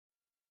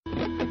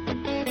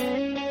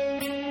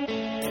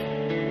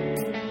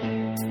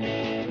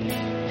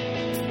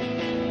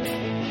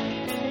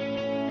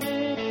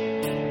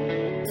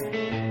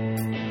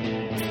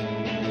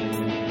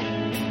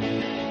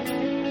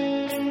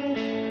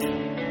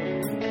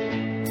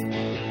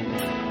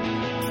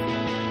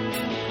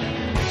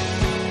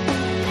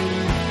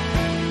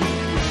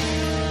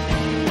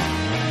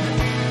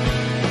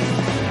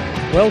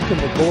Welcome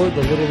aboard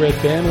the Little Red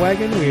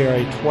Bandwagon. We are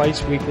a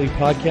twice-weekly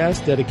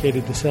podcast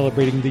dedicated to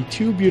celebrating the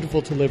Too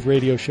Beautiful to Live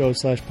radio show /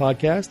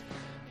 podcast.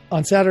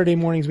 On Saturday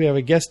mornings, we have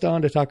a guest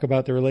on to talk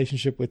about the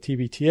relationship with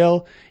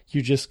TBTL.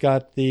 You just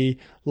got the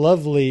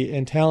lovely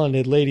and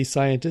talented lady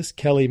scientist,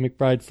 Kelly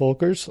McBride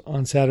Folkers,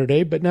 on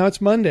Saturday, but now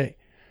it's Monday.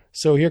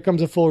 So here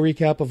comes a full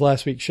recap of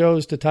last week's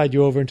shows to tide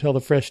you over until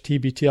the fresh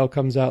TBTL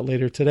comes out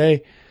later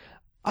today.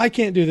 I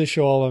can't do this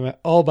show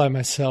all by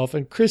myself,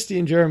 and Christy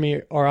and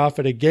Jeremy are off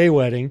at a gay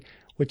wedding,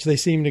 which they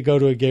seem to go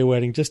to a gay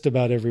wedding just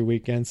about every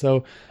weekend.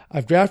 So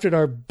I've drafted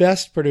our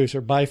best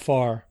producer, by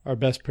far our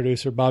best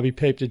producer, Bobby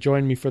Pape, to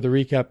join me for the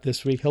recap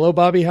this week. Hello,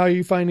 Bobby. How are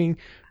you finding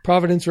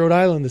Providence, Rhode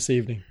Island this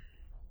evening?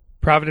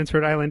 Providence,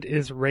 Rhode Island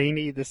is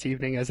rainy this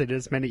evening, as it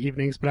is many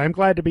evenings, but I'm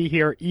glad to be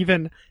here,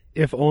 even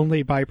if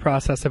only by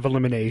process of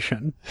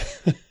elimination.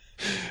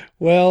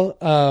 Well,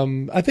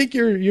 I think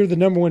you're the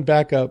number one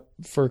backup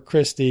for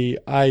Christy.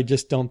 I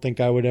just don't think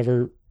I would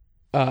ever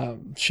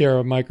share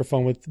a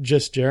microphone with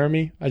just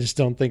Jeremy. I just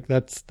don't think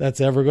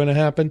that's ever going to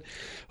happen.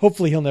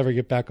 Hopefully he'll never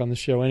get back on the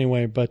show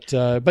anyway, but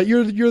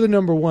you're the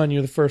number one.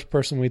 You're the first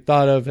person we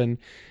thought of, and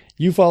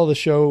you follow the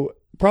show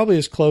probably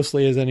as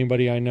closely as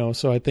anybody I know.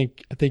 So I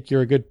think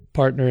you're a good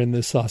partner in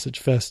this sausage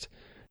fest.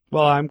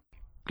 Well, I'm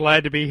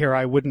glad to be here.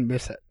 I wouldn't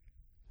miss it.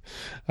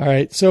 All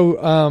right.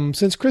 So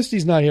since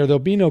Christy's not here, there'll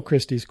be no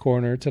Christy's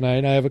Corner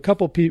tonight. I have a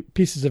couple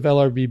pieces of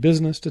LRB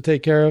business to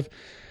take care of.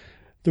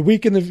 The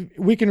week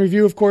in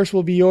review, of course,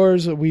 will be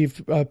yours.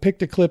 We've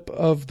picked a clip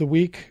of the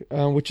week,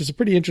 which is a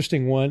pretty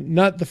interesting one.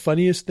 Not the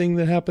funniest thing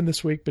that happened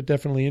this week, but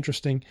definitely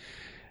interesting.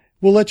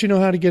 We'll let you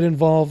know how to get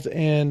involved,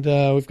 and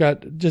we've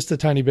got just a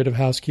tiny bit of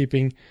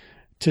housekeeping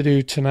to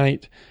do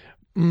tonight.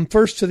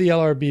 First to the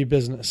LRB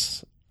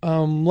business.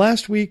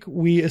 Last week,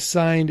 we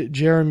assigned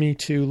Jeremy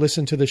to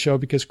listen to the show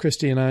because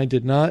Christy and I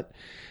did not.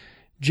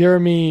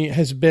 Jeremy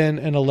has been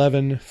an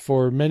 11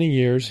 for many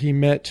years. He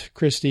met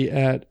Christy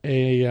at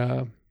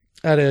a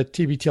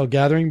TBTL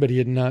gathering, but he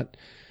had not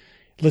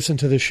listened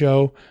to the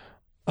show.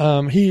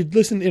 He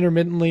listened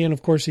intermittently, and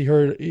of course he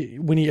heard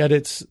when he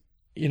edits,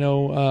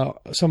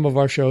 some of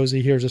our shows,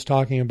 he hears us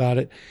talking about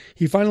it.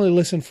 He finally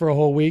listened for a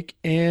whole week,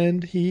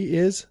 and he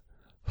is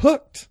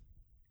hooked,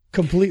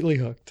 completely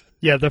hooked.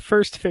 Yeah, the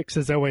first fix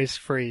is always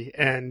free,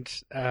 and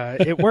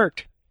it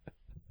worked.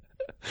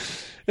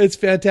 It's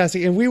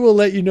fantastic, and we will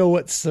let you know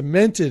what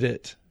cemented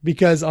it,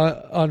 because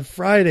on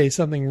Friday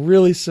something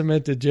really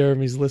cemented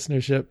Jeremy's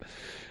listenership.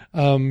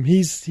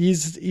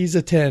 He's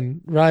a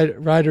 10,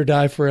 ride or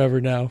die forever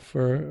now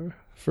for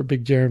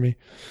Big Jeremy.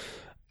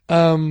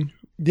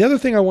 The other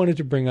thing I wanted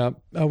to bring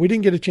up, we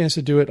didn't get a chance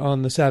to do it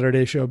on the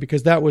Saturday show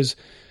because that was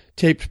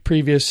taped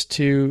previous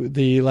to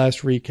the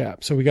last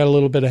recap. So we got a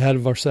little bit ahead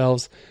of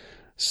ourselves.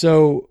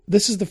 So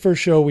this is the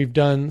first show we've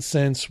done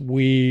since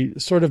we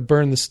sort of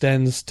burned the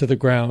Stens to the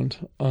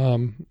ground,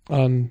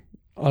 on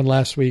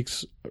last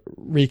week's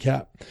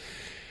recap.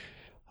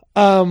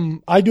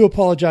 I do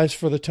apologize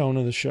for the tone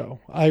of the show.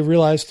 I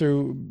realized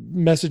through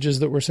messages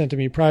that were sent to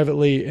me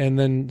privately, and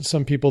then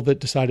some people that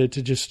decided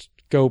to just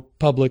go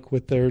public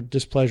with their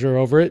displeasure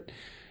over it,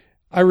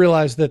 I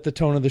realized that the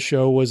tone of the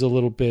show was a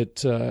little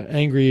bit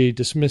angry,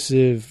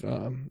 dismissive,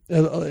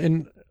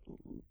 and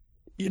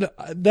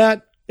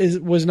that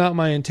was not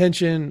my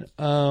intention.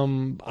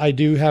 I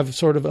do have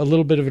sort of a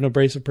little bit of an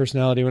abrasive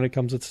personality when it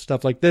comes to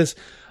stuff like this.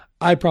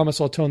 I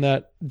promise I'll tone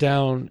that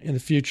down in the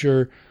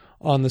future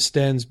on the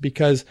Stens,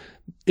 because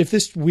if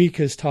this week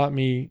has taught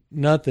me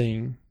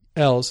nothing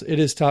else, it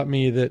has taught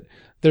me that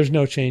there's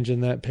no change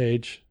in that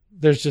page.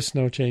 There's just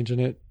no change in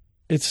it.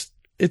 It's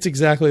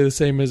exactly the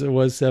same as it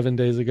was 7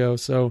 days ago.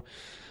 So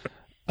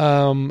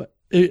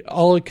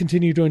I'll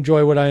continue to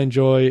enjoy what I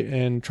enjoy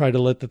and try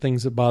to let the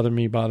things that bother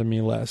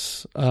me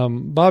less.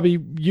 Bobby,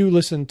 you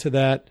listened to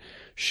that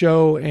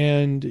show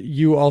and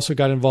you also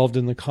got involved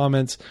in the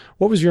comments.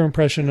 What was your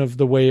impression of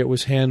the way it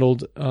was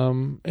handled,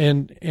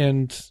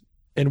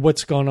 and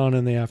what's gone on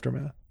in the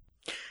aftermath?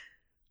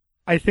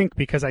 I think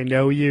because I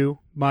know you,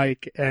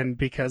 Mike, and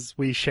because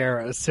we share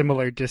a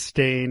similar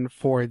disdain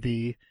for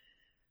the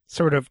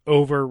sort of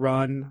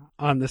overrun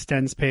on the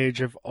Stens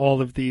page of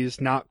all of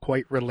these not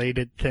quite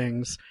related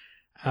things,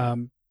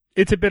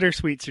 it's a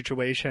bittersweet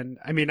situation.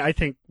 I mean, I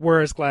think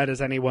we're as glad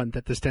as anyone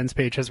that the Stens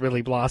page has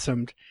really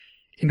blossomed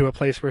into a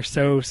place where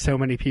so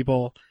many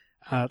people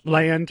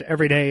land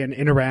every day and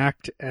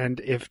interact. And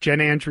if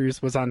Jen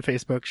Andrews was on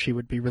Facebook, she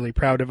would be really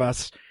proud of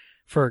us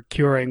for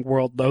curing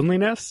world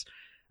loneliness.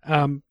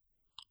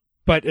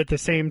 But at the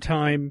same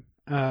time,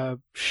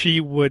 she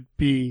would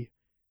be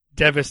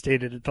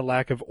devastated at the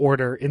lack of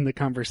order in the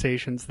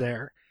conversations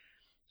there.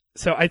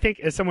 So I think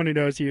as someone who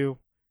knows you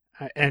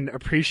and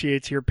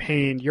appreciates your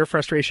pain, your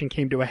frustration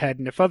came to a head.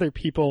 And if other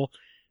people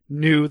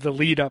knew the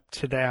lead up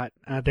to that,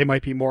 they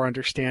might be more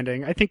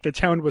understanding. I think the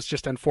tone was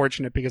just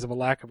unfortunate because of a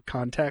lack of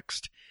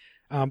context.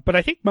 But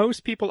I think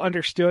most people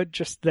understood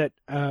just that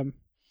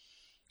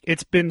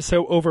it's been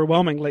so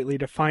overwhelming lately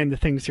to find the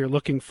things you're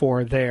looking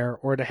for there,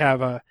 or to have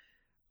a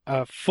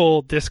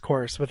full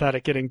discourse without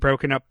it getting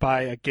broken up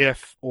by a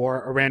GIF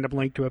or a random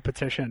link to a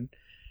petition.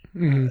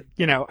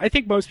 I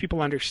think most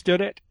people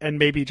understood it and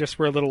maybe just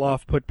were a little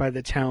off put by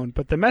the tone,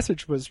 but the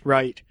message was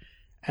right.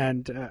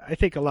 And I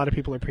think a lot of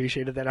people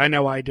appreciated that. I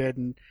know I did.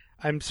 And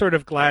I'm sort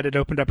of glad it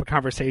opened up a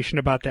conversation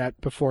about that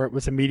before it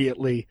was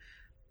immediately,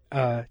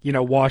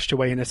 washed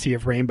away in a sea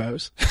of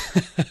rainbows.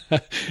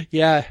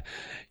 Yeah.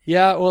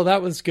 Well,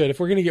 that was good. If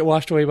we're going to get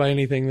washed away by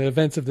anything, the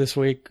events of this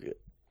week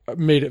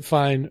made it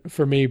fine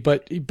for me.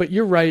 But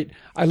you're right.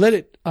 I let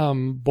it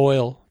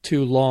boil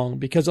too long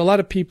because a lot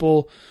of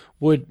people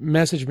would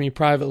message me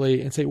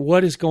privately and say,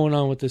 "What is going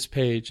on with this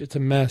page? It's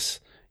a mess.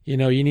 You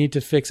need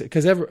to fix it."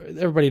 Because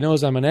everybody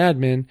knows I'm an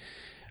admin.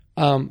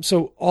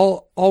 So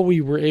all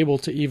we were able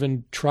to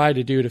even try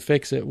to do to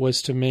fix it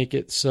was to make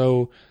it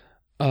so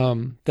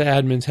the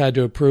admins had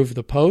to approve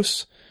the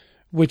posts,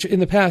 which in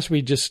the past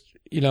we just,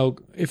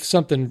 if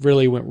something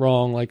really went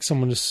wrong, like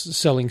someone was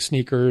selling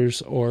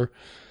sneakers or,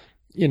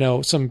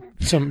 some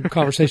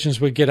conversations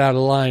would get out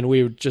of line,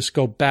 we would just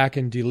go back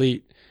and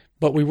delete.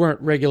 But we weren't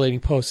regulating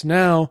posts.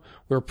 Now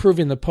we're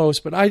approving the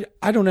post, but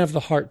I don't have the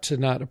heart to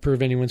not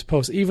approve anyone's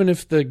post. Even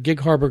if the Gig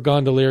Harbor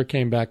Gondolier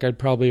came back, I'd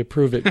probably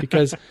approve it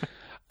because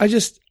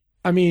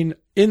in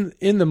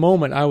the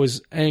moment I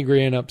was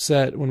angry and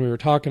upset when we were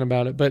talking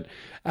about it. But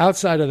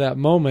outside of that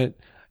moment,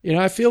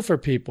 I feel for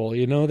people,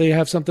 they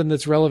have something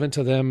that's relevant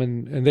to them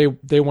and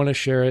they want to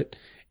share it.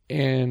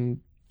 And,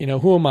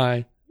 who am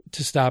I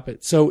to stop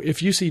it? So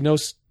if you see no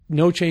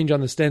change on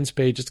the Stens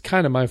page, it's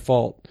kind of my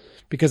fault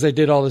because I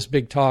did all this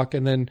big talk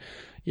and then,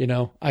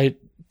 I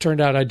turned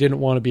out I didn't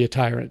want to be a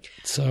tyrant.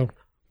 So,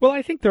 well,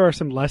 I think there are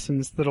some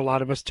lessons that a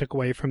lot of us took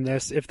away from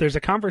this. If there's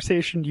a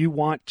conversation you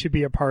want to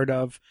be a part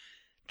of,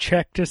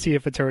 check to see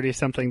if it's already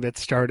something that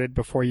started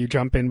before you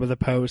jump in with a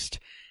post.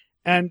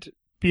 And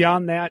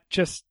beyond that,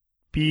 just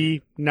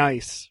be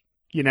nice.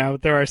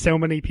 There are so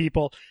many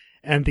people,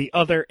 and the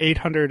other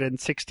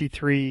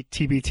 863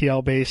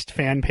 TBTL-based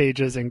fan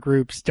pages and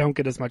groups don't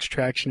get as much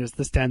traction as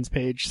the Stens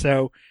page.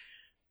 So,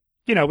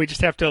 we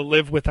just have to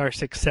live with our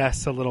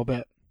success a little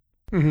bit.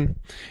 Mm-hmm.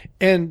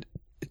 And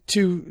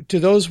to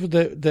those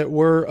that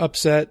were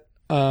upset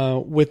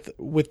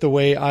with the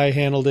way I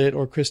handled it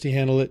or Christy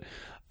handled it,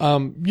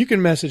 you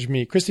can message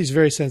me. Christy's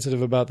very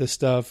sensitive about this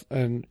stuff,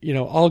 and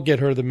I'll get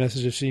her the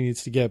message if she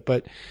needs to get.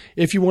 But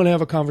if you want to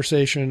have a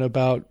conversation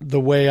about the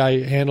way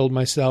I handled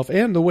myself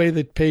and the way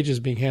the page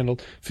is being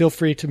handled, feel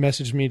free to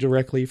message me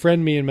directly,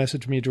 friend me and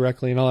message me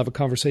directly, and I'll have a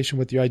conversation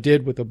with you. I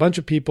did with a bunch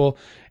of people,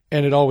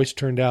 and it always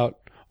turned out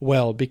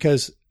well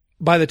because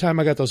by the time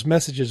I got those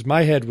messages,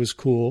 my head was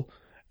cool,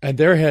 and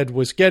their head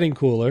was getting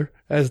cooler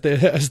as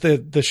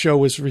the show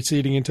was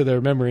receding into their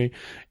memory,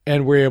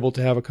 and we're able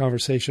to have a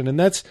conversation. And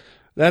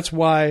that's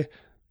why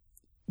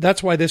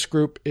this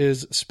group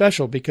is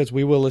special, because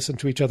we will listen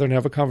to each other and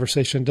have a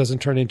conversation. It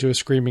doesn't turn into a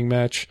screaming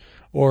match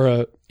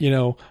or you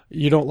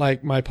don't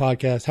like my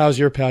podcast. How's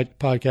your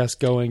podcast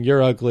going?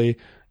 You're ugly.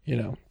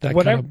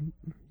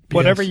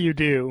 Whatever you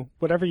do,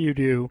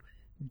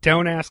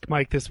 don't ask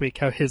Mike this week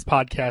how his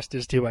podcast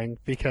is doing,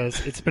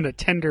 because it's been a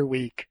tender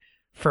week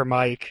for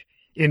Mike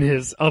in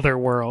his other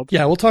world.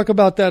 Yeah, we'll talk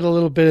about that a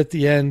little bit at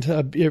the end.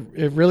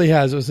 It really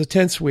has. It was a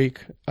tense week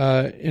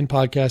in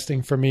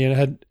podcasting for me, and it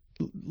had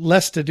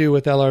less to do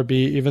with LRB,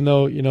 even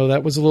though,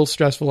 that was a little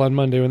stressful on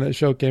Monday when that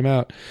show came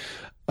out.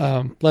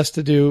 Less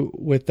to do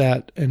with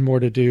that and more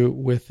to do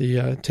with the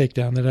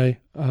takedown that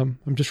I'm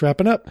just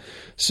wrapping up.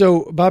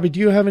 So, Bobby, do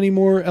you have any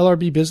more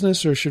LRB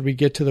business, or should we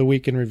get to the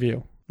week in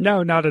review?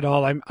 No, not at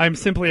all. I'm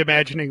simply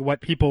imagining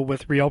what people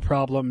with real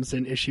problems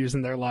and issues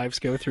in their lives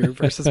go through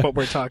versus what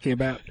we're talking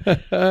about.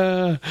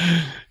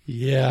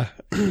 Yeah,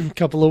 a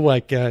couple of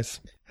white guys.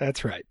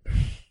 That's right.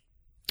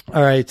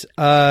 All right.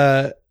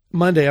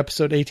 Monday,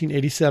 episode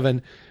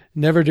 1887,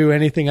 Never Do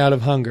Anything Out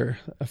of Hunger.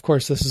 Of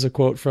course, this is a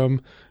quote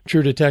from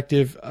True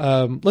Detective.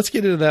 Let's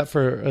get into that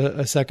for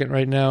a second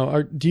right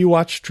now. Do you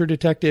watch True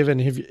Detective? And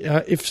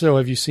if so,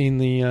 have you seen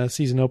the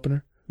season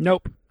opener?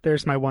 Nope.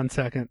 There's my 1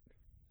 second.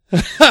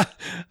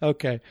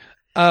 Okay.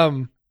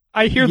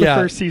 I hear the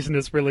first season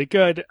is really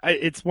good.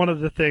 It's one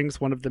of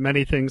the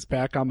many things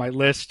back on my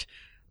list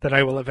that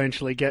I will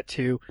eventually get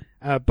to.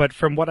 But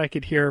from what I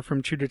could hear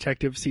from True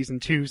Detective season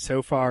 2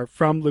 so far,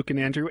 from Luke and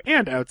Andrew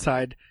and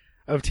outside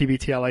of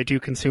TBTL, I do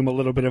consume a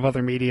little bit of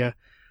other media.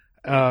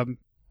 I'm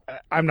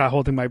not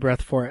holding my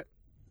breath for it.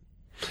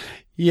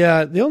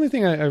 Yeah, the only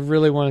thing I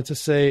really wanted to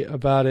say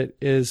about it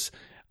is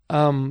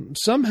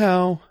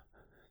somehow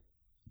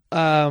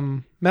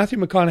Matthew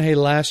McConaughey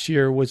last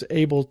year was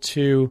able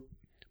to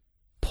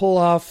pull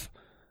off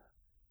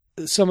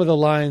some of the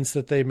lines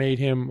that they made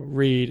him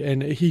read,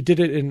 and he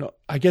did it in,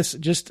 I guess,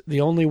 just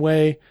the only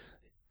way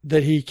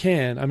that he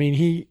can. I mean,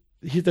 he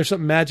there's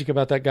something magic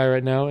about that guy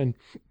right now, and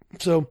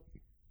so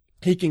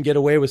he can get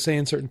away with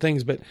saying certain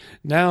things. But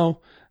now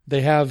they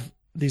have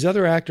these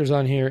other actors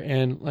on here,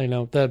 and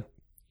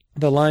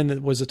the line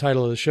that was the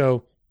title of the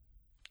show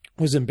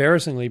was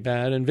embarrassingly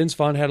bad, and Vince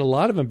Vaughn had a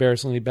lot of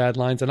embarrassingly bad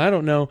lines, and I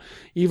don't know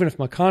even if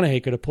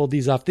McConaughey could have pulled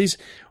these off.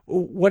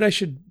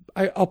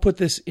 I'll put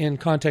this in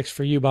context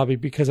for you, Bobby,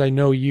 because I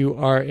know you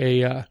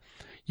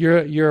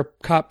You're a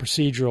cop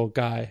procedural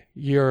guy.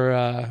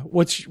 You're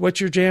what's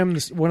your jam?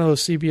 One of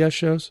those CBS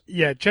shows?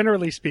 Yeah,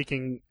 generally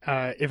speaking,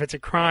 if it's a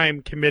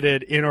crime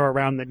committed in or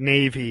around the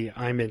Navy,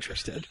 I'm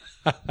interested.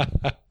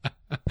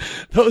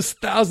 Those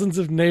thousands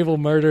of naval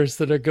murders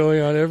that are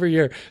going on every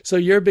year. So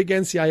you're a big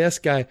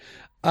NCIS guy.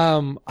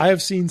 I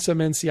have seen some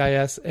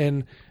NCIS,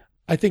 and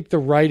I think the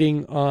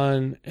writing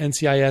on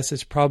NCIS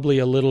is probably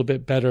a little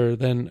bit better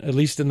than, at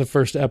least in the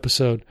first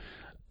episode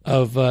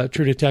of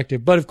True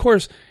Detective. But of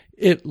course,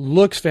 it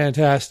looks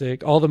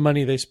fantastic. All the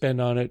money they spend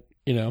on it,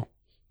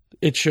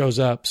 it shows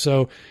up.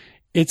 So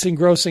it's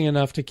engrossing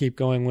enough to keep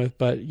going with.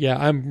 But yeah,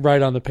 I'm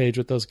right on the page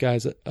with those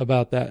guys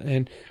about that.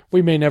 And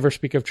we may never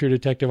speak of True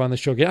Detective on the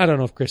show again. I don't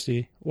know if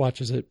Christy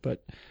watches it,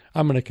 but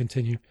I'm going to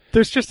continue.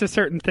 There's just a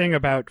certain thing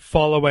about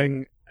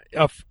following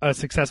a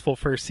successful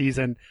first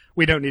season.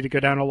 We don't need to go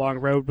down a long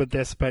road with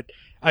this, but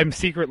I'm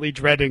secretly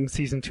dreading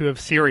season 2 of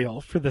Serial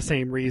for the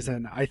same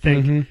reason. I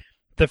think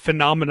the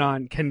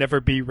phenomenon can never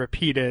be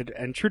repeated,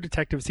 and True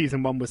Detective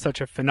season 1 was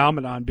such a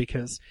phenomenon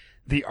because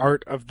the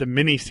art of the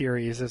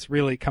miniseries is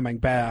really coming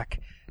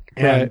back,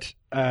 and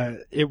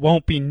it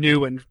won't be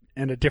new and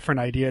a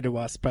different idea to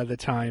us by the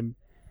time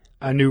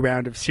a new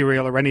round of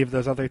Serial or any of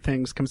those other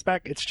things comes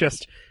back. It's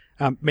just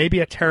maybe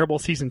a terrible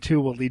season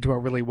 2 will lead to a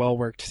really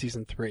well-worked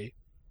season 3.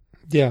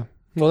 Yeah,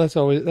 well, that's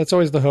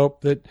always the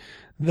hope that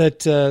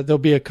there'll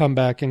be a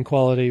comeback in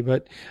quality.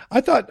 But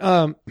I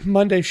thought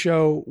Monday's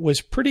show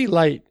was pretty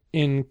light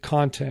in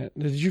content.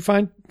 Did you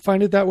find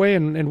it that way?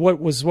 And what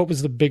was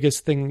the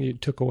biggest thing you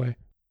took away?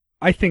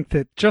 I think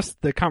that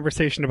just the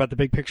conversation about the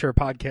big picture of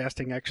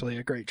podcasting, actually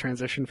a great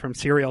transition from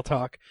Serial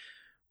Talk,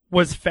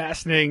 was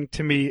fascinating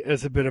to me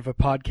as a bit of a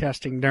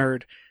podcasting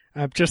nerd.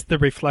 Just the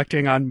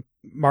reflecting on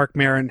Marc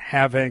Maron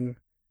having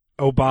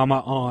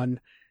Obama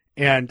on.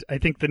 And I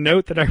think the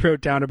note that I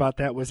wrote down about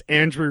that was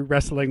Andrew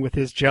wrestling with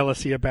his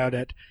jealousy about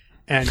it,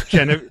 and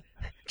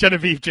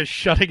Genevieve just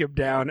shutting him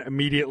down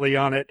immediately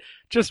on it,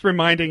 just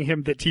reminding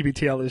him that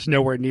TBTL is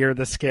nowhere near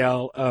the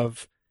scale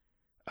of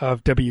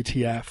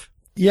WTF.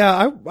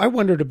 Yeah, I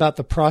wondered about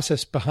the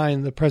process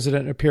behind the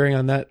president appearing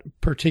on that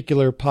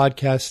particular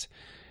podcast.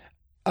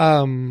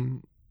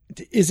 Do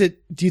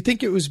you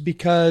think it was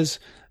because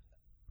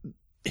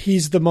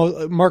he's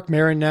Marc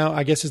Maron now,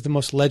 I guess, is the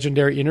most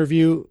legendary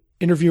interviewer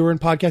in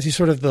podcasts? He's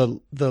sort of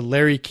the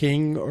Larry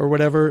King or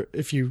whatever.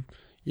 If you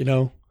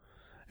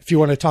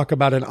want to talk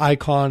about an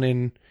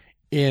icon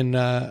in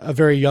a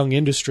very young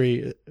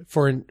industry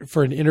for an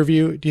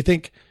interview, do you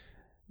think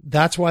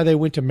that's why they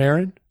went to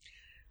Maron?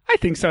 I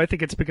think so. I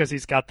think it's because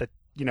he's got the,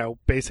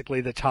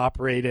 basically the top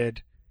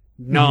rated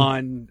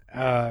news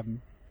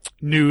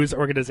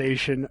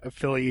organization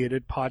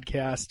affiliated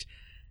podcast.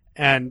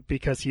 And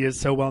because he is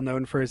so well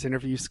known for his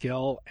interview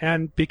skill,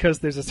 and because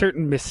there's a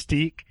certain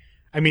mystique.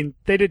 I mean,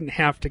 they didn't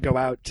have to go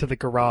out to the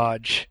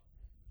garage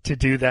to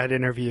do that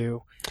interview,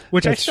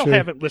 which I still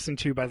haven't listened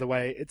to, by the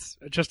way. It's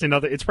just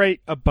it's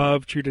right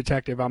above True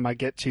Detective on my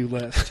get to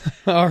list.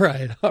 All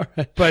right.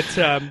 But,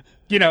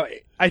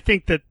 I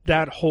think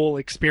that whole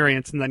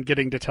experience and then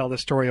getting to tell the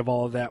story of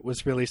all of that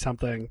was really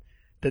something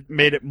that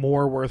made it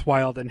more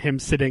worthwhile than him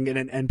sitting in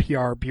an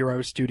NPR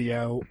bureau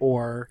studio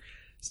or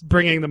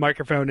bringing the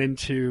microphone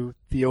into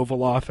the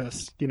Oval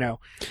Office.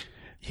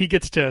 He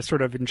gets to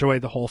sort of enjoy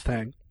the whole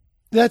thing.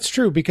 That's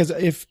true, because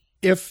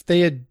if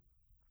they had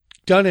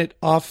done it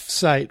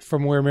off-site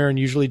from where Maron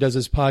usually does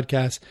his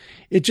podcast,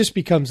 it just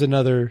becomes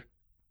another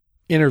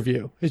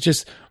interview. It's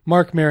just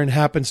Marc Maron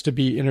happens to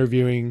be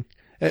interviewing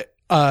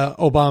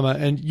Obama,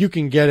 and you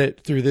can get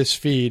it through this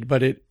feed,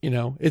 but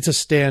it's a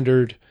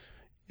standard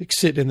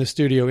sit in the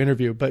studio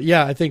interview. But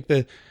yeah, I think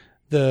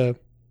the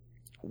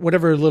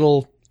whatever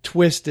little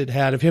twist it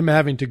had of him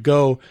having to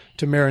go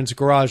to Maron's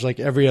garage like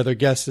every other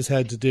guest has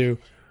had to do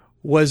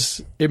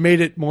it made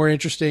it more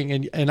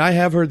interesting. And I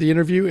have heard the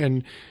interview,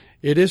 and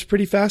it is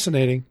pretty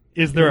fascinating.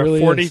 Is there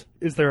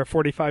is there a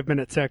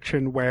 45-minute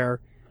section where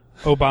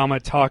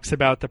Obama talks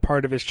about the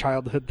part of his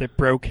childhood that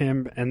broke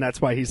him, and that's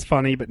why he's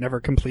funny but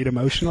never complete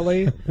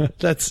emotionally?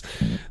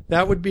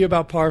 That would be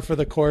about par for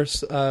the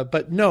course.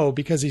 But no,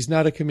 because he's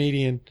not a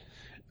comedian.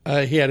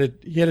 He had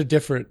a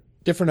different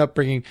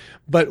upbringing.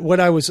 But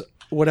what I was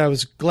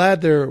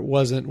glad there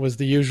wasn't was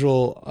the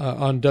usual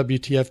on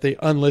WTF, the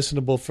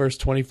unlistenable first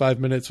 25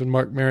 minutes when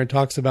Marc Maron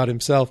talks about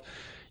himself.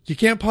 You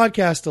can't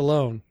podcast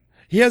alone.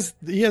 He's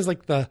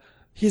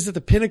at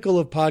the pinnacle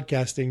of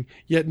podcasting,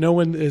 yet no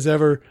one has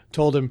ever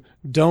told him,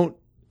 don't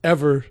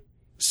ever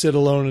sit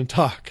alone and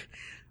talk.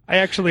 I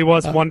actually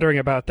was wondering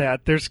about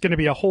that. There's going to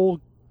be a whole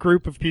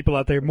group of people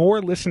out there,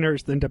 more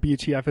listeners than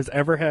WTF has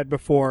ever had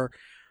before,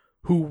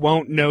 who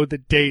won't know the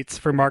dates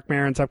for Marc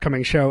Maron's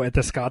upcoming show at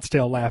the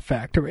Scottsdale Laugh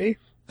Factory.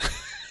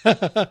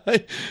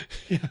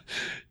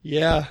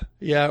 Yeah.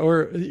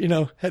 Or,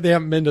 they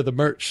haven't been to the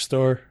merch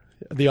store,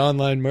 the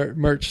online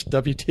merch,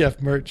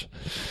 WTF merch.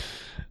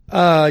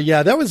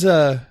 That was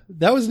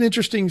an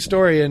interesting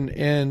story.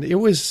 And it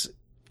was,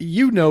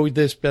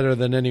 this better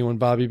than anyone,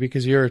 Bobby,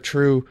 because you're a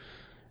true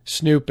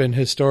snoop and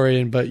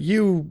historian, but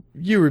you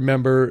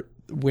remember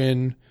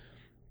when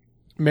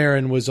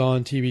Marin was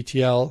on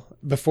TBTL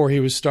before he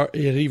had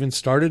even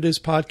started his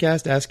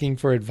podcast, asking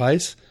for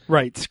advice.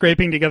 Right,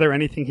 scraping together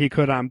anything he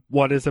could on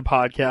what is a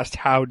podcast,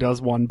 how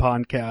does one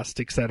podcast,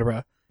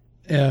 etc.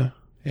 Yeah.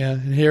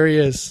 And here he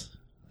is.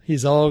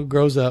 He's all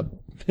grows up.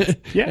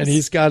 Yes. And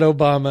he's got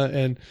Obama.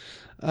 And,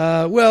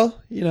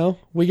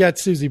 we got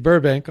Susie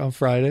Burbank on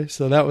Friday,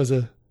 so that was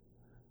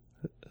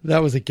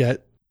a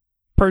get.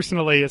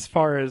 Personally, as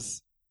far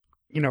as,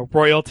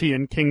 royalty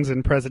and kings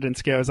and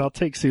presidents goes, I'll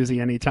take Susie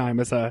anytime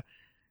as a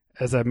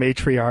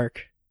matriarch.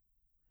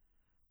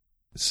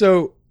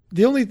 So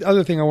the only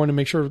other thing I want to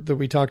make sure that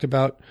we talked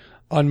about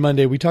on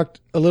Monday, we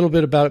talked a little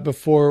bit about it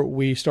before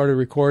we started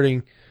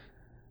recording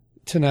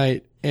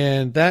tonight,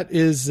 and that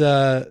is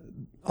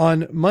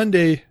on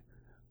Monday.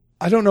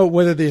 I don't know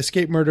whether the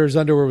escape murderer's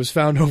underwear was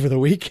found over the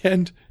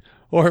weekend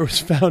or it was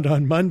found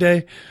on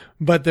Monday,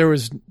 but there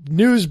was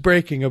news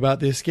breaking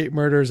about the escape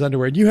murderer's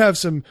underwear. And you have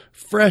some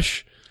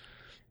fresh,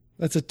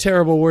 that's a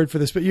terrible word for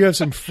this, but you have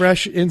some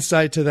fresh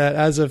insight to that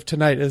as of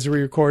tonight, as we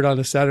record on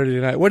a Saturday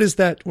night. What is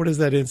that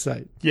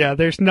insight? Yeah,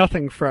 there's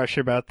nothing fresh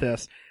about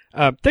this.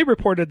 They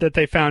reported that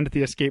they found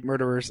the escape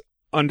murderer's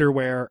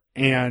underwear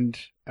and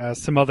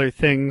some other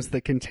things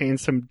that contain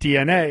some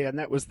DNA, and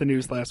that was the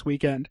news last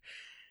weekend.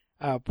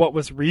 What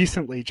was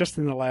recently, just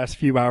in the last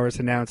few hours,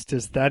 announced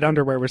is that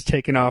underwear was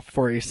taken off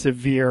for a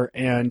severe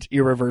and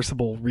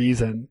irreversible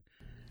reason.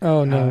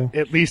 Oh, no.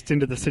 At least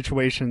into the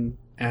situation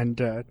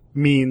and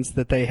means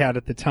that they had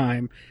at the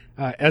time.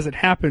 As it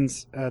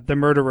happens, the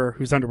murderer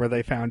whose underwear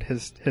they found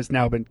has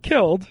now been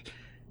killed,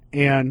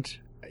 and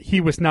he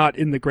was not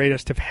in the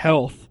greatest of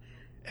health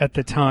at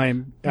the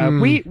time.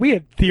 We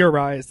had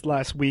theorized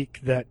last week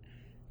that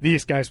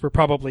these guys were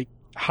probably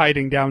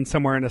hiding down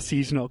somewhere in a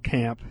seasonal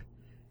camp.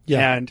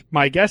 Yeah. And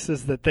my guess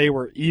is that they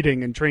were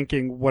eating and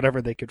drinking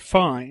whatever they could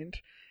find,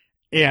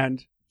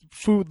 and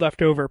food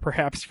left over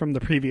perhaps from the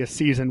previous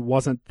season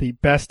wasn't the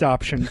best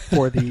option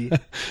for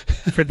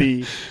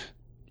the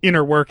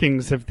inner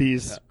workings of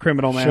these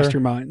criminal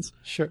masterminds.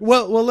 Sure.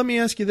 Well, let me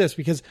ask you this,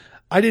 because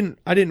I didn't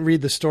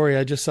read the story.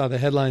 I just saw the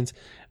headlines.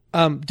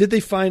 Did they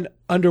find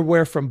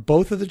underwear from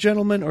both of the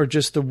gentlemen or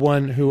just the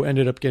one who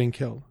ended up getting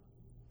killed?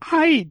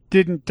 I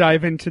didn't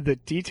dive into the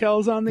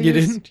details on these. You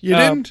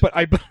didn't?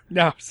 But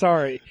no,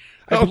 sorry.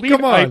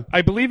 Come on.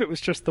 I believe it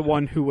was just the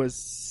one who was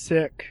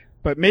sick,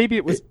 but maybe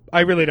it was,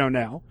 I really don't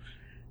know.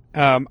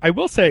 I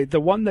will say the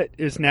one that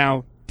is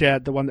now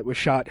dead, the one that was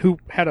shot, who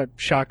had a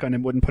shotgun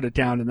and wouldn't put it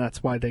down, and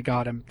that's why they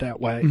got him that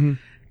way.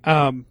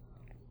 Mm-hmm.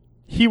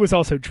 He was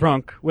also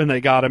drunk when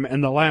they got him,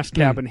 and the last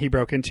cabin he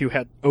broke into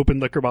had open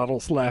liquor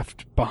bottles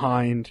left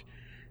behind.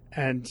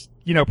 And,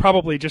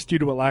 probably just due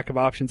to a lack of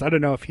options, I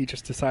don't know if he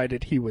just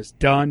decided he was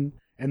done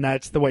and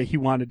that's the way he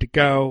wanted to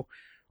go,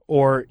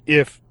 or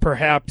if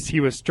perhaps he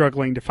was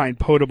struggling to find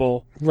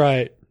potable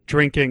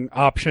drinking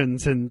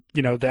options and,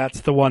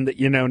 that's the one that,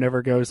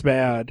 never goes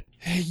bad.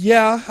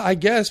 Yeah, I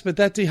guess, but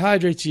that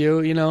dehydrates you,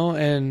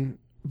 and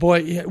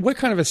boy, what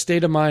kind of a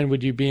state of mind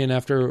would you be in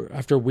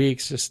after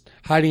weeks just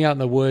hiding out in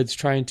the woods,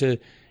 trying to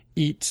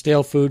eat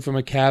stale food from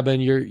a cabin?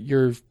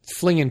 You're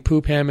flinging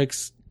poop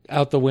hammocks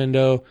out the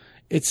window.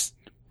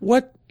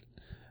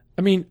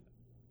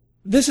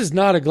 This is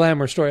not a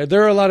glamour story.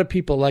 There are a lot of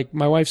people, like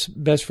my wife's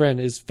best friend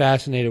is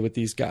fascinated with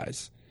these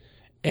guys.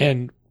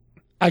 And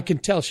I can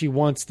tell she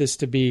wants this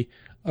to be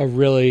a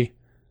really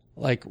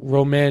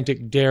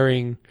romantic,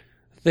 daring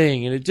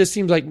thing. And it just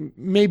seems like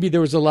maybe there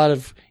was a lot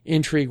of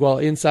intrigue while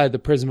inside the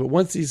prison. But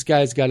once these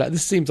guys got out,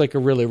 this seems like a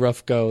really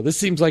rough go. This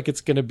seems like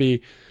it's going to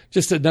be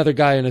just another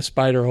guy in a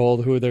spider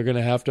hole who they're going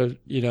to have to,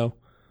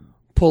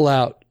 pull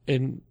out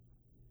and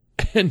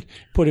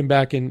put him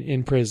back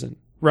in prison.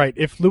 Right.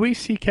 If Louis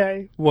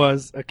C.K.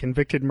 was a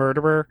convicted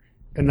murderer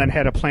and then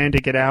had a plan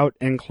to get out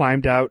and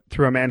climbed out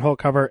through a manhole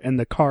cover and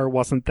the car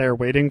wasn't there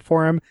waiting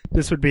for him,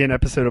 this would be an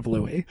episode of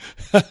Louis.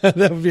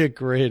 That would be a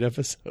great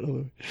episode of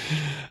Louis.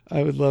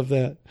 I would love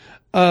that.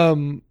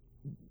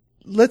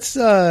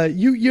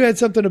 You had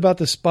something about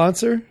the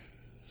sponsor?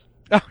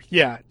 Oh,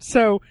 yeah.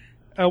 So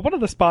one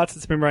of the spots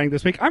that's been running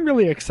this week, I'm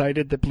really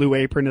excited that Blue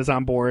Apron is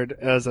on board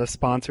as a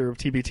sponsor of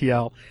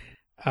TBTL.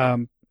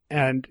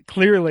 And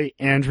clearly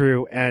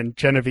Andrew and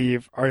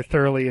Genevieve are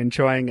thoroughly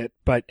enjoying it.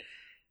 But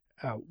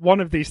one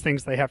of these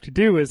things they have to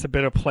do is a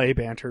bit of play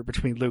banter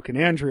between Luke and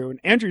Andrew.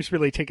 And Andrew's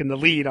really taken the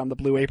lead on the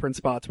Blue Apron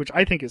spots, which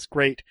I think is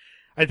great.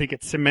 I think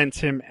it cements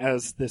him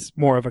as this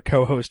more of a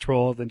co-host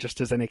role than just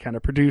as any kind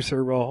of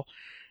producer role.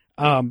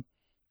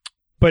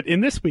 But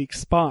in this week's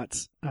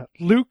spots,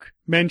 Luke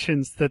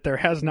mentions that there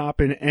has not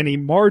been any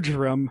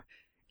marjoram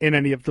in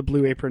any of the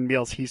Blue Apron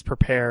meals he's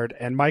prepared.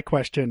 And my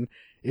question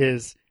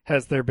is,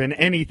 has there been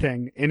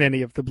anything in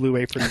any of the Blue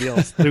Apron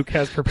meals Luke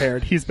has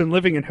prepared? He's been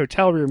living in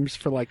hotel rooms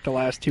for the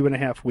last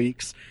 2.5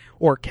 weeks,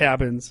 or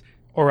cabins,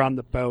 or on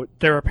the boat.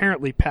 They're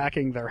apparently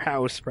packing their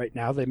house right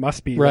now. They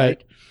must be,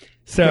 right?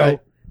 So,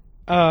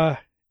 I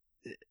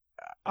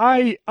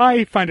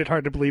find it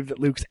hard to believe that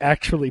Luke's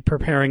actually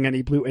preparing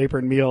any Blue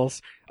Apron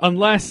meals,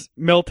 unless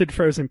melted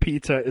frozen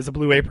pizza is a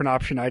Blue Apron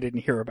option I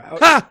didn't hear about.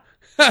 Ha!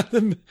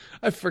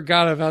 I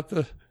forgot about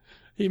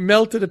He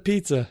melted a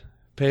pizza,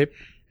 Pape.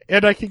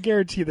 And I can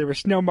guarantee there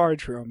was no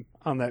marjoram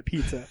on that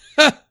pizza.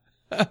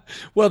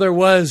 Well, there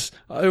was.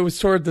 It was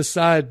toward the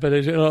side, but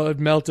it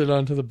melted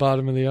onto the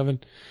bottom of the oven.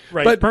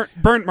 Right. But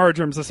burnt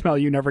marjoram's a smell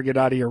you never get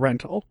out of your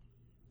rental.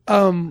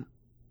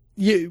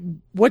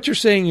 What you're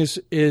saying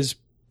is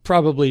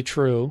probably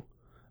true,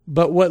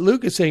 but what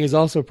Luke is saying is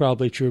also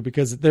probably true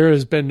because there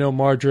has been no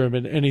marjoram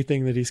in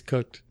anything that he's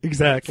cooked.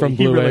 Exactly. From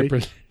Blue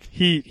Apron.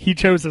 He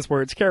chose his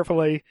words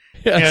carefully.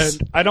 Yes.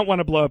 And I don't want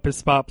to blow up his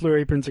spot. Blue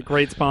Apron's a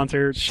great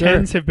sponsor. Sure.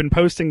 Tens have been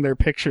posting their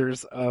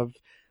pictures of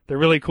the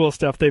really cool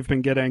stuff they've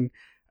been getting.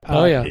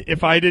 Oh, yeah.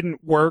 If I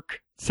didn't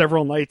work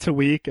several nights a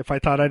week, if I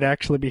thought I'd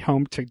actually be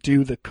home to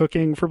do the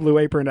cooking for Blue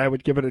Apron, I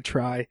would give it a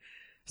try.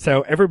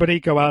 So everybody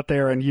go out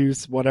there and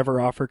use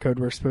whatever offer code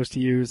we're supposed to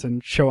use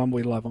and show them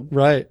we love them.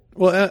 Right.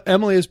 Well,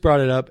 Emily has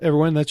brought it up.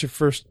 Everyone, that's your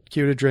first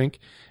cue to drink.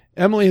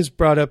 Emily has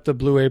brought up the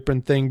Blue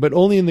Apron thing, but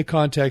only in the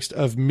context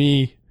of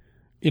me,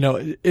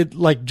 it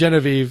like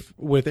Genevieve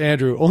with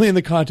Andrew, only in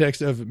the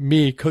context of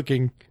me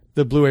cooking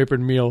the Blue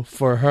Apron meal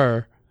for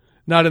her,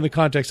 not in the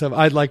context of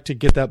I'd like to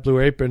get that Blue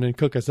Apron and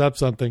cook us up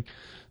something.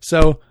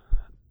 So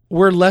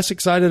we're less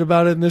excited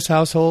about it in this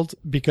household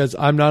because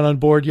I'm not on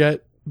board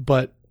yet,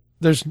 but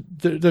there's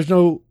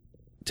no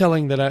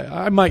telling that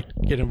I might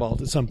get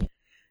involved at some point.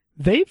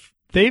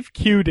 They've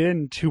cued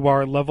in to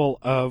our level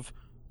of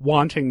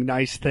wanting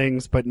nice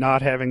things but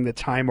not having the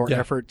time or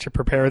effort to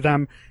prepare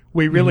them.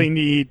 We really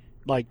need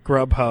like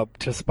Grubhub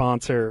to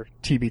sponsor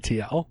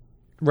TBTL.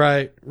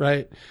 Right.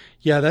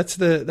 Yeah, that's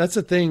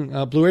the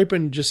thing. Blue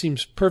Apron just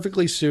seems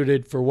perfectly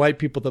suited for white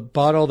people that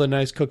bought all the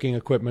nice cooking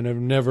equipment and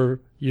have never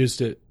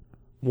used it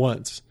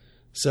once.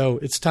 So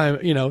it's time,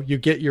 you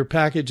get your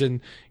package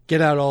and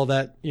get out all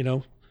that,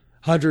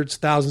 hundreds,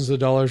 thousands of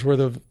dollars worth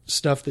of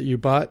stuff that you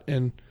bought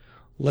and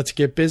let's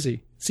get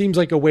busy. Seems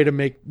like a way to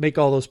make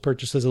all those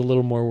purchases a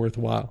little more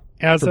worthwhile.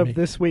 As of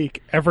this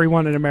week,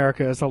 everyone in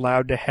America is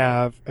allowed to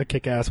have a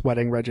kick-ass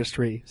wedding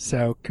registry.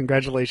 So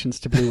congratulations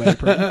to Blue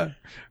Apron.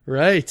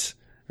 Right.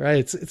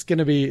 It's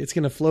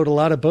gonna float a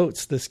lot of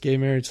boats, this gay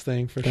marriage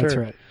thing for sure. That's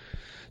right.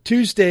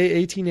 Tuesday,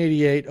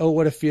 1888. Oh,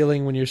 what a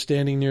feeling when you're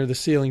standing near the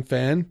ceiling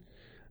fan.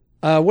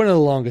 One of the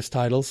longest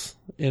titles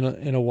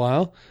in a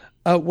while.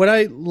 What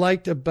I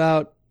liked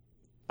about,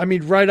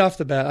 right off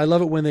the bat, I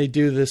love it when they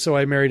do this. So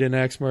I Married an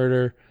Axe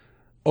Murder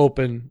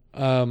open.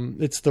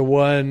 It's the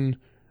one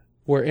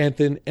where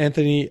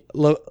Anthony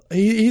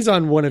he's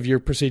on one of your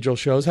procedural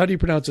shows. How do you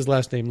pronounce his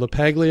last name?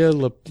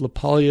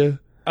 LaPaglia?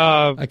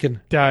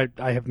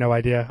 I have no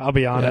idea. I'll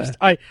be honest.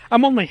 Yeah.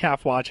 I'm only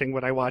half watching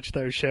when I watch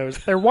those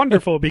shows. They're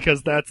wonderful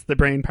because that's the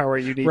brain power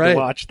you need to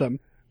watch them.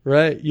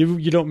 Right.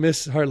 You don't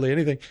miss hardly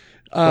anything.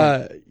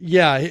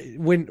 Yeah,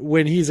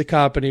 when he's a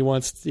cop and he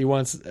wants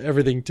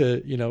everything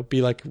to,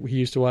 be like he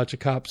used to watch a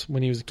cops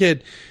when he was a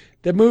kid.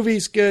 The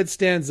movie's good,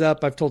 stands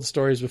up. I've told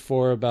stories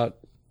before about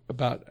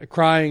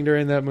crying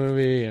during that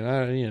movie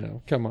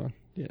and come on.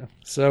 Yeah.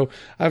 So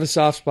I have a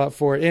soft spot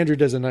for it. Andrew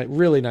does a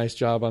really nice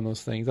job on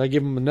those things. I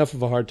give him enough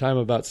of a hard time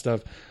about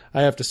stuff.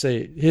 I have to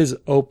say his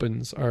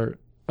opens are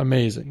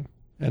amazing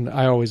and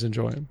I always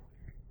enjoy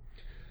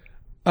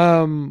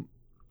them.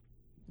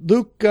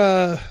 Luke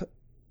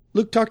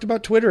talked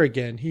about Twitter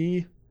again.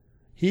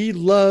 He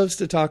loves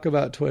to talk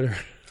about Twitter.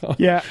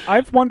 Yeah,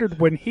 I've wondered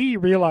when he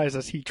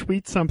realizes he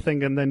tweets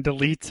something and then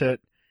deletes it,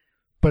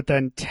 but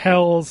then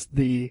tells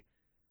the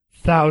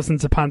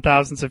thousands upon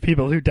thousands of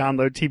people who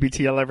download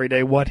TBTL every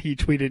day what he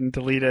tweeted and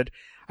deleted.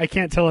 I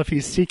can't tell if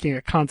he's seeking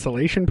a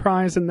consolation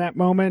prize in that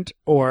moment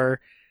or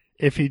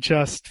if he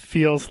just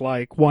feels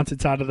like once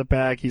it's out of the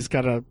bag, he's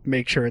got to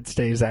make sure it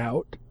stays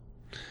out.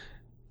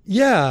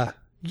 Yeah,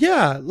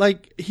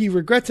 like he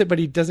regrets it, but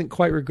he doesn't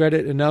quite regret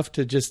it enough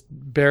to just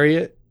bury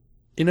it,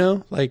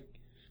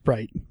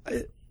 Right.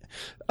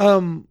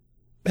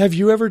 Have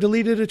you ever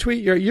deleted a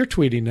tweet? You're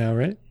tweeting now,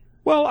 right?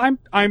 Well,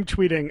 I'm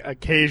tweeting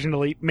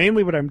occasionally.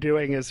 Mainly what I'm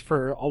doing is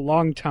for a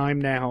long time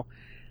now,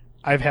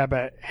 I've had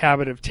a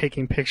habit of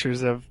taking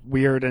pictures of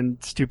weird and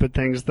stupid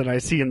things that I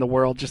see in the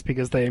world just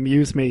because they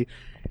amuse me.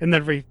 And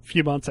then every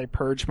few months I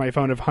purge my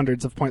phone of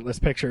hundreds of pointless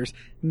pictures.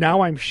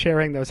 Now I'm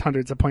sharing those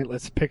hundreds of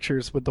pointless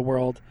pictures with the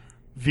world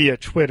via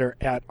Twitter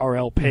at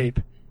RLPape.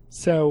 Mm-hmm.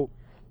 So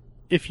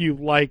if you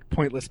like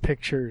pointless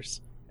pictures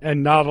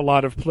and not a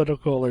lot of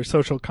political or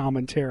social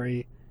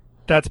commentary,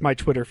 that's my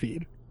Twitter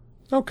feed.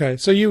 Okay,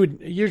 so you're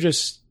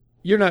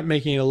not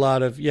making a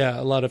lot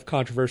of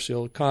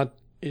controversial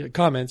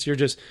comments. You're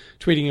just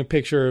tweeting a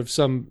picture of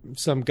some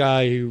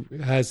guy who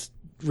has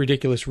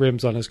ridiculous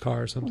rims on his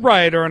car or something.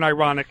 Right, or an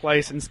ironic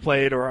license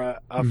plate or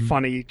a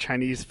funny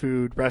Chinese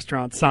food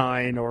restaurant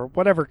sign or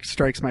whatever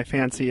strikes my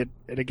fancy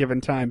at a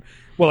given time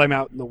while I'm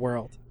out in the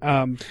world.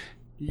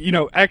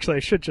 Actually,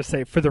 I should just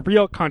say, for the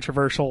real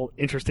controversial,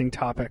 interesting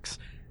topics,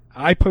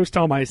 I post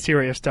all my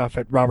serious stuff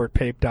at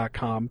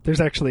robertpape.com.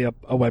 There's actually a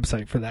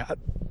website for that.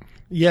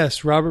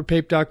 Yes,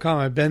 robertpape.com.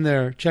 I've been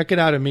there. Check it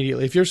out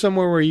immediately. If you're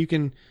somewhere where you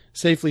can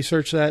safely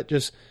search that,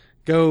 just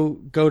go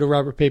to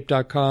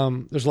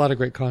robertpape.com. There's a lot of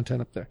great content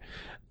up there.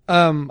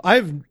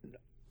 I've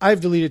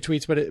deleted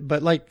tweets,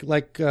 but like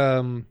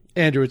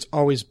Andrew, it's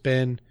always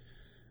been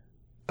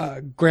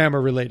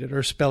grammar related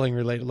or spelling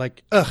related.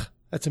 Like, ugh,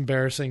 that's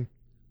embarrassing.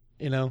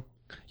 You know,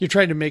 you're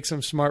trying to make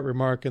some smart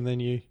remark and then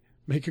you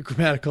make a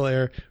grammatical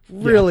error.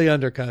 Really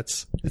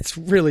undercuts. It's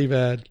really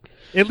bad.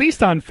 At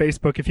least on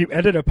Facebook, if you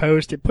edit a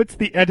post, it puts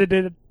the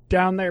edited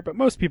down there, but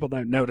most people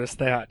don't notice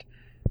that.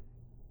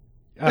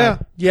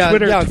 Twitter,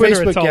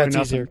 Facebook, it's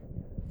all easier.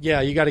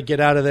 Yeah, you got to get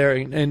out of there,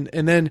 and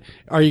then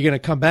are you going to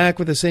come back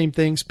with the same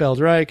thing spelled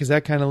right? Because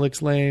that kind of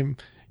looks lame.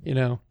 You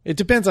know, it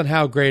depends on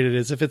how great it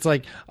is. If it's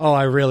like, oh,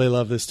 I really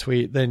love this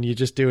tweet, then you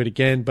just do it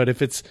again. But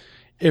if it's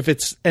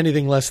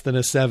anything less than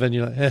a 7,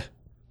 you're like,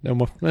 no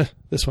more.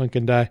 This one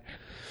can die.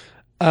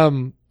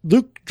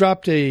 Luke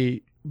dropped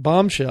a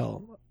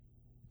bombshell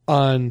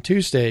on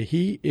Tuesday.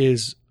 He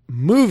is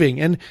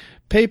moving, and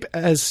Pape,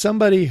 as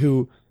somebody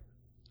who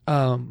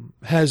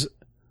has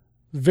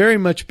very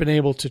much been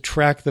able to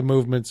track the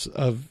movements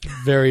of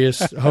various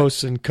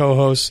hosts and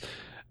co-hosts,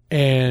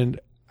 and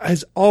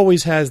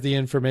always has the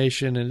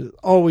information and is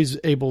always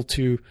able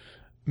to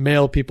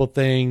mail people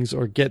things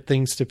or get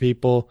things to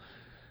people.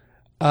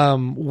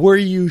 Were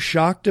you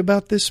shocked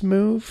about this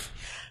move?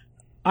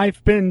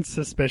 I've been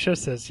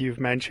suspicious, as you've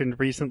mentioned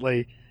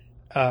recently,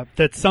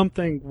 that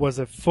something was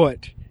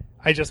afoot.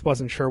 I just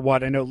wasn't sure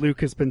what. I know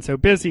Luke has been so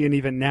busy, and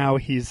even now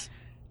he's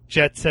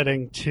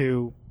jet-setting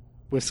to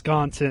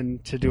Wisconsin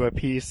to do a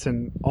piece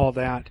and all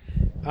that.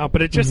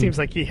 But it just seems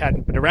like he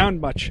hadn't been around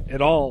much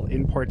at all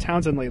in Port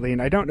Townsend lately,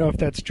 and I don't know if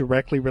that's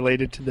directly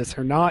related to this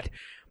or not,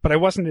 but I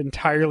wasn't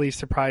entirely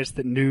surprised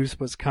that news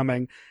was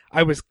coming.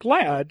 I was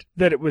glad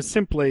that it was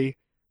simply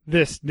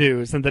this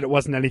news and that it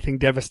wasn't anything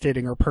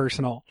devastating or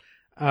personal.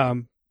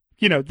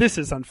 This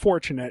is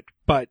unfortunate,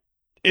 but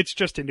it's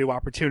just a new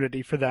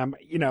opportunity for them.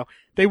 You know,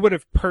 they would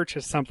have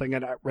purchased something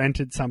and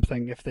rented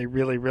something if they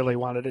really, really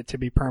wanted it to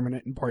be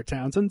permanent in Port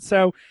Townsend.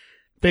 So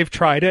they've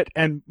tried it.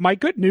 And my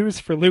good news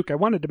for Luke, I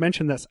wanted to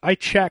mention this. I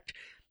checked.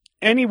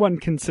 Anyone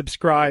can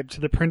subscribe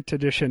to the print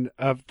edition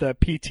of the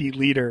PT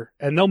Leader,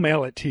 and they'll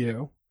mail it to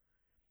you.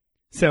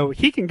 So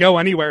he can go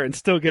anywhere and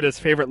still get his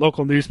favorite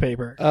local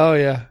newspaper. Oh,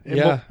 yeah.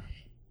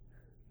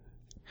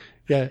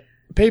 Yeah.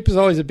 Pape is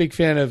always a big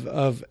fan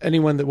of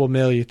anyone that will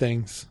mail you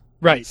things.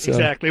 Right, so.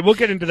 Exactly. We'll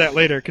get into that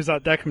later because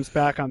that comes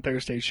back on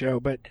Thursday's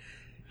show. But,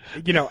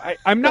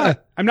 I'm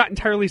not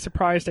entirely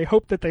surprised. I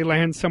hope that they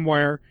land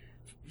somewhere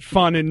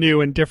fun and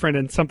new and different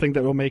and something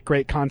that will make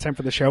great content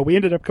for the show. We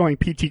ended up going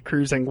PT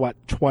cruising,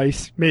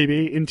 twice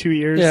maybe in 2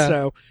 years. Yeah.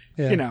 So,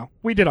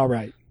 we did all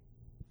right.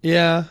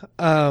 Yeah.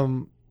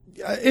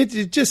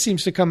 It just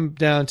seems to come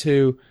down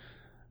to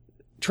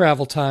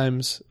travel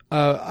times.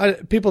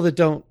 People that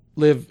don't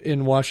live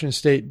in Washington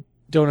State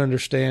don't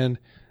understand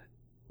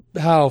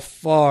how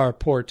far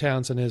Port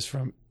Townsend is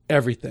from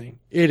everything.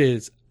 It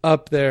is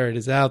up there. It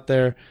is out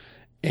there.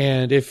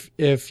 And if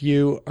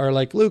you are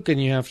like Luke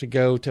and you have to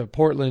go to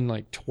Portland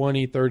like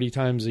 20, 30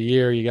 times a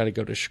year, you got to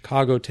go to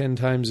Chicago 10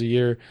 times a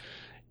year,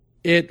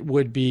 it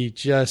would be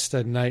just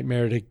a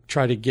nightmare to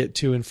try to get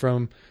to and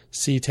from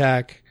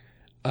SeaTac.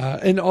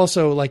 And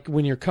also, like,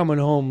 when you're coming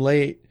home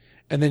late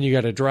and then you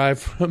got to drive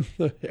from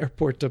the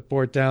airport to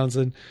Port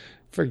Townsend,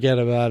 forget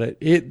about it.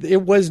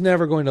 It was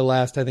never going to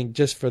last, I think,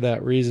 just for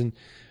that reason.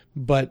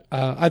 But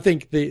I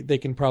think they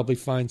can probably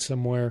find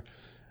somewhere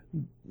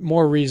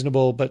more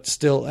reasonable, but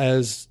still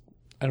as,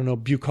 I don't know,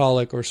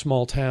 bucolic or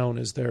small town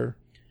as they're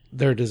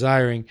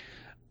desiring.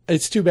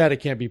 It's too bad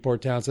it can't be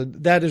Port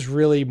Townsend. That is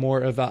really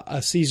more of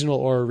a seasonal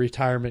or a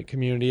retirement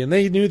community. And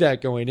they knew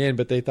that going in,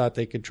 but they thought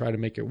they could try to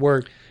make it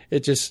work.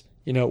 It just,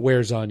 it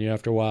wears on you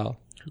after a while.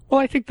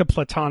 Well, I think the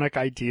platonic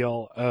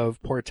ideal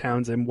of Port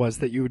Townsend was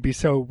that you would be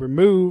so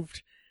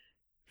removed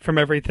from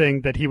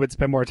everything that he would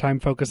spend more time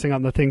focusing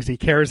on the things he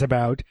cares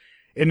about.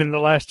 And in the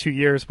last 2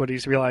 years, what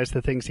he's realized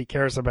the things he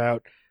cares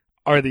about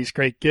are these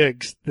great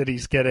gigs that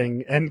he's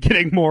getting and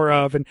getting more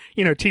of. And,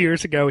 2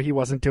 years ago, he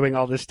wasn't doing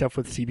all this stuff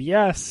with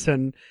CBS.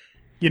 And,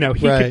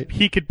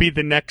 he could be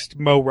the next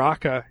Mo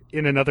Rocca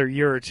in another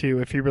year or two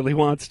if he really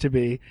wants to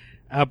be.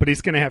 But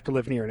he's going to have to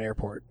live near an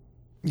airport.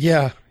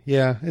 Yeah.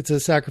 It's a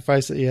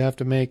sacrifice that you have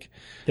to make.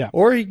 Yeah.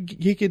 Or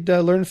he could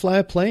learn to fly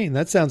a plane.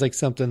 That sounds like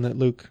something that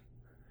Luke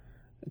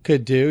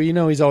could do.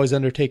 He's always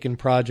undertaking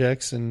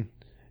projects, and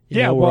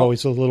we're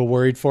always a little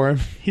worried for him.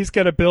 He's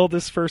got to build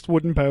his first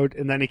wooden boat,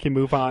 and then he can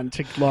move on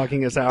to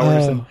logging his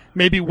hours, and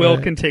maybe Will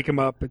can take him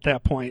up at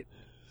that point.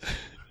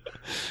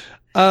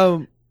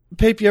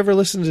 Pape, you ever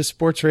listen to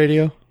sports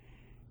radio?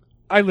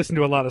 I listen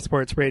to a lot of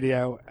sports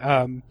radio.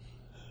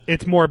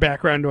 It's more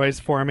background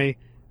noise for me,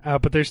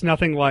 but there's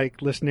nothing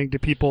like listening to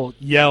people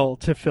yell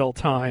to fill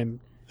time,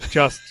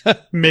 just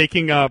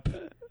making up,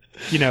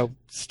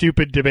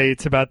 stupid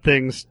debates about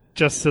things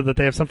just so that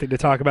they have something to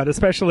talk about,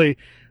 especially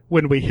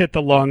when we hit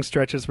the long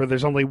stretches where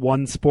there's only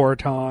one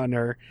sport on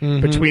or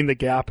between the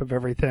gap of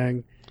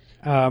everything.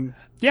 And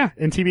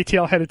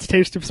TBTL had its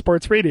taste of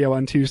sports radio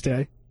on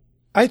Tuesday.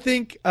 I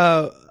think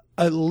at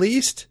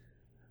least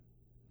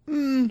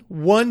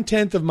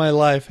 1/10 of my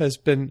life has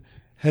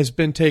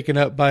been taken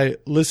up by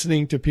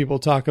listening to people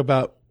talk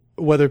about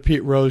whether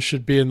Pete Rose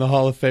should be in the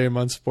Hall of Fame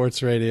on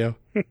sports radio.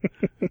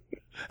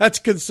 That's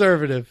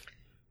conservative.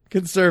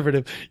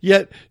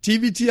 Yet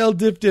TBTL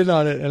dipped in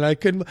on it, and I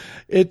couldn't.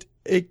 It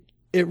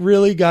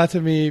really got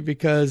to me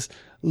because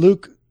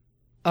Luke,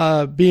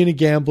 being a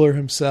gambler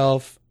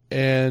himself,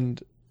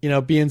 and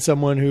being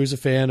someone who's a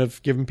fan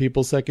of giving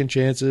people second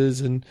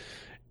chances and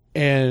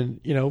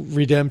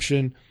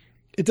redemption.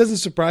 It doesn't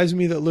surprise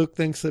me that Luke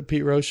thinks that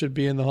Pete Rose should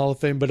be in the Hall of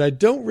Fame, but I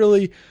don't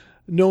really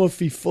know if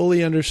he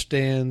fully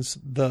understands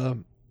the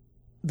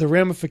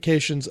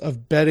ramifications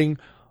of betting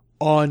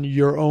on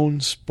your own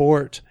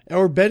sport,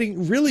 or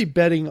really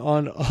betting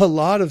on a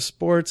lot of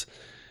sports,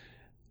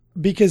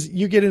 because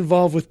you get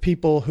involved with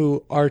people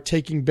who are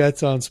taking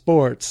bets on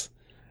sports.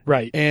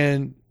 Right.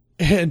 And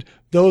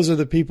those are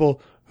the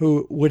people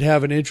who would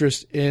have an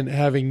interest in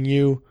having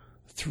you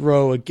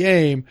throw a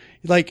game.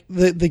 Like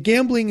the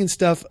gambling and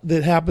stuff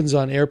that happens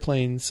on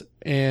airplanes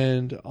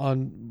and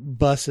on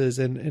buses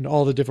and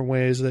all the different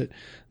ways that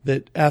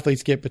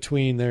athletes get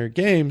between their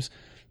games.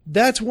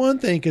 That's one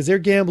thing, because they're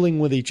gambling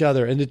with each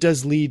other, and it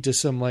does lead to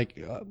some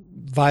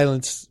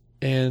violence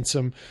and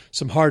some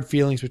hard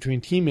feelings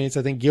between teammates.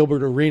 I think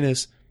Gilbert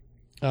Arenas,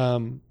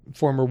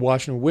 former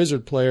Washington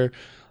Wizard player,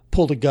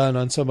 pulled a gun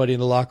on somebody in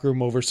the locker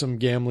room over some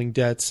gambling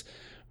debts.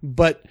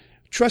 But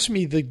trust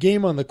me, the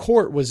game on the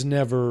court was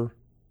never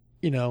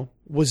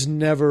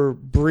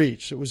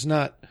breached. It was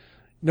not.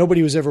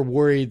 Nobody was ever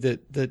worried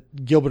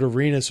that Gilbert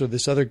Arenas or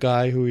this other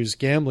guy who he was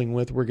gambling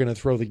with were going to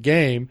throw the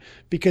game,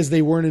 because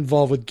they weren't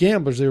involved with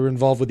gamblers. They were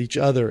involved with each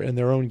other and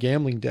their own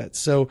gambling debts.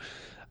 So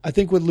I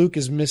think what Luke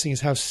is missing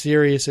is how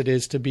serious it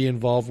is to be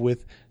involved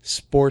with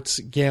sports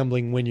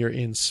gambling when you're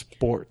in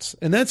sports.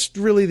 And that's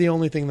really the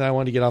only thing that I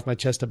want to get off my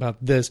chest about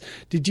this.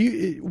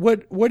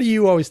 What are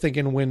you always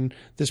thinking when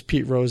this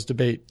Pete Rose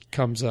debate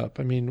comes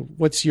up? I mean,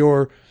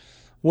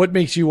 what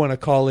makes you want to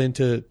call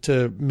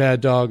into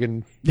Mad Dog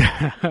and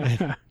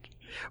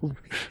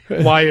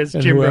why is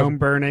Jim Rome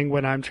burning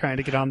when I'm trying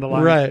to get on the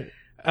line? Right.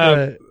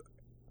 I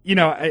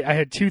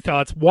had two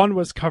thoughts. One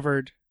was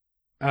covered,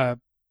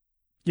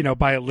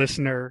 by a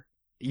listener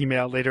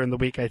email later in the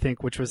week, I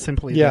think, which was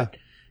simply that,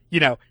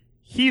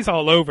 he's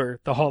all over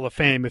the Hall of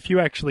Fame. If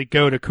you actually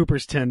go to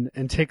Cooperstown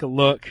and take a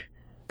look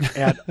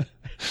at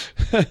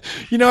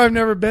I've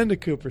never been to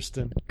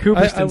Cooperstown.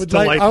 Cooperstown's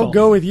delightful. I'll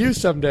go with you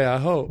someday, I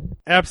hope.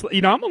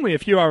 Absolutely. I'm only a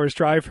few hours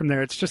drive from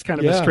there. It's just kind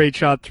of a straight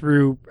shot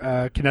through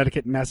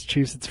Connecticut and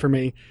Massachusetts for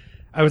me.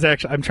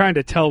 I'm trying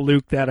to tell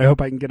Luke that. I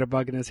hope I can get a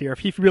bug in his ear. If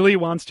he really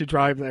wants to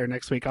drive there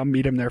next week, I'll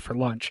meet him there for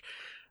lunch.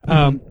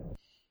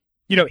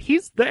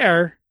 He's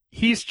there.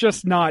 He's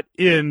just not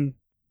in,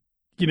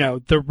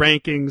 the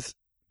rankings,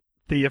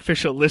 the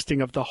official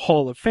listing of the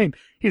Hall of Fame.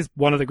 He's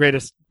one of the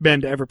greatest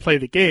men to ever play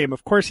the game.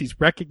 Of course, he's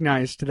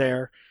recognized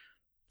there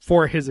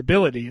for his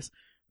abilities,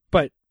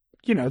 but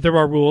there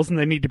are rules and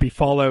they need to be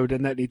followed,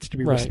 and that needs to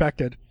be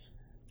respected.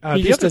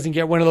 He just doesn't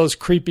get one of those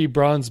creepy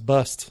bronze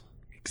busts.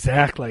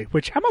 Exactly,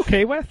 which I'm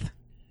okay with.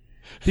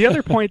 The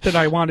other point that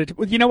I wanted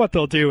to, you know what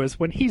they'll do is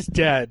when he's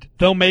dead,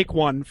 they'll make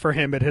one for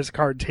him at his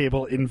card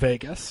table in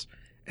Vegas,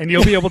 and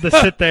you'll be able to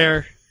sit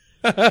there.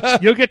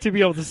 You'll get to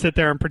be able to sit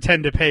there and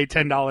pretend to pay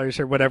 $10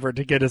 or whatever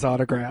to get his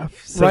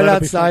autograph. So right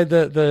outside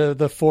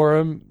the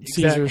Forum,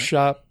 exactly. Caesar's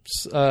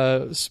Shops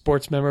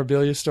sports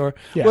memorabilia store.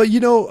 Yeah.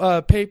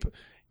 Well, Pape,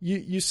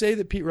 you say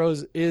that Pete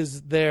Rose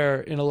is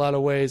there in a lot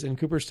of ways in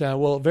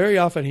Cooperstown. Well, very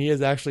often he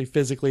is actually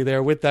physically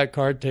there with that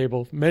card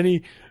table.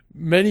 Many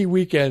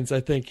weekends, I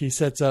think, he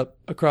sets up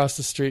across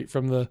the street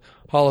from the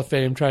Hall of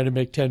Fame trying to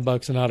make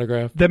 $10 an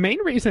autograph. The main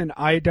reason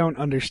I don't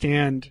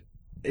understand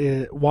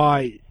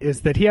why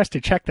is that he has to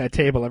check that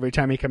table every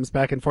time he comes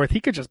back and forth. He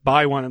could just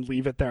buy one and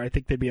leave it there. I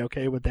think they'd be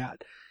okay with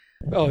that.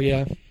 Oh,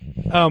 yeah.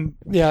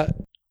 Yeah.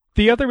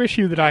 The other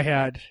issue that I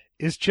had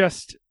is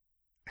just,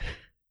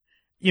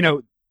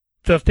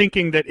 the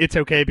thinking that it's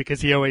okay because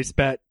he always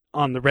bet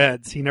on the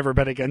Reds. He never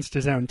bet against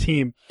his own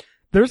team.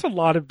 There's a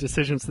lot of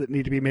decisions that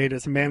need to be made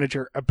as a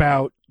manager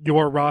about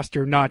your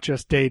roster, not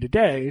just day to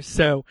day.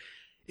 So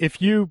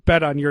if you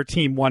bet on your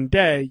team one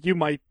day, you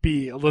might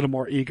be a little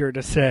more eager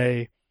to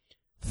say,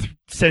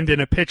 send in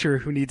a pitcher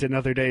who needs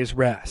another day's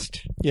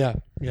rest. Yeah.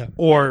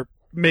 Or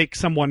make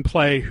someone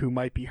play who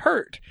might be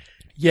hurt.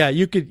 Yeah,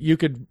 you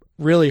could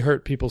really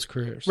hurt people's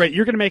careers. Right,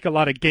 you're going to make a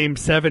lot of Game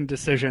 7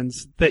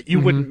 decisions that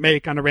you wouldn't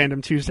make on a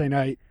random Tuesday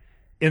night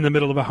in the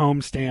middle of a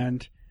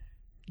homestand.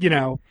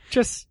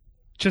 Just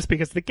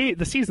because the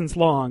season's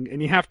long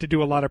and you have to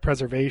do a lot of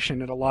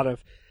preservation and a lot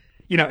of,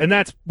 and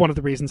that's one of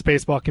the reasons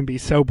baseball can be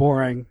so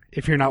boring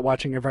if you're not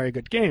watching a very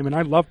good game. And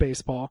I love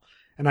baseball.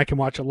 And I can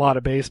watch a lot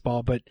of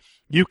baseball, but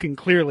you can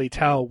clearly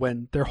tell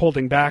when they're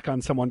holding back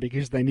on someone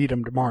because they need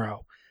them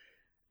tomorrow.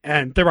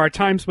 And there are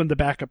times when the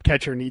backup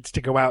catcher needs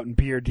to go out and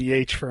be your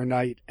DH for a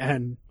night,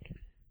 and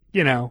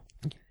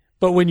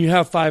But when you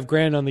have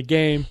 $5,000 on the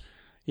game,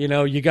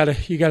 you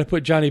gotta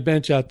put Johnny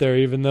Bench out there,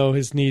 even though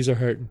his knees are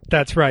hurting.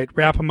 That's right.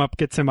 Wrap him up,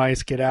 get some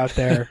ice, get out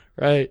there.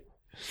 Right.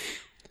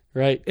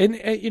 And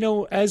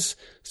as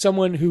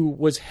someone who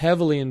was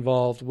heavily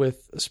involved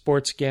with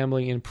sports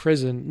gambling in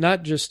prison,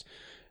 not just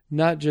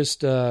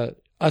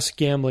us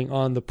gambling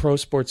on the pro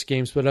sports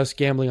games, but us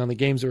gambling on the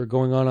games that were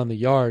going on the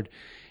yard.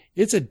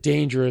 It's a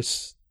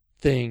dangerous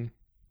thing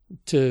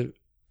to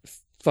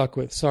fuck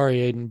with. Sorry,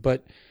 Aiden,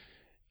 but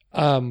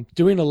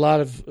doing a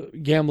lot of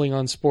gambling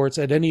on sports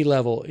at any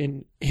level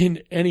in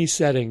any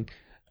setting,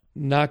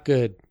 not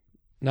good.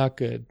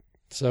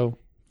 So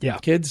yeah,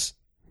 kids,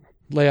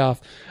 lay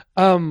off.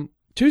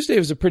 Tuesday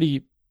was a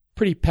pretty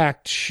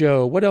packed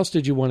show. What else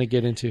did you want to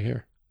get into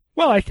here?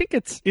 Well, I think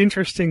it's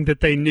interesting that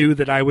they knew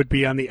that I would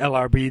be on the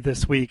LRB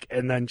this week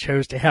and then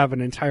chose to have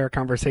an entire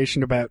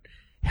conversation about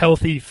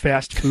healthy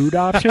fast food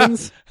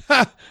options.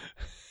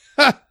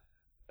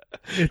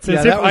 It's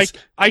as if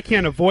I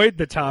can't avoid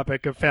the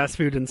topic of fast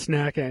food and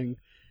snacking.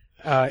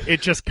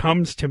 It just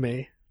comes to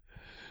me.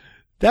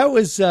 That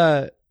was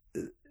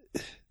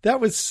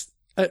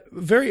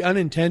very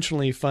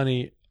unintentionally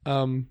funny.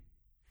 I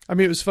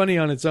mean, it was funny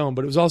on its own,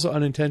 but it was also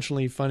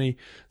unintentionally funny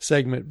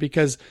segment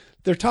because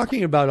they're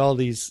talking about all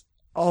these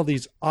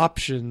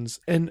options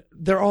and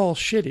they're all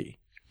shitty.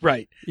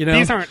 Right. You know?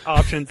 These aren't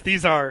options.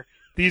 These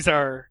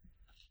are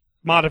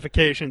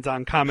modifications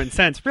on common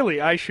sense. Really,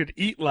 I should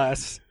eat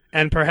less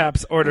and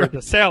perhaps order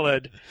the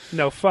salad.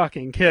 No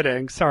fucking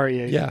kidding. Sorry,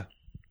 Aiden.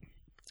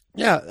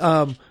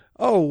 Yeah.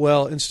 Oh,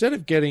 well, instead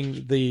of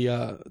getting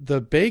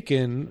the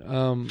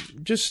bacon,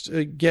 just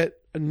get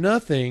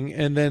nothing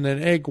and then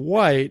an egg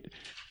white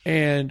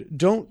and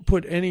don't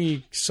put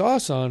any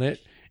sauce on it.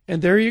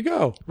 And there you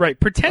go. Right.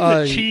 Pretend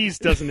that cheese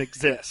doesn't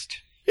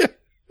exist. Yeah.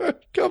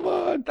 Come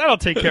on. That'll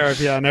take care of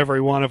you on every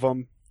one of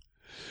them.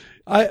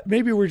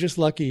 Maybe we're just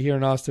lucky here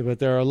in Austin, but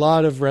there are a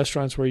lot of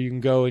restaurants where you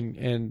can go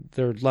and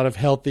there are a lot of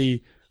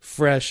healthy,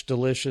 fresh,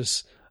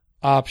 delicious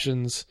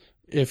options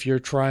if you're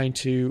trying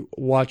to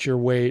watch your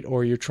weight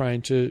or you're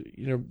trying to,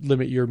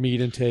 limit your meat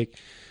intake.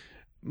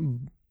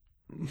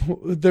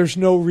 There's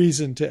no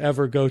reason to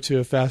ever go to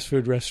a fast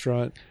food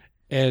restaurant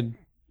and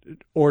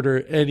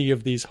order any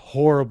of these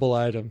horrible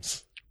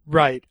items.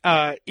 Right.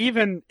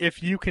 Even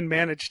if you can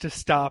manage to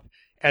stop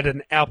at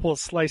an apple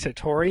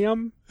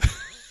sliceatorium.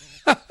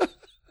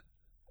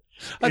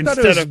 I thought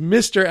it was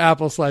Mr.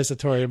 Apple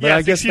Sliceatorium, but yes,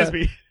 I guess excuse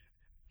me.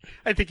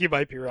 I think you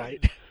might be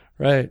right.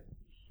 Right.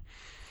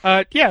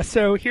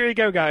 So here you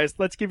go, guys.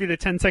 Let's give you the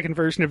 10-second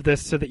version of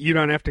this so that you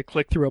don't have to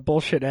click through a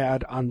bullshit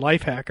ad on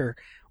Lifehacker.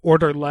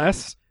 Order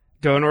less.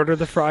 Don't order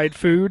the fried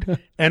food,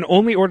 and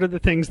only order the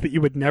things that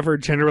you would never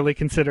generally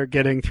consider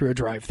getting through a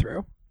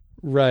drive-thru.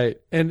 Right.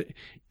 And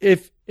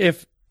if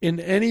in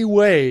any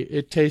way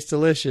it tastes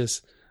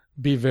delicious,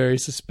 be very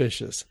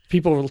suspicious.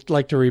 People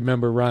like to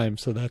remember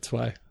rhymes, so that's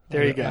why.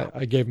 There you go.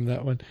 I gave them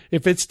that one.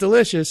 If it's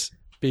delicious,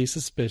 be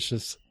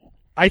suspicious.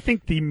 I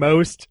think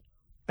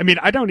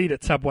I don't eat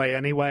at Subway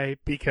anyway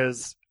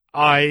because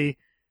I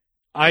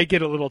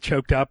get a little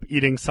choked up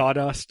eating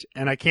sawdust,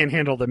 and I can't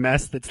handle the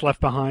mess that's left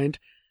behind.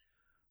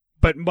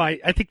 But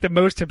I think the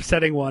most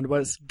upsetting one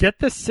was get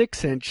the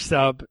 6-inch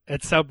sub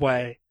at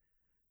Subway.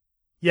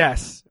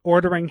 Yes,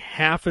 ordering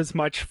half as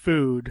much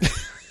food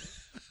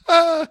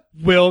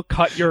will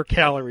cut your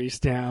calories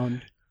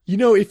down.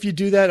 If you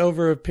do that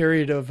over a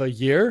period of a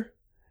year,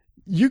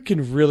 you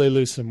can really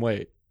lose some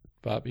weight,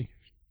 Bobby.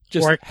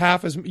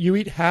 You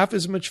eat half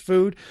as much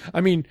food.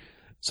 I mean,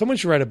 someone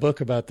should write a book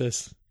about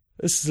this.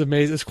 This is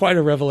amazing. It's quite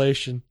a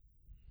revelation.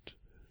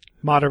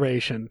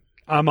 Moderation.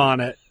 I'm on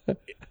it.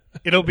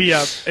 It'll be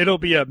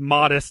a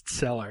modest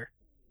seller.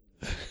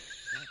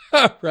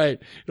 Right.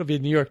 It'll be a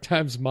New York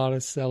Times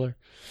modest seller.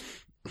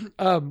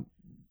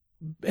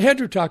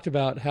 Andrew talked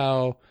about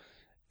how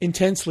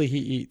intensely he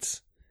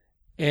eats.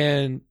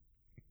 And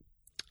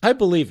I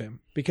believe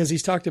him because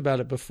he's talked about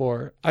it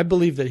before. I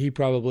believe that he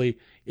probably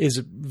is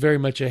very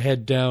much a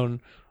head down,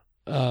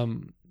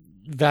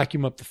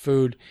 vacuum up the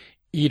food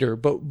eater.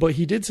 But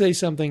he did say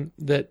something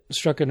that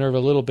struck a nerve a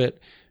little bit,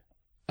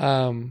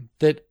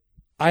 that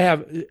I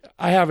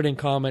have it in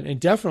common, and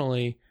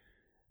definitely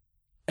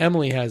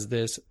Emily has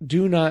this.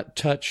 Do not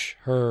touch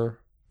her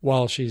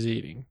while she's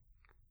eating.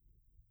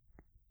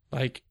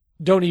 Like,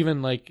 don't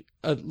even like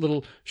a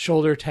little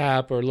shoulder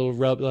tap or a little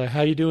rub. Like,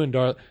 how you doing,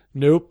 darling?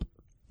 Nope.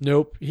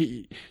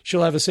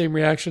 She'll have the same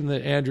reaction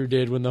that Andrew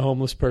did when the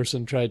homeless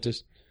person tried to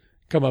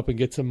come up and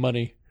get some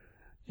money.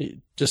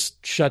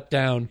 Just shut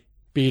down,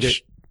 beat it.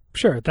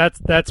 Sure,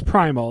 that's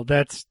primal.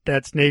 That's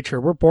nature.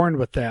 We're born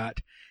with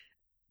that.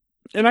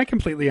 And I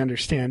completely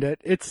understand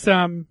it. It's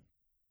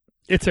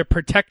a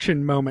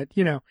protection moment.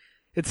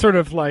 It's sort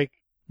of like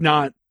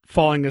not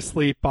falling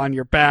asleep on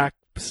your back,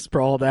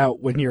 sprawled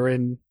out when you're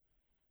in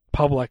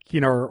public,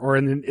 or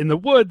in the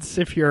woods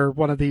if you're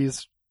one of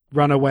these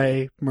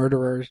runaway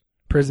murderers,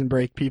 prison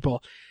break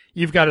people.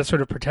 You've got to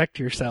sort of protect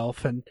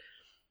yourself, and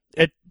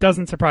it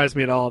doesn't surprise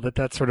me at all that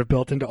that's sort of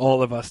built into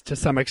all of us to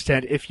some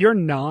extent. If you're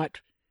not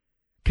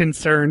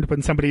concerned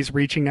when somebody's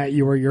reaching at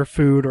you or your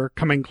food or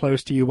coming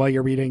close to you while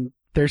you're eating,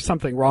 there's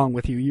something wrong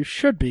with you. You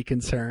should be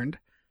concerned.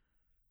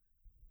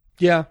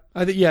 Yeah,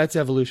 it's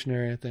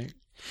evolutionary, I think.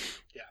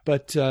 Yeah.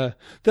 But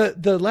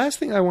the last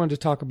thing I wanted to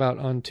talk about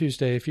on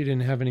Tuesday, if you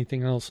didn't have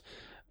anything else,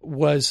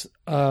 was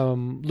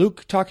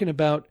Luke talking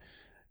about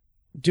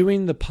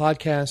doing the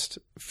podcast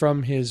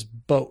from his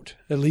boat,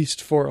 at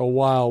least for a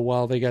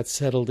while they got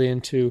settled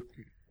into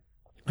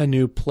a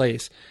new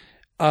place.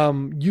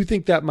 You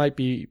think that might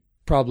be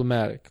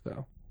problematic,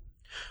 though?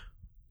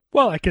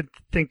 Well, I could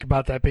think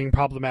about that being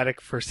problematic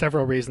for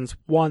several reasons.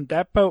 One,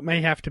 that boat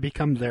may have to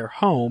become their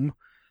home,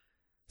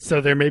 so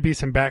there may be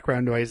some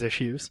background noise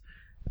issues.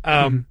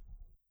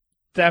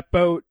 That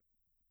boat,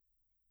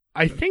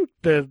 I think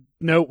the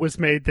note was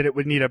made that it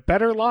would need a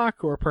better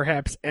lock or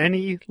perhaps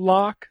any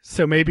lock,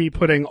 so maybe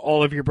putting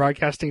all of your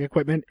broadcasting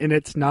equipment in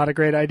it's not a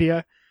great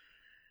idea.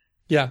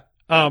 Yeah.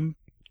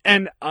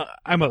 And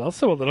I'm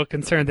also a little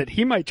concerned that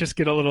he might just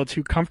get a little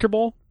too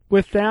comfortable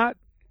with that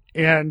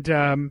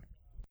and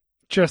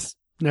just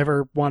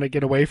never want to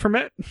get away from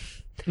it.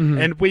 Mm-hmm.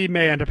 And we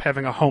may end up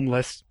having a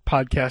homeless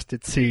podcast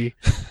at sea.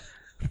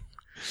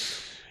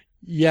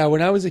 Yeah,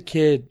 when I was a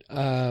kid,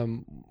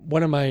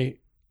 one of my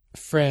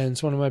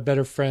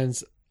better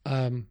friends,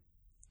 Doug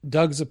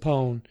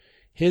Zappone,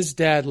 his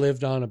dad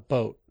lived on a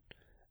boat,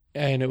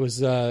 and it was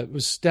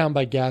down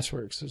by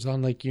Gasworks. It was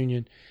on Lake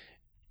Union.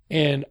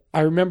 And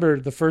I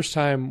remember the first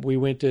time we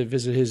went to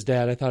visit his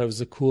dad, I thought it was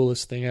the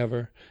coolest thing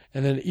ever.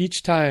 And then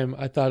each time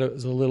I thought it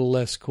was a little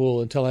less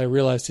cool until I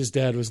realized his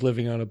dad was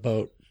living on a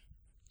boat.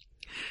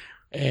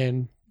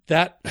 And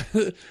that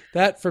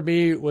for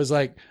me was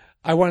like,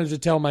 I wanted to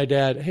tell my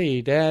dad,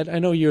 hey, Dad, I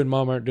know you and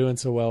Mom aren't doing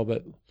so well,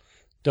 but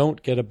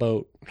don't get a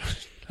boat.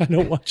 I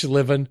don't want you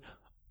living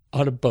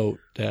on a boat,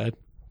 Dad.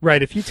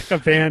 Right. If you took a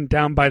van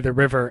down by the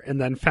river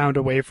and then found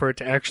a way for it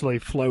to actually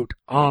float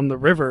on the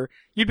river,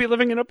 you'd be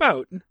living in a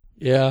boat.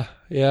 Yeah,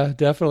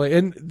 definitely.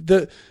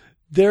 And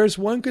there's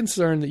one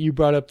concern that you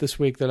brought up this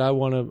week that I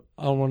want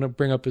to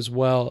bring up as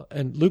well.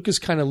 And Luke is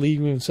kind of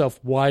leaving himself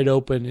wide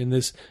open in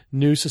this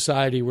new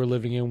society we're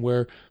living in,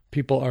 where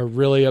people are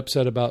really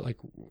upset about, like,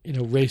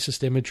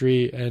 racist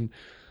imagery. And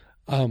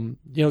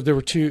there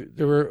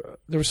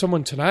was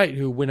someone tonight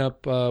who went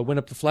up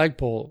the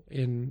flagpole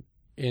in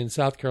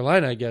South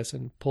Carolina, I guess,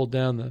 and pulled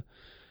down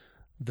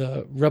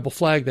the rebel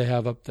flag they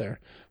have up there.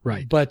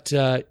 Right. But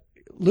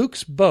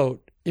Luke's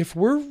boat, if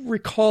we're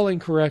recalling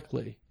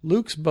correctly,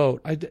 Luke's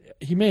boat,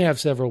 he may have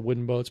several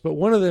wooden boats, but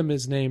one of them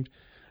is named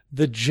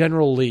the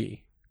General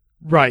Lee.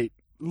 Right.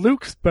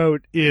 Luke's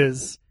boat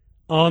is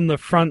on the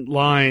front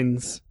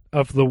lines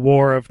of the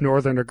War of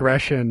Northern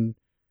Aggression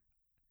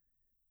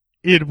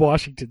in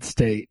Washington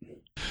State.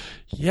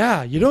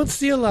 Yeah, you don't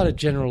see a lot of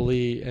General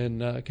Lee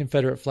and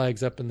Confederate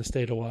flags up in the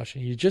state of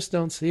Washington. You just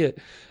don't see it.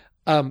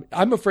 I'm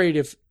afraid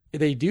if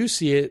they do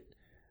see it,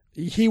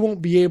 he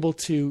won't be able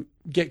to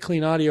get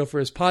clean audio for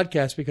his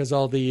podcast because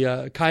all the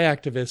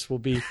kayaktivists will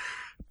be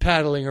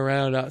paddling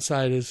around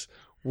outside his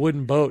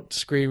wooden boat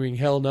screaming,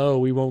 hell no,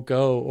 we won't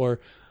go,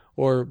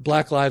 or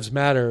Black Lives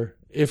Matter.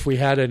 If we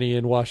had any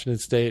in Washington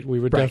State, we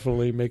would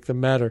definitely make them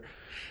matter.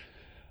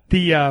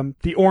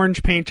 The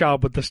orange paint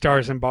job with the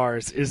stars and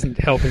bars isn't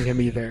helping him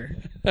either.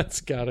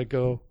 That's gotta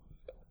go.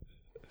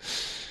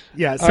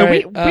 Yeah, so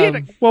right,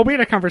 we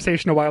had a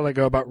conversation a while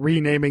ago about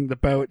renaming the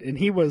boat, and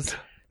he was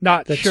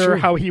not sure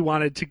how he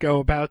wanted to go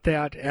about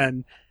that,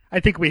 and I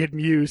think we had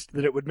mused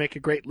that it would make a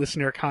great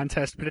listener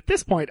contest, but at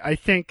this point, I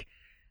think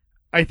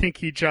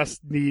he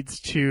just needs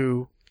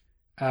to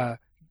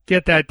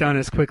get that done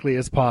as quickly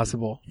as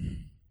possible.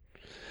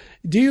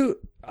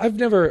 I've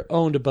never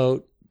owned a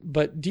boat,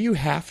 but do you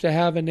have to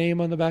have a name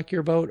on the back of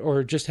your boat,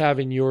 or just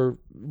having your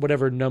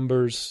whatever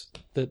numbers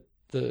that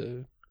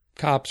the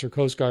cops or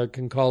Coast Guard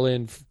can call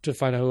in to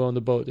find out who owned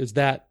the boat? Is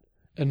that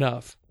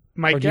enough?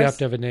 Or do you have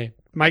to have a name?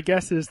 My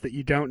guess is that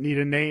you don't need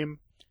a name,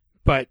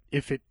 but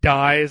if it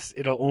dies,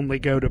 it'll only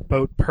go to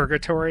boat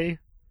purgatory.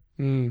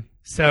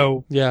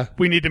 So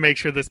we need to make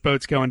sure this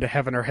boat's going to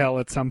heaven or hell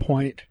at some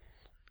point.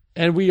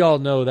 And we all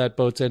know that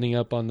boat's ending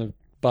up on the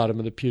bottom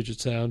of the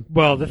Puget Sound.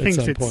 Well, the things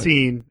it's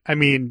seen, I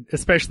mean,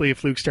 especially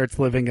if Luke starts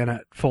living in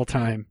it full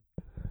time.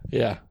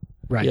 Yeah.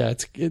 Right. Yeah,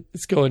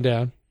 it's going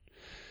down.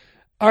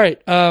 All right.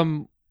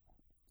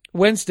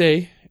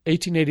 Wednesday,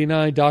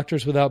 1889,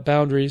 Doctors Without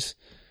Boundaries.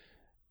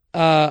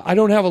 I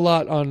don't have a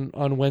lot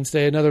on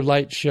Wednesday. Another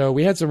light show.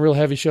 We had some real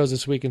heavy shows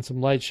this week and some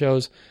light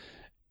shows.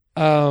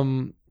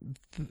 A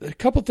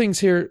couple things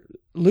here.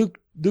 Luke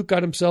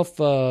got himself.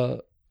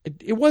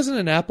 It wasn't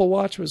an Apple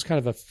Watch. It was kind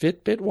of a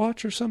Fitbit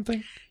watch or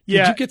something.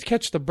 Yeah. Did you get to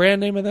catch the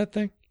brand name of that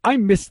thing? I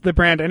missed the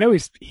brand. I know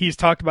he's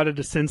talked about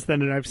it since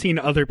then, and I've seen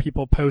other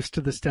people post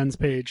to the Stens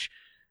page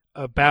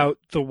about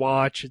the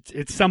watch.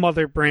 It's some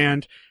other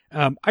brand.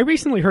 I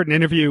recently heard an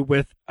interview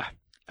with.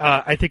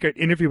 I think an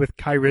interview with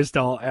Kai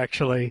Ryssdal,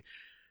 actually,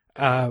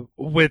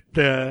 with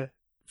the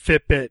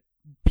Fitbit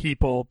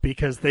people,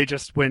 because they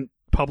just went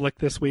public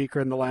this week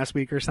or in the last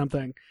week or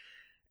something.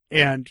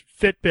 And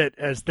Fitbit,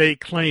 as they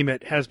claim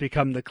it, has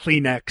become the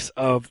Kleenex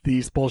of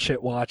these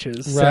bullshit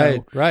watches.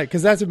 Right.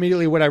 Because that's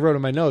immediately what I wrote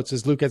in my notes,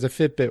 is Luke has a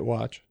Fitbit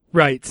watch.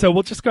 Right. So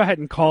we'll just go ahead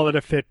and call it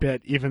a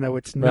Fitbit, even though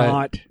it's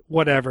not,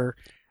 whatever.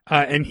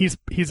 And he's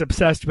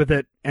obsessed with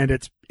it, and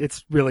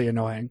it's really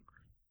annoying.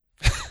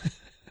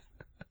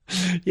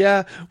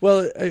 Yeah,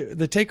 well,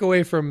 the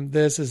takeaway from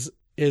this is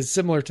is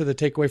similar to the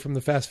takeaway from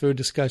the fast food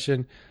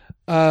discussion.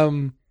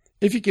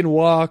 If you can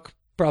walk,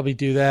 probably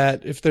do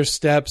that. If there's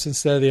steps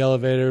instead of the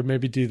elevator,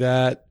 maybe do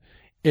that.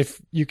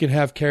 If you can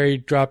have Carrie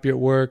drop you at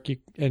work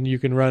and you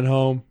can run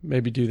home,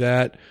 maybe do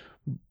that.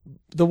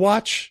 The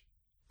watch,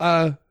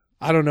 I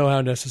don't know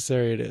how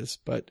necessary it is,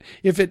 but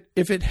if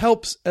it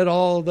helps at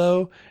all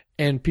though,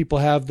 and people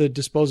have the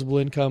disposable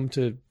income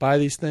to buy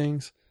these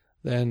things,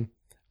 then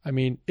I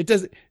mean, it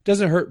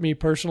doesn't hurt me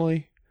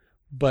personally,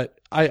 but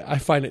I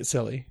find it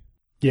silly.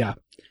 Yeah.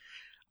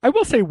 I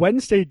will say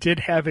Wednesday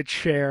did have its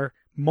share,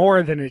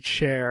 more than its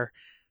share,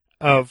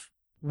 of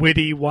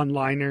witty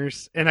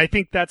one-liners, and I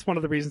think that's one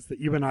of the reasons that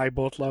you and I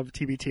both love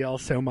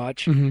TBTL so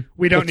much. Mm-hmm.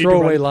 We don't need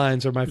throwaway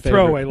lines are my favorite.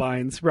 Throwaway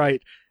lines,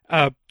 right?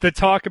 The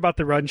talk about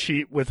the run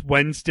sheet with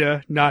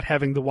Wednesday not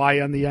having the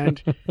Y on the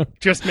end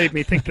just made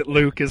me think that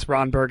Luke is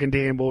Ron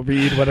Burgundy and will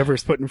read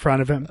whatever's put in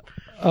front of him.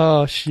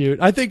 Oh shoot!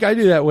 I think I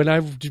do that when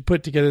I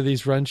put together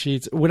these run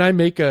sheets. When I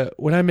make a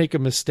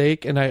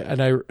mistake and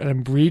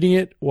I'm reading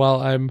it while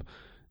I'm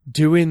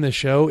doing the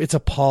show, it's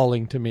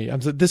appalling to me.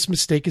 This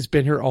mistake has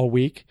been here all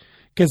week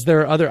because there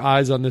are other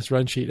eyes on this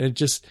run sheet, and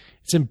it's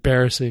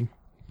embarrassing.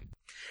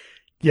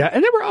 Yeah,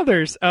 and there were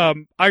others.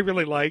 I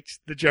really liked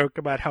the joke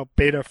about how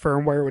Beta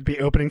firmware would be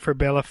opening for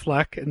Bela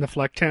Fleck in the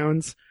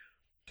Flecktones.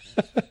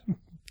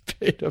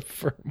 Beta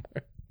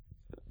firmware.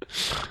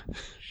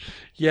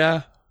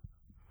 Yeah.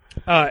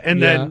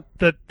 Then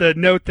the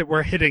note that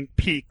we're hitting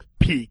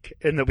peak,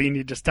 and that we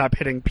need to stop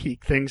hitting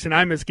peak things. And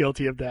I'm as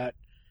guilty of that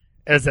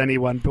as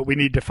anyone, but we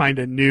need to find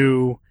a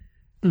new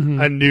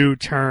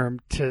term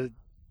to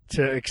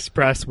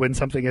express when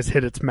something has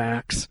hit its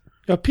max.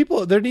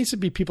 There needs to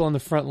be people on the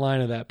front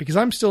line of that, because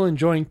I'm still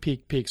enjoying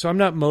peak. So I'm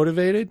not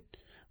motivated,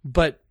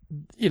 but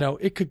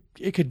it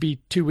could be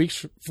 2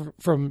 weeks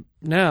from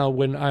now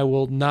when I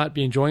will not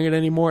be enjoying it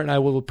anymore, and I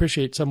will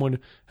appreciate someone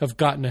have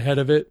gotten ahead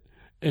of it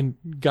and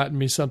gotten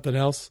me something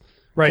else.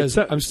 Right.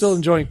 So, I'm still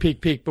enjoying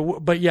peak,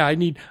 but yeah, I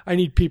need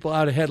people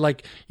out ahead.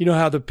 Like,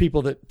 how the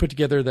people that put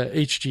together the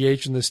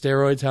HGH and the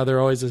steroids, how they're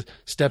always a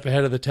step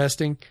ahead of the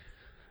testing.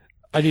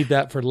 I need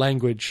that for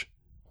language.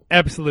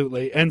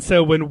 Absolutely. And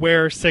so when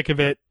we're sick of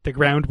it, the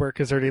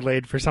groundwork is already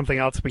laid for something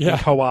else we can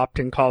co-opt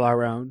and call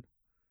our own.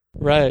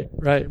 Right.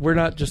 We're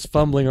not just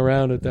fumbling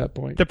around at that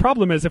point. The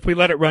problem is if we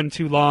let it run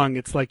too long,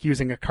 it's like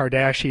using a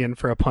Kardashian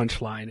for a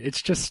punchline.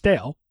 It's just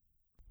stale.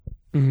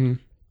 Mm-hmm.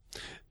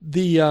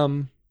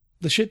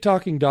 The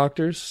shit-talking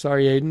doctors,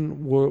 sorry, Aiden,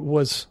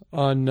 was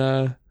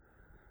on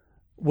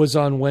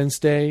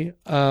Wednesday.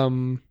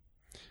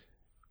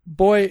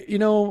 Boy,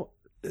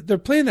 they're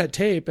playing that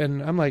tape,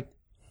 and I'm like,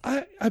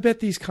 I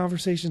bet these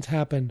conversations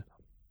happen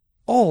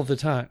all the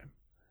time.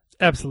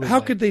 Absolutely.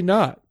 How could they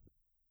not?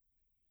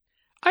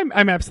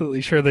 I'm absolutely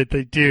sure that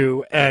they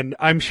do, and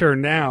I'm sure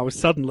now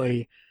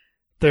suddenly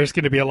there's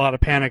going to be a lot of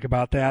panic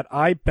about that.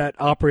 I bet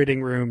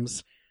operating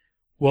rooms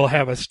will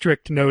have a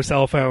strict no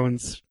cell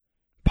phones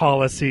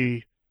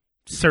policy.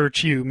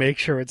 Search you, make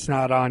sure it's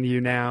not on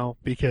you now,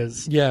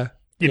 because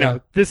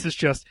this is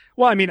just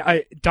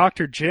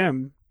Dr.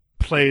 Jim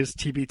plays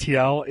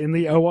TBTL in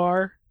the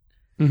OR.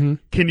 Mm-hmm.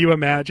 Can you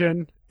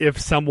imagine if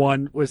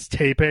someone was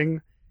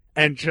taping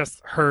and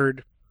just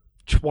heard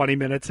 20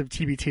 minutes of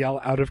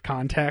TBTL out of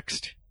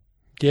context?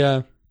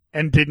 Yeah.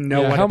 And didn't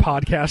know what a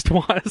podcast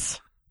was?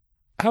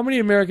 How many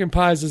American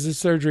Pies is this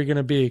surgery going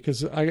to be?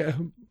 Because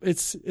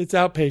it's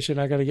outpatient.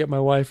 I got to get my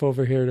wife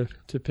over here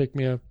to pick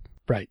me up.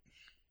 Right.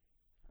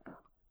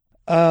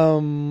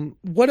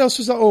 What else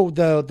was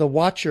the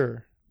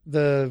Watcher,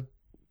 the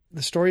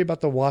story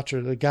about the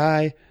Watcher, the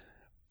guy?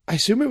 I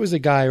assume it was a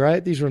guy,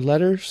 right? These were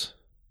letters.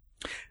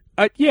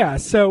 Yeah.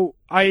 So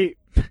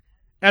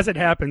as it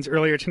happens,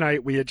 earlier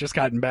tonight we had just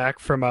gotten back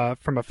from a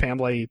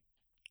family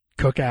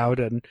cookout,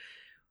 and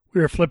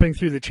we were flipping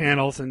through the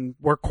channels, and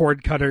we're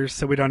cord cutters,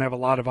 so we don't have a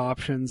lot of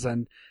options.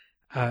 And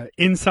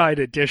Inside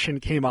Edition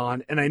came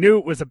on, and I knew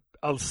it was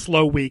a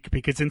slow week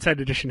because Inside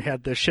Edition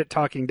had the shit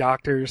talking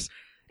doctors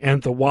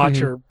and the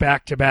Watcher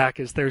back to back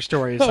as their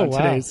stories on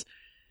today's.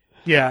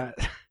 Yeah.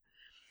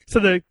 So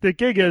the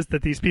gig is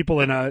that these people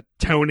in a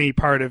Tony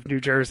part of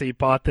New Jersey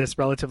bought this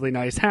relatively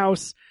nice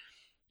house,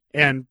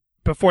 and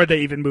before they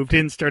even moved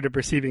in, started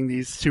receiving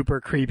these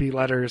super creepy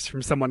letters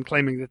from someone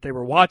claiming that they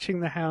were watching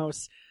the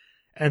house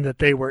and that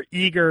they were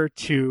eager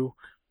to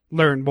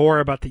learn more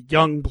about the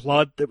young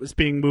blood that was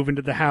being moved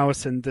into the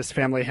house. And this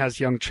family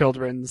has young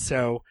children,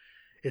 so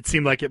it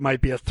seemed like it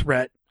might be a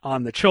threat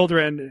on the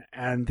children.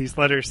 And these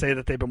letters say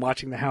that they've been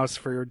watching the house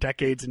for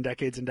decades and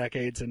decades and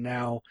decades, and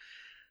now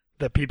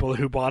the people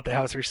who bought the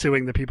house are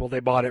suing the people they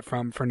bought it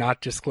from for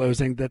not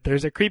disclosing that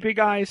there's a creepy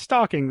guy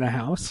stalking the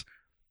house.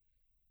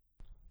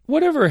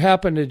 Whatever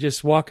happened to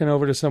just walking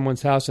over to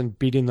someone's house and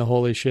beating the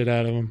holy shit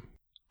out of them?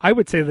 I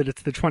would say that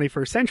it's the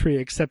 21st century,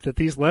 except that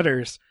these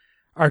letters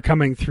are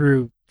coming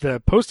through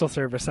the postal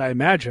service, I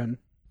imagine.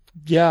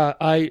 Yeah,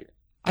 I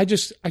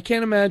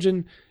can't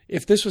imagine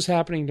if this was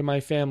happening to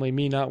my family,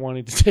 me not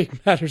wanting to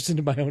take matters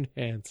into my own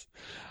hands.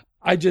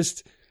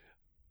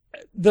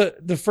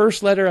 The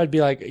first letter, I'd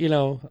be like,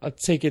 I'll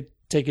take it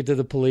take it to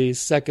the police.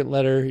 Second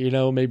letter,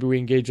 maybe we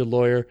engage a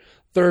lawyer.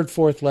 Third,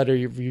 fourth letter,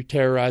 you're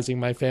terrorizing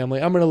my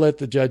family. I'm going to let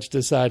the judge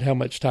decide how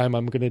much time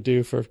I'm going to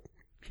do for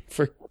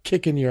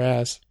kicking your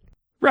ass.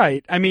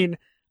 Right. I mean,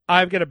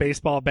 I've got a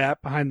baseball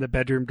bat behind the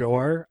bedroom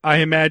door. I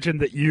imagine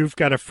that you've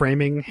got a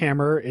framing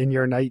hammer in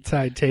your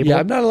nightside table. Yeah,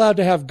 I'm not allowed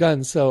to have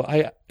guns, so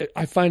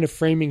I find a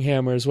framing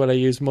hammer is what I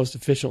use most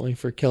efficiently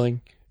for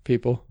killing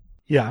people.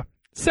 Yeah.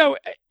 So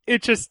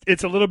it's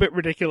a little bit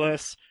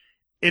ridiculous.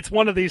 It's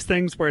one of these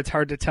things where it's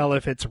hard to tell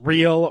if it's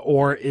real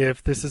or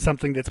if this is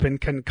something that's been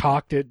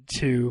concocted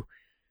to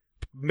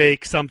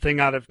make something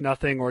out of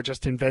nothing or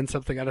just invent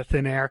something out of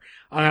thin air.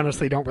 I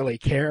honestly don't really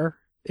care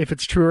if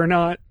it's true or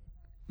not.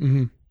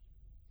 Mm-hmm.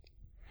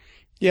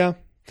 Yeah.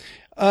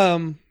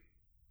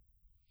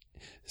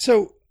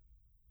 So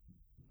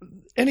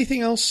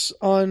anything else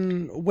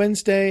on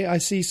Wednesday? I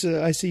see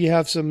you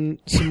have some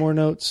more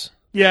notes.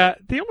 Yeah,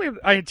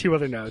 I had two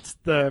other notes.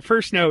 The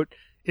first note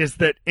is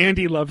that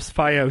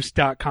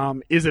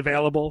AndyLovesFios.com is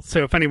available.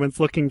 So if anyone's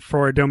looking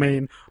for a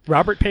domain,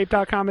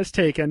 RobertPape.com is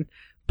taken,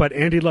 but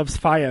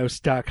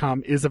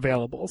AndyLovesFios.com is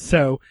available.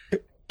 So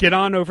get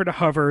on over to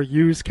Hover,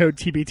 use code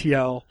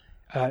TBTL.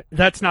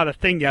 That's not a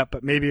thing yet,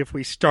 but maybe if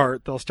we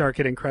start, they'll start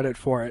getting credit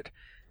for it.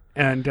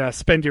 And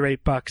spend your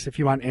 $8 if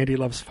you want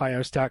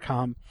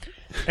AndyLovesFios.com.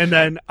 And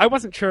then I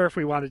wasn't sure if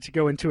we wanted to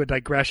go into a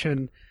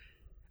digression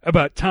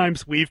about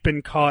times we've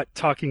been caught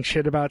talking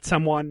shit about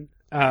someone.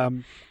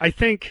 I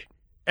think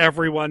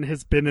everyone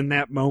has been in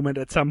that moment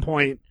at some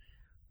point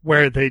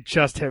where they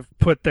just have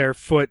put their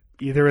foot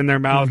either in their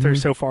mouth or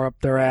so far up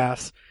their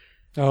ass.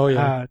 Oh,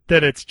 yeah.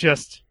 That it's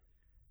just,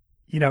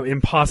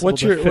 impossible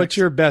to fix. What's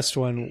your best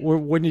one?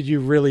 When did you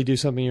really do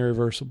something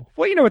irreversible?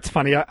 Well, it's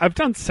funny. I've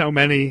done so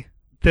many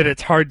that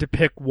it's hard to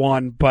pick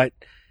one, but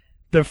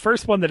the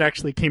first one that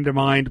actually came to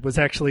mind was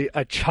actually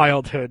a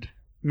childhood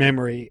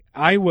memory.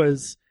 I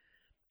was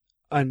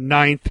a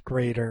ninth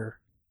grader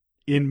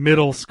in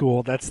middle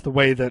school. That's the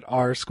way that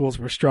our schools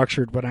were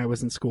structured when I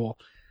was in school.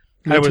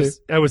 I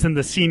was in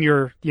the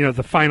senior,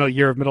 the final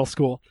year of middle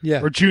school.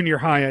 Yeah. Or junior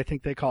high, I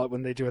think they call it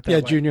when they do it that way.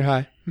 Yeah, junior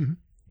high. Mm-hmm.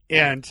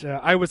 And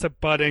I was a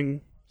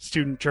budding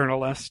student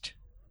journalist,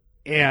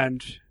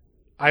 and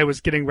I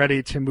was getting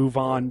ready to move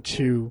on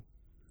to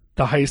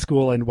the high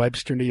school in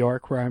Webster, New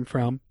York, where I'm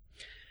from.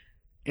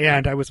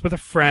 And I was with a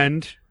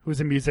friend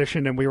who's a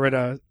musician, and we were at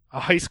a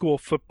high school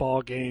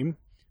football game,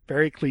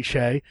 very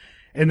cliche.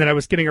 And then I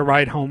was getting a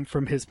ride home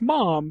from his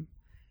mom,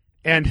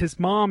 and his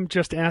mom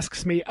just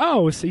asks me,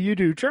 "Oh, so you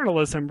do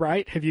journalism,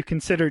 right? Have you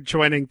considered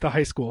joining the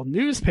high school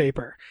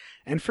newspaper?"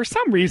 And for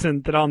some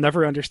reason that I'll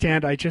never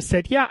understand, I just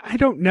said, "Yeah, I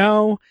don't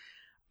know.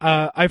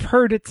 I've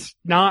heard it's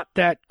not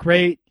that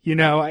great.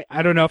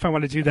 I don't know if I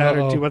want to do that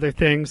or do other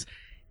things.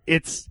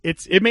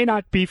 It may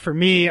not be for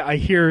me. I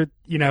hear,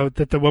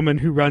 that the woman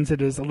who runs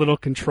it is a little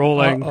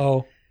controlling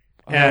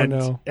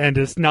and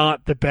is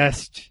not the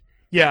best."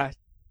 Yeah,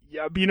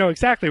 you know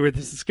exactly where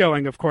this is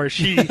going, of course.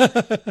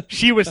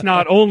 She was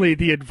not only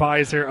the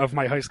advisor of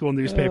my high school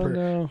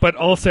newspaper, but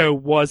also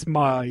was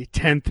my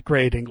 10th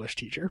grade English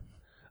teacher.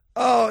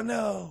 Oh,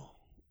 no.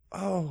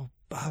 Oh,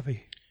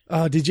 Bobby.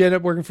 Did you end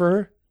up working for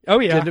her? Oh,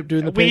 yeah. Did you end up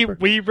doing the paper?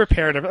 We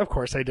repaired it. Of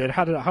course I did.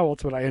 How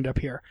else would I end up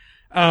here?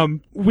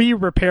 We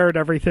repaired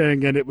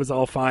everything, and it was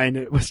all fine.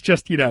 It was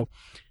just,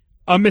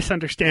 a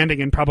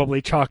misunderstanding and probably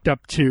chalked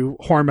up to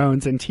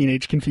hormones and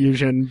teenage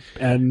confusion.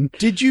 And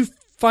did you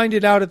find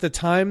it out at the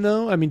time,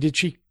 though? I mean, did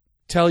she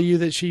tell you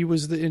that she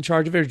was in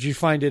charge of it, or did you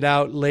find it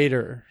out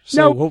later?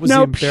 So what was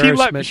the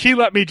embarrassment? She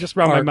let me just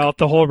run my mouth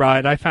the whole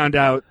ride. I found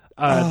out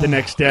the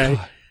next day.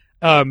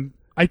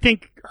 I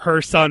think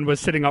her son was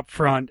sitting up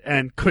front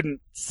and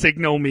couldn't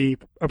signal me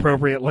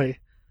appropriately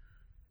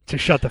to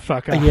shut the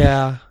fuck up.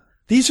 Yeah.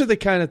 These are the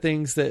kind of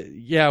things that,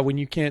 when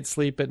you can't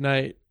sleep at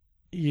night,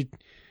 you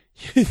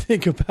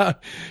think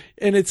about,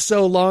 and it's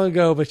so long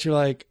ago, but you're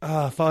like,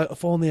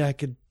 if only I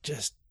could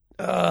just,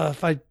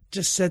 if I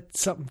just said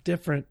something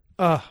different.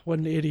 What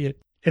an idiot.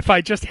 If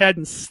I just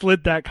hadn't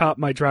slid that cop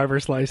my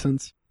driver's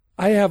license.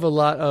 I have a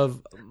lot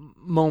of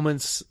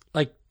moments,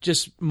 like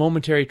just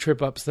momentary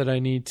trip ups that I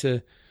need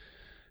to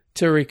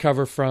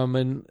recover from.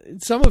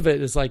 And some of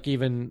it is like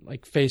even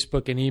like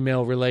Facebook and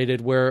email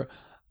related, where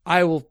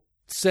I will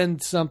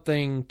send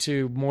something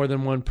to more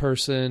than one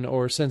person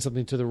or send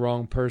something to the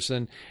wrong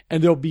person,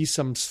 and there'll be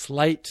some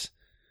slight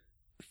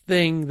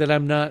thing that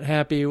I'm not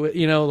happy with,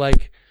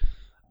 like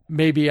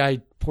maybe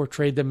I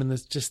portrayed them in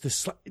this, just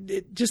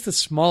the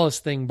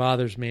smallest thing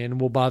bothers me and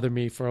will bother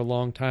me for a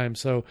long time.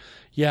 So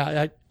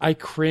I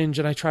cringe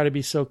and I try to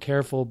be so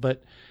careful,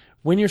 but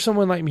when you're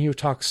someone like me who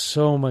talks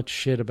so much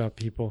shit about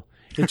people,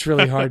 it's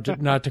really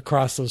hard not to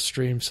cross those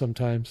streams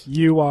sometimes.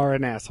 You are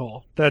an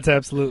asshole. That's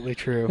absolutely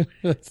true.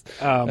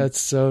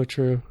 That's so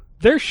true.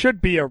 There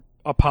should be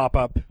a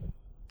pop-up.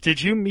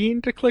 Did you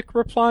mean to click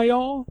reply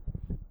all?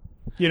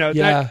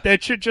 That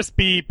should just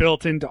be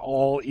built into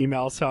all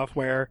email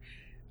software.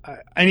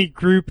 Any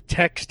group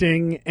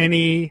texting,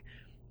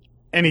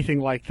 anything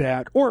like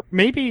that. Or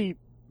maybe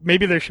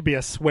there should be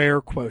a swear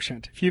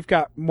quotient. If you've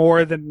got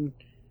more than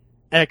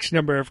X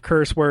number of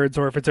curse words,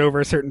 or if it's over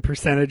a certain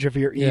percentage of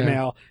your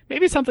email,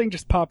 maybe something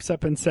just pops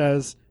up and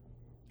says,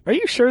 "Are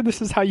you sure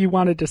this is how you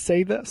wanted to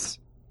say this?"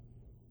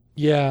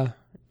 Yeah.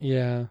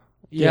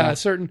 A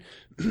certain,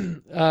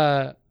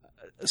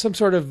 some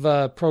sort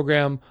of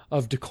program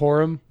of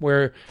decorum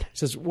where it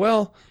says,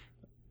 "Well,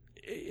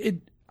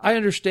 I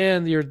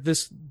understand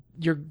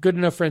you're good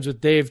enough friends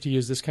with Dave to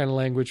use this kind of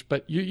language,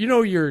 but you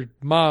know your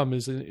mom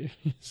is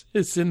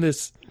in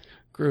this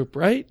group,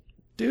 right,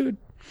 dude?"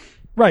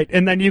 Right,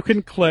 and then you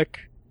can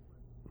click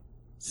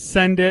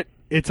send it.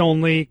 It's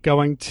only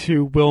going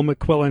to Will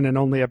McQuillan and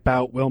only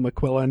about Will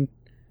McQuillan.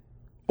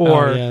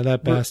 Or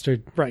that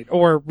bastard. Right,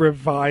 or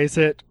revise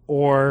it,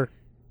 or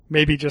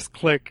maybe just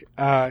click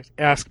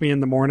ask me in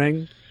the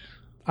morning.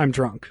 I'm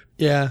drunk.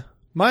 Yeah.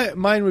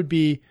 Mine would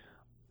be,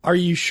 are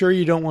you sure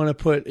you don't want to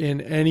put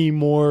in any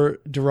more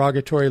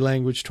derogatory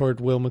language toward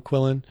Will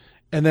McQuillan?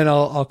 And then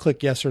I'll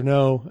click yes or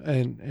no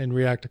and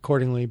react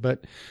accordingly.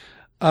 But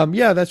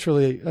that's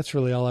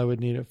really all I would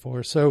need it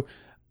for. So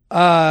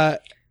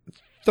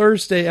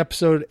Thursday,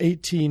 episode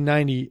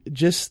 1890,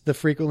 just the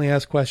frequently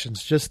asked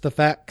questions, just the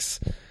facts.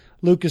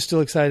 Luke is still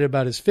excited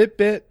about his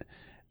Fitbit.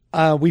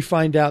 We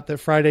find out that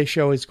Friday's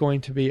show is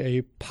going to be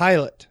a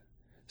pilot.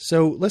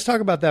 So let's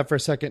talk about that for a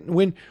second.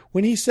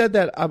 When he said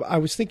that, I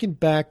was thinking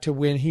back to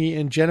when he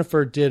and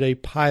Jennifer did a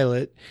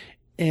pilot,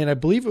 and I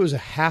believe it was a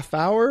half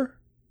hour.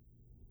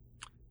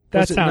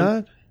 That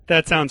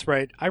sounds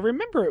right. I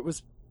remember it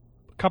was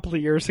a couple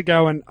of years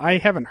ago, and I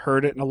haven't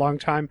heard it in a long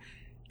time.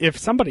 If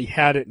somebody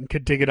had it and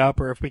could dig it up,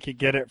 or if we could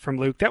get it from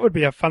Luke, that would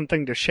be a fun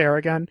thing to share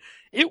again.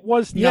 It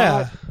was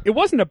not. It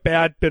wasn't a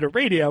bad bit of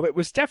radio. It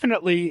was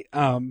definitely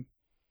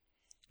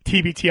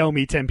TBTL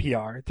meets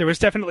NPR. There was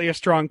definitely a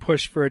strong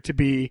push for it to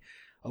be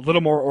a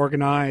little more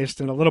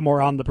organized and a little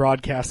more on the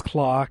broadcast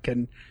clock.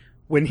 And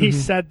when he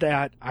said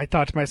that, I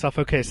thought to myself,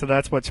 okay, so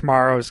that's what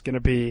tomorrow's going to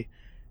be.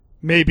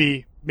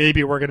 Maybe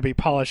we're going to be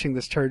polishing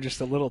this turd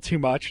just a little too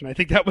much. And I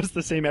think that was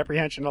the same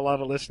apprehension a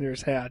lot of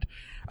listeners had.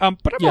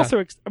 But I'm also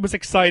I was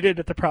excited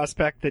at the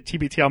prospect that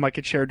TBTL might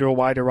get shared to a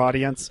wider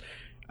audience.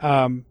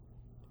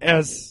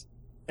 As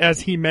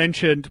he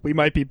mentioned, we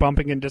might be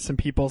bumping into some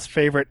people's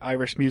favorite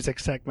Irish music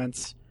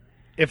segments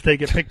if they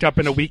get picked up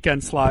in a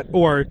weekend slot,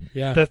 or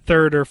the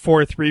third or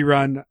fourth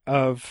rerun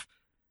of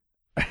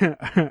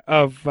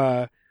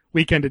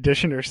Weekend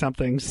Edition or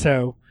something.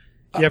 So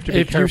you have to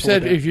be careful.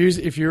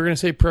 If you were going to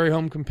say Prairie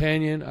Home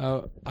Companion,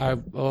 oh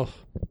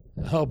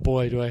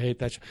boy, do I hate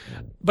that show.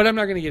 But I'm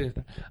not going to get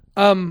into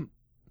that.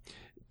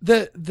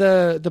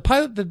 The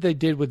pilot that they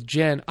did with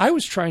Jen, I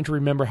was trying to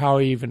remember how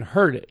I even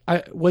heard it.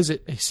 Was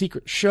it a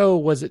secret show?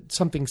 Was it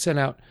something sent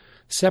out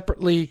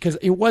separately? Because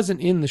it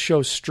wasn't in the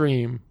show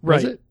stream,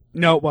 was it?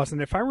 No, it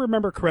wasn't. If I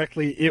remember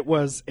correctly, it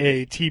was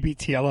a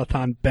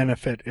TBTL-a-thon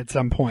benefit at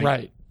some point.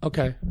 Right.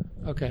 Okay.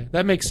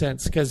 That makes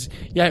sense. Because,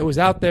 it was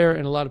out there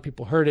and a lot of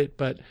people heard it,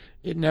 but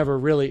it never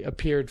really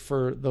appeared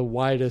for the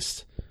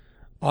widest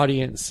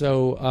audience.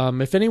 So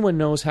if anyone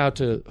knows how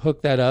to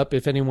hook that up,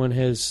 if anyone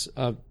has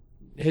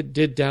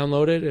did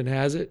download it and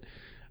has it,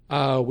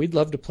 we'd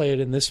love to play it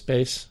in this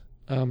space.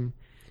 And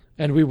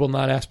we will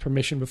not ask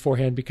permission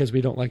beforehand because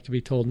we don't like to be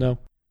told no.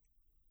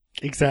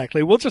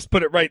 Exactly. We'll just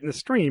put it right in the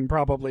stream,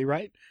 probably,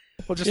 right?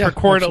 We'll just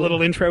record a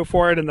little intro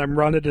for it and then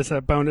run it as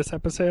a bonus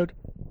episode.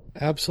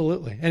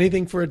 Absolutely.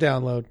 Anything for a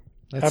download.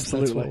 That's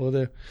what we'll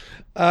do.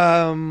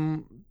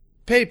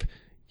 Pape,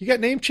 you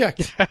got name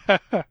checked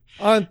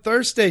on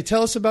Thursday.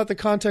 Tell us about the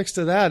context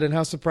of that and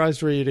how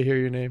surprised were you to hear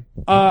your name?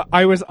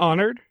 I was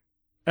honored,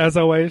 as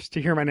always,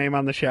 to hear my name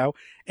on the show.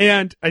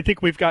 And I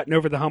think we've gotten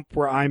over the hump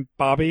where I'm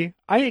Bobby.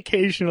 I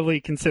occasionally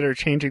consider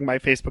changing my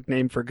Facebook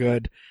name for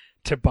good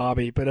to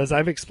Bobby, but as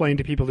I've explained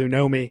to people who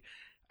know me,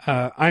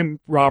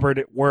 I'm Robert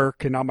at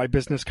work and on my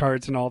business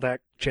cards and all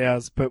that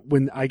jazz. But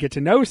when I get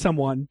to know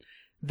someone,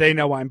 they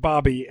know I'm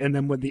Bobby. And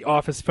then when the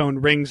office phone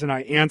rings and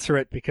I answer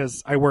it,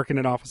 because I work in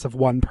an office of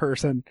one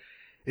person,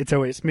 it's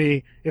always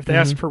me. If they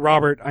ask for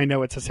Robert, I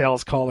know it's a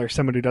sales call or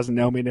someone who doesn't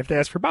know me. And if they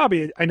ask for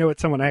Bobby, I know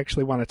it's someone I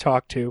actually want to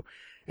talk to.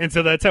 And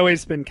so that's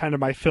always been kind of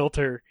my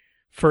filter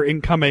for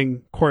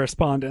incoming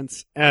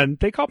correspondence. And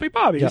they call me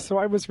Bobby. So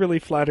I was really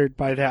flattered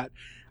by that.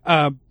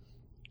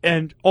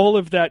 And all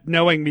of that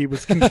knowing me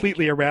was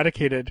completely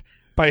eradicated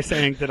by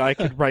saying that I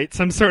could write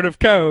some sort of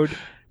code,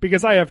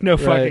 because I have no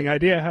fucking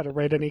idea how to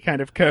write any kind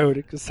of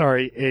code.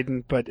 Sorry,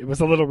 Aiden, but it was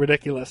a little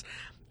ridiculous.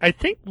 I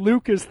think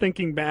Luke is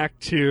thinking back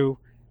to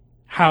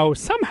how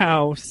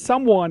somehow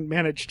someone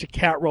managed to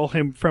cat roll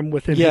him from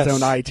within his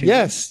own iTunes.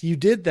 Yes, you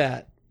did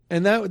that.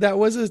 And that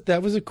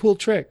was a cool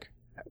trick.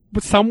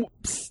 But someone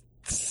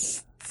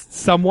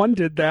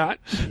did that.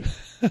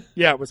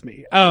 Yeah, it was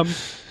me.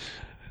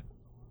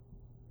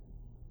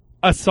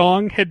 A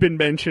song had been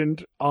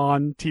mentioned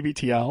on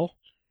TBTL,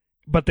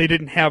 but they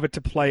didn't have it to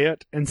play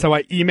it. And so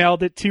I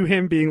emailed it to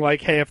him being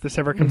like, hey, if this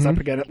ever comes up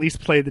again, at least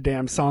play the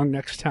damn song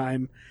next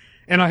time.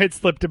 And I had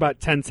slipped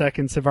about 10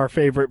 seconds of our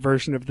favorite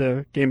version of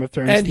the Game of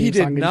Thrones theme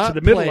song into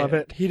the middle of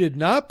it. He did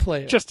not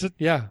play it.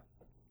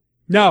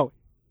 No.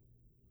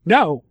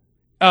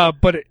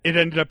 But it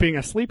ended up being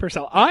a sleeper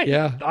cell.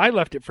 I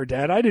left it for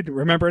dead. I didn't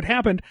remember it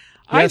happened.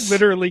 Yes. I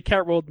literally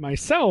cat rolled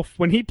myself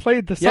when he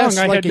played the song. Yes,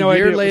 I like had no a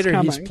year idea later it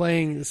was he's coming.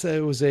 playing. So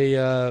it was a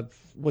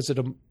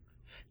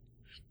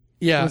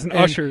yeah, It was an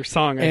Usher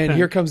song. I and think.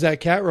 here comes that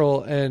cat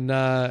roll,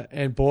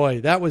 and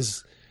boy, that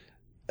was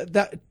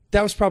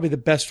probably the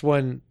best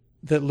one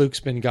that Luke's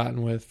been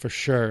gotten with for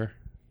sure.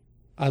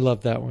 I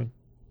love that one.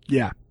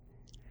 Yeah.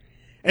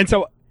 And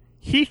so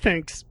he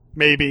thinks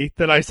maybe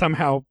that I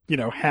somehow,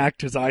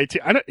 hacked his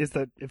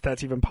iTunes. If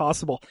that's even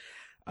possible.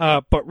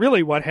 But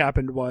really what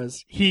happened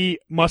was he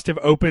must have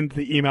opened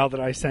the email that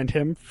I sent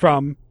him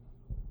from,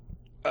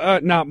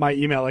 not my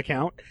email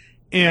account,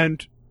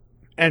 and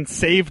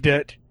saved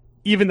it,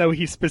 even though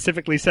he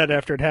specifically said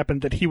after it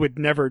happened that he would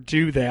never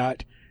do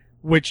that,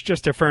 which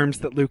just affirms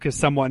that Luke is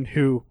someone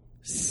who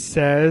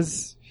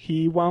says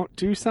he won't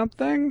do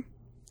something,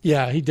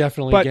 Yeah, he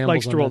definitely but gambles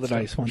likes to on roll that the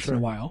dice stuff, once sure. in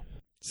a while.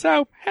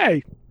 So,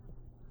 hey,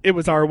 it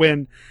was our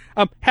win.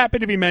 I'm happy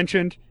to be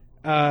mentioned.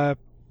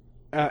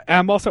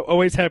 I'm also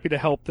always happy to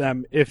help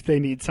them if they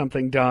need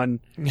something done.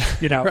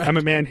 Right. I'm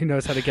a man who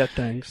knows how to get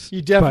things.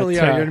 You definitely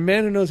But, are. You're a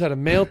man who knows how to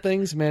mail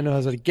things, a man who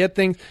knows how to get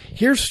things.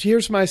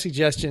 Here's my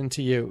suggestion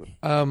to you.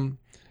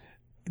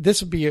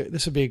 This would be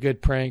a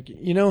good prank.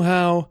 You know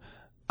how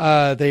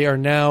they are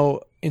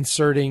now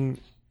inserting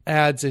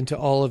ads into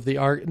all of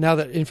the now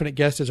that Infinite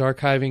Guest is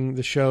archiving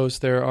the shows,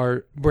 there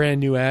are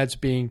brand new ads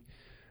being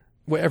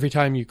every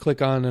time you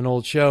click on an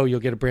old show, you'll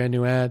get a brand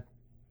new ad,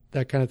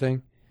 that kind of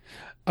thing.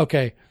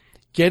 Okay.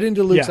 Get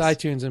into Luke's Yes.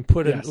 iTunes and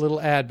put a Yes. little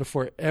ad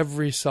before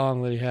every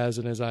song that he has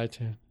in his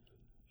iTunes.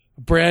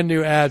 A brand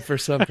new ad for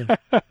something.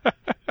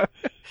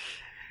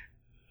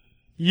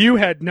 You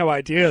had no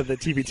idea that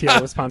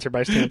TBTL was sponsored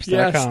by Stamps.com.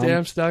 Yeah,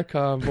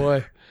 Stamps.com,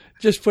 boy.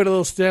 Just put a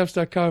little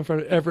Stamps.com in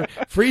front of every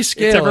free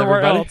scale, It's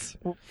everywhere everybody. else.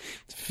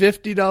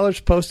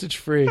 $50 postage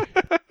free.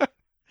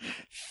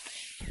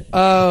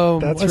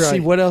 That's let's see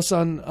right. what else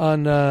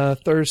on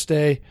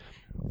Thursday.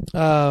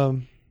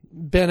 Ben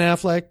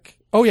Affleck.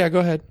 Oh yeah, go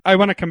ahead. I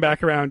want to come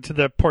back around to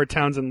the Port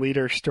Townsend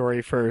leader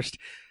story first.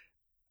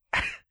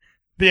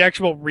 The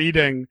actual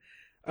reading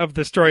of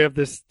the story of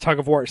this tug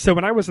of war. So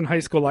when I was in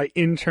high school, I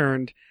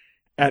interned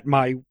at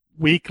my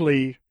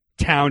weekly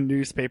town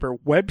newspaper.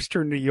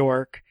 Webster, New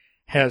York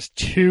has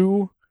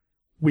 2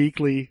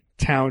 weekly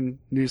town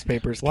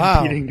newspapers,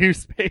 Wow. competing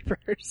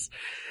newspapers.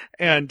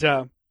 And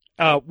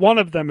one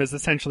of them is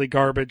essentially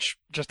garbage,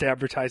 just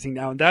advertising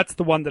now. And that's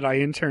the one that I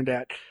interned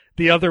at.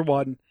 The other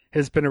one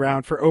has been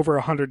around for over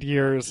 100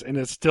 years and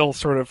is still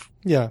sort of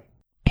Yeah.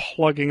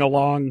 plugging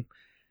along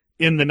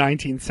in the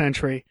 19th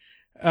century.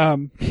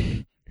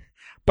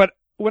 But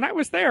when I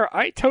was there,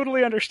 I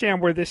totally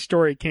understand where this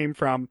story came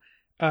from.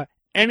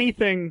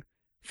 Anything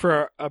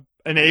for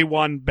an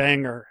A1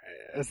 banger,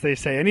 as they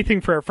say,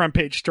 anything for a front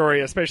page story,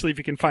 especially if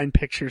you can find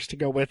pictures to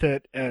go with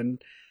it.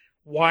 And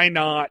why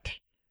not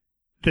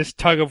this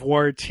tug of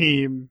war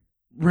team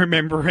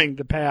remembering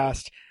the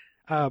past?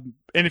 And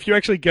if you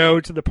actually go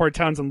to the Port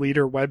Townsend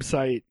Leader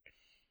website,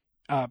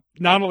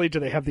 not only do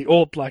they have the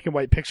old black and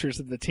white pictures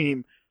of the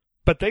team,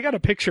 but they got a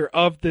picture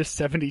of this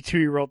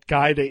 72-year-old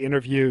guy they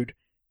interviewed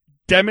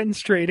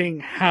demonstrating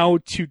how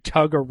to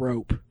tug a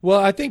rope. Well,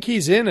 I think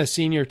he's in a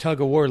senior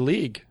tug of war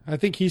league. I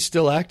think he's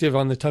still active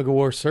on the tug of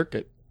war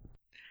circuit.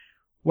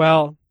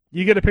 Well,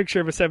 you get a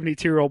picture of a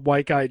 72-year-old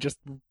white guy just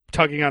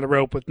tugging on a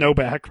rope with no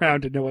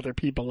background and no other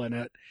people in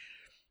it.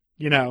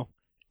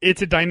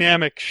 It's a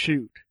dynamic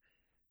shoot.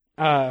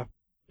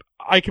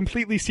 I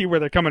completely see where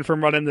they're coming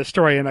from running this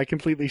story, and I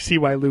completely see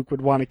why Luke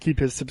would want to keep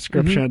his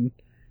subscription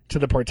to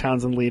the Port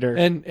Townsend Leader.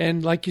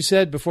 And like you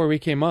said before we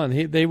came on,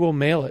 they will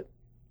mail it.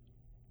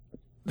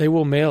 They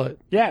will mail it.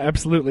 Yeah,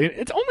 absolutely.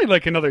 It's only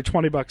like another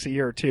 $20 a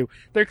year or two.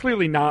 They're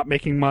clearly not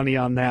making money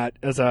on that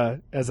as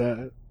a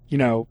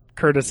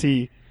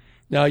courtesy.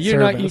 No, you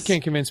service.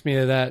 can't convince me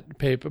of that.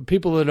 Paper.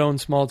 People that own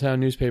small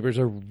town newspapers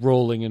are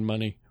rolling in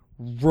money,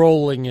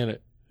 rolling in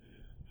it.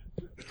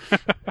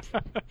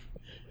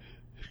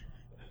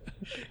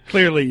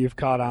 Clearly, you've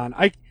caught on.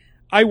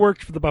 I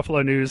worked for the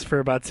Buffalo News for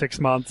about 6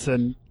 months,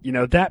 and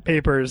that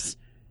paper's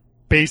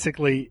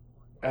basically,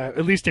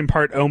 at least in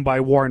part, owned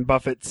by Warren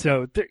Buffett.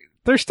 So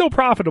they're still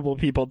profitable.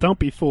 People, don't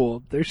be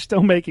fooled. They're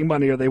still making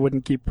money, or they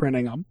wouldn't keep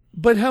printing them.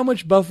 But how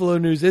much Buffalo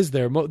News is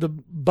there? The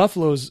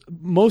Buffalo's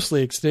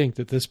mostly extinct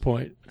at this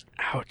point.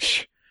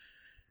 Ouch.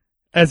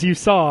 As you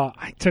saw,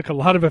 I took a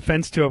lot of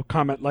offense to a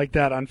comment like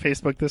that on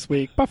Facebook this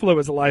week. Buffalo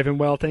is alive and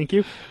well, thank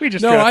you. We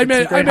just No, I drafted some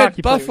meant great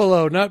hockey players.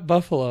 Buffalo, not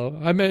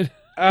Buffalo. I meant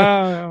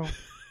Oh.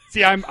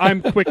 See,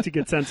 I'm quick to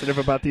get sensitive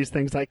about these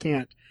things. I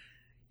can't.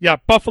 Yeah,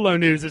 Buffalo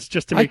News is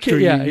just to make sure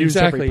you use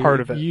every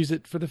part of it. Use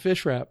it for the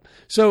fish wrap.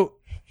 So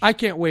I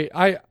can't wait.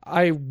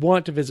 I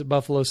want to visit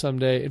Buffalo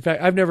someday. In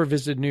fact, I've never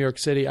visited New York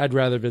City. I'd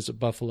rather visit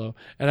Buffalo.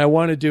 And I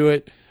want to do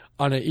it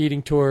on an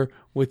eating tour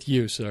with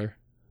you, sir.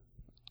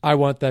 I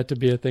want that to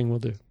be a thing we'll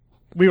do.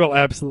 We will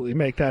absolutely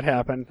make that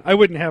happen. I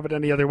wouldn't have it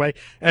any other way.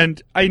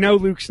 And I know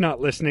Luke's not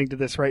listening to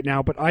this right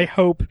now, but I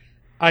hope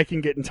I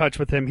can get in touch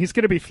with him. He's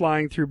going to be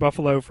flying through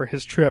Buffalo for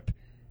his trip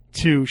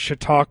to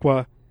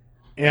Chautauqua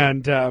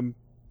and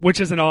which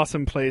is an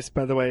awesome place,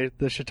 by the way,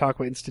 the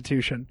Chautauqua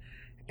Institution.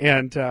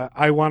 And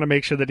I want to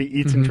make sure that he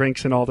eats and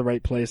drinks in all the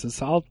right places.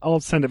 So I'll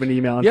send him an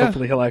email, and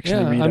hopefully he'll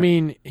actually read it. I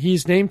mean,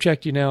 he's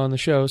name-checked you now on the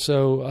show,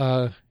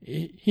 so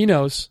he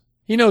knows.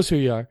 He knows who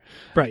you are.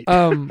 Right.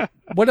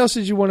 What else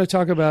did you want to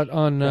talk about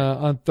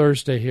on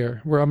Thursday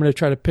here, where I'm going to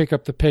try to pick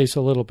up the pace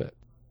a little bit?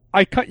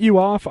 I cut you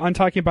off on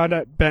talking about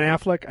Ben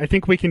Affleck. I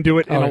think we can do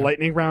it in a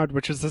lightning round,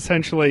 which is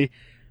essentially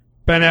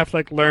Ben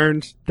Affleck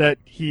learned that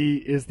he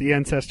is the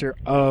ancestor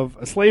of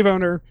a slave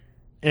owner,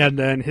 and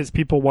then his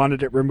people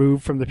wanted it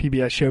removed from the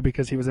PBS show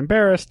because he was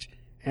embarrassed,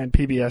 and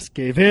PBS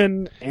gave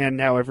in, and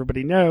now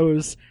everybody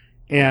knows.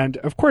 And,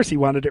 of course, he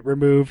wanted it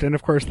removed, and,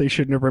 of course, they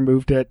shouldn't have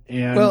removed it.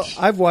 And well,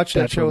 I've watched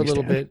that show a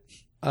little bit.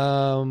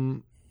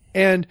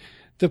 And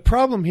the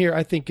problem here,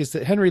 I think, is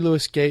that Henry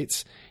Louis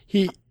Gates,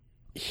 he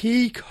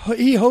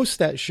hosts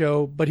that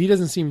show, but he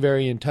doesn't seem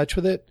very in touch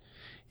with it.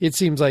 It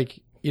seems like,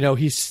 you know,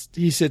 he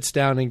sits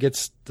down and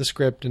gets the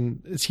script,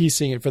 and he's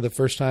seeing it for the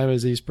first time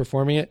as he's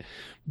performing it.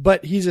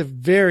 But he's a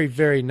very,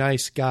 very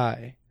nice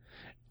guy.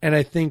 And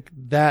I think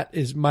that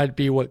might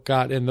be what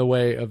got in the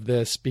way of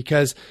this,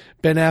 because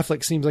Ben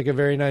Affleck seems like a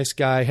very nice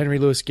guy. Henry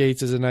Louis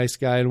Gates is a nice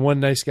guy. And one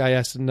nice guy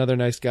asked another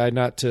nice guy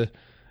not to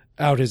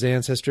out his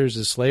ancestors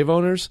as slave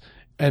owners.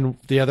 And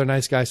the other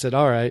nice guy said,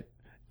 all right.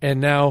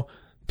 And now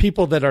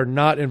people that are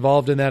not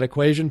involved in that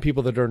equation,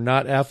 people that are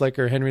not Affleck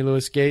or Henry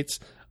Louis Gates,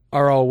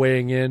 are all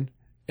weighing in.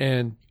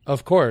 And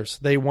of course,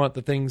 they want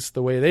the things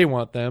the way they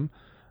want them.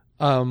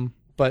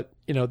 But,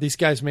 you know, these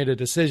guys made a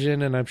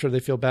decision, and I'm sure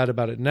they feel bad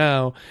about it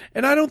now.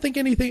 And I don't think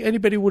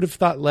anybody would have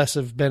thought less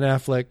of Ben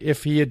Affleck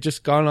if he had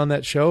just gone on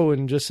that show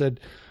and just said,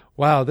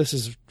 wow, this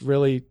is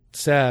really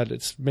sad.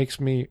 It makes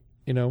me,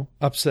 you know,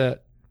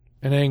 upset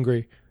and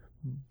angry.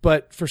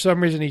 But for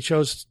some reason, he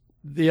chose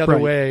the other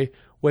way,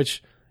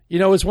 which, you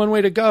know, is one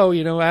way to go.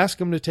 You know,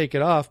 ask him to take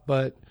it off.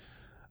 But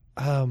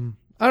I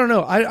don't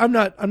know. I'm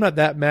not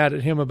that mad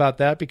at him about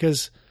that,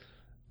 because,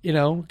 you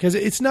know, because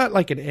it's not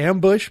like an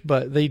ambush,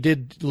 but they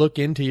did look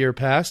into your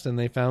past and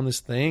they found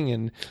this thing,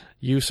 and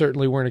you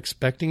certainly weren't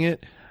expecting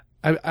it.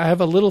 I have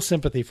a little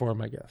sympathy for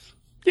him, I guess.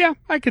 Yeah,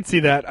 I could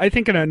see that. I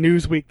think in a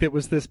news week that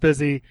was this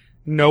busy,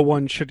 no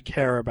one should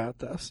care about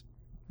this.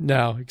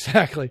 No,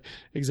 exactly.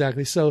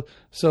 So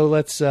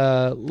let's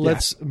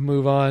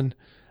move on.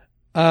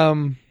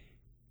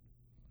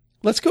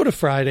 Let's go to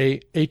Friday,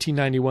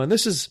 1891.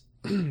 This is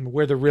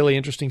where the really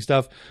interesting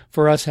stuff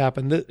for us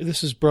happened.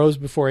 This is Bros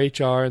Before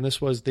HR, and this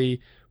was the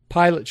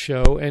pilot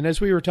show. And as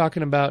we were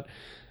talking about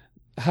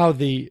how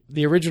the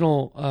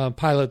original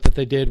pilot that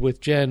they did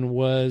with Jen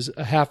was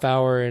a half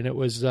hour, and it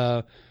was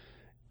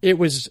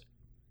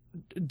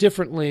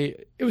differently.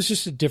 It was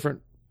just a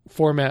different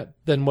format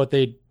than what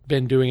they'd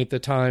been doing at the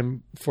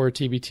time for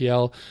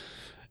TBTL.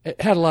 It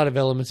had a lot of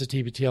elements of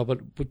TBTL,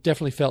 but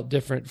definitely felt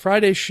different.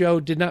 Friday's show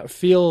did not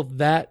feel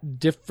that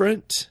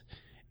different,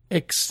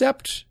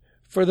 except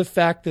for the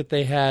fact that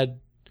they had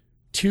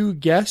two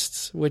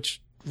guests, which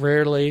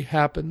rarely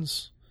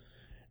happens.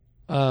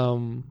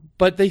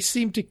 But they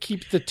seem to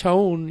keep the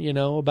tone, you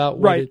know, about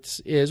what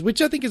it is,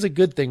 which I think is a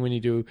good thing when you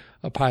do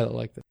a pilot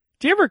like this.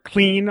 Do you ever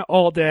clean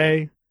all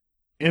day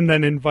and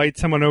then invite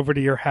someone over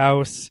to your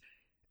house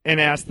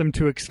and ask them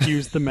to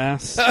excuse the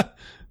mess?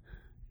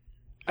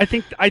 I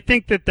think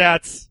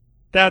that's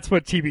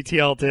what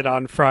TBTL did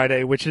on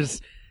Friday, which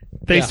is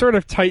they sort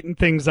of tightened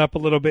things up a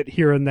little bit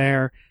here and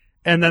there.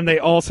 And then they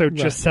also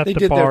just set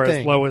the bar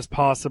as low as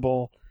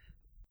possible,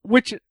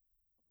 which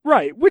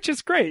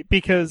is great,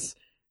 because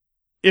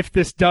if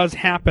this does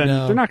happen,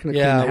 they're not going to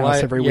clean the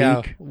house every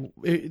week.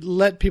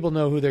 Let people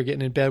know who they're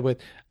getting in bed with.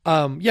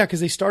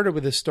 Because they started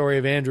with this story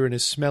of Andrew and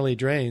his smelly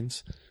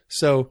drains.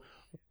 So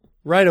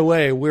right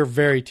away, we're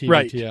very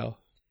TBTL. Right.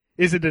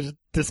 Is it a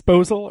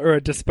disposal or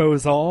a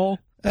disposal?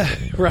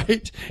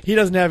 Right. He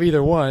doesn't have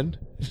either one.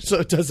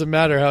 So it doesn't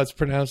matter how it's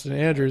pronounced in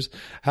Andrew's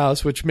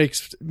house, which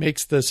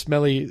makes the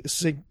smelly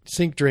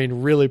sink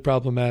drain really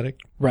problematic.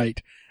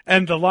 Right.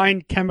 And the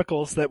line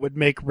chemicals that would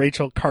make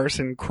Rachel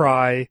Carson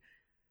cry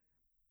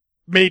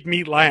made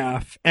me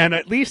laugh. And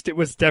at least it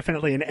was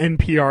definitely an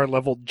NPR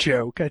level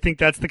joke. I think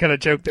that's the kind of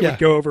joke that would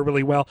go over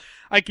really well.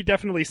 I could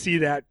definitely see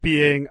that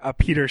being a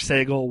Peter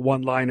Sagal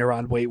one-liner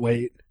on Wait,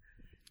 Wait.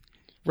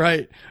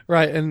 Right.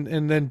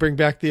 And then bring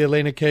back the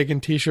Elena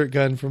Kagan t-shirt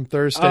gun from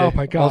Thursday. Oh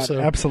my God. Also.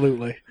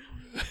 Absolutely.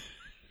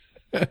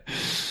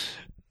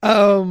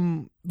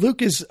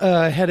 Luke is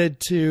headed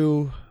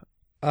to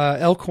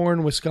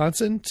Elkhorn,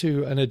 Wisconsin,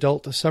 to an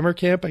adult summer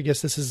camp. I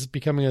guess this is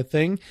becoming a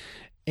thing,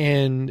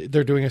 and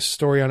they're doing a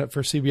story on it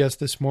for CBS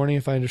this morning,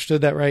 if I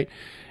understood that right.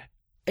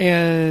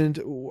 And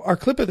our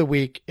clip of the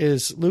week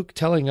is Luke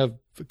telling a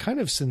kind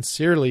of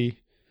sincerely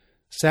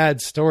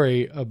sad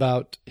story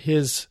about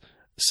his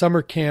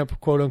summer camp,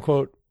 quote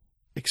unquote,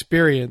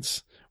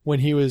 experience when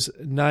he was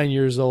 9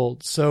 years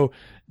old. So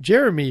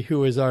Jeremy,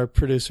 who is our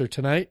producer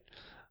tonight,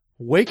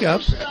 wake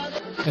up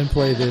and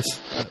play this.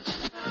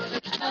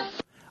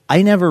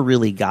 I never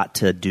really got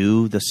to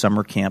do the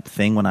summer camp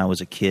thing when I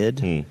was a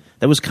kid.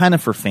 That was kind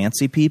of for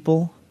fancy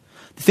people.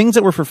 The things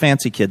that were for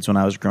fancy kids when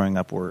I was growing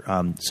up were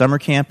summer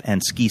camp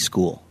and ski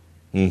school.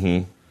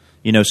 Mm-hmm.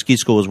 You know, ski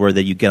school is where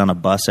you get on a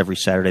bus every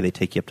Saturday. They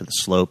take you up to the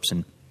slopes,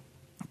 and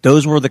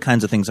those were the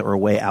kinds of things that were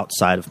way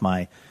outside of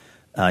my,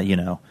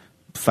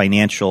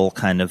 financial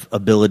kind of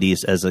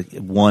abilities as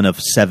one of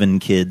 7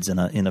 kids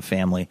in a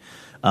family.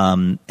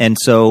 And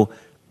so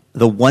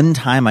the one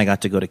time I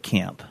got to go to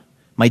camp,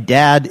 my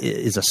dad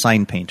is a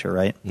sign painter,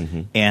 right?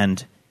 Mm-hmm.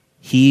 And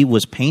he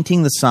was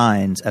painting the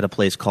signs at a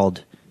place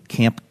called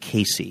Camp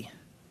Casey,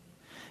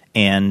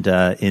 and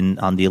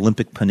on the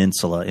Olympic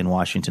Peninsula in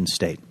Washington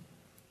State,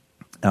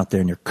 out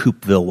there near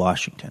Coopville,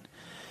 Washington.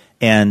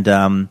 And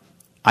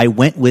I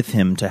went with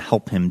him to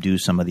help him do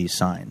some of these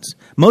signs.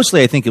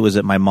 Mostly I think it was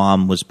that my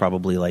mom was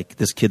probably like,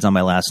 this kid's on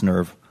my last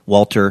nerve.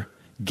 Walter,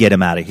 get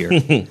him out of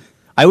here.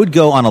 I would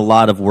go on a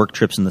lot of work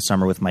trips in the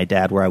summer with my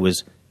dad where I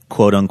was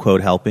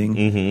quote-unquote helping.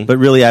 Mm-hmm. But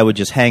really I would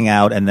just hang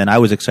out, and then I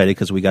was excited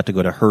because we got to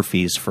go to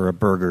Herfy's for a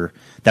burger.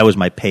 That was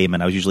my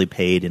payment. I was usually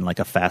paid in like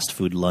a fast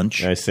food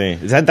lunch. I see.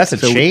 That's a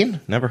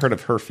chain? Never heard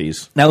of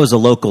Herfy's. That was a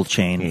local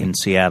chain in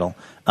Seattle.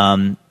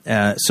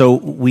 So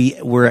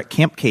we were at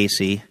Camp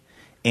Casey,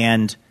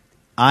 and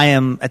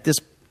I'm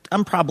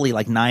probably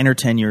like 9 or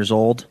 10 years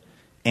old,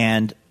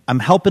 and I'm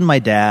helping my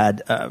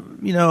dad.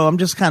 I'm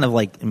just kind of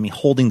like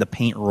holding the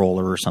paint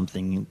roller or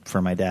something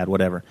for my dad,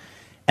 whatever.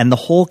 And the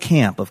whole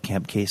camp of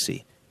Camp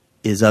Casey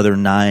is other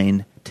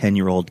 9,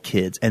 10-year-old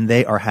kids, and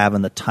they are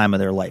having the time of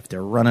their life.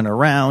 They're running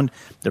around,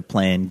 they're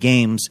playing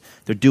games,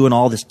 they're doing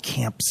all this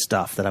camp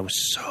stuff that I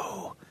was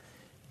so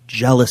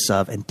jealous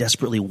of and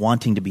desperately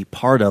wanting to be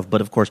part of.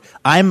 But of course,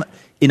 I'm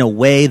in a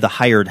way the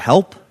hired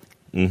help.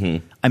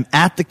 Mm-hmm. I'm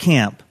at the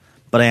camp,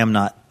 but I am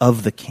not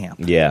of the camp.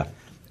 Yeah.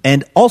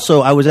 And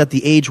also, I was at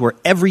the age where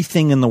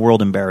everything in the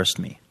world embarrassed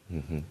me.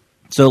 Mm-hmm.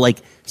 So, like,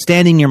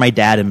 standing near my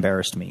dad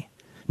embarrassed me.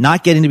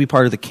 Not getting to be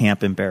part of the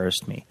camp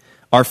embarrassed me.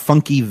 Our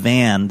funky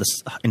van, the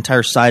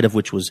entire side of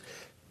which was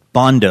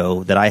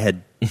Bondo that I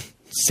had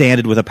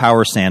sanded with a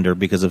power sander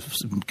because of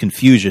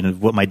confusion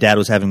of what my dad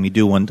was having me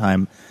do one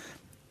time,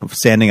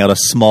 sanding out a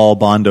small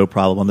Bondo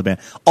problem on the van.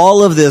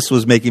 All of this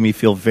was making me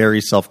feel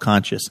very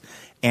self-conscious.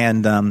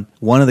 And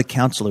one of the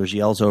counselors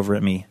yells over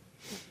at me,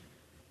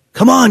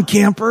 "Come on,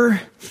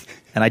 camper."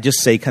 And I just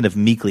say kind of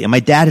meekly, and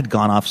my dad had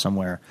gone off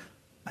somewhere.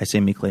 I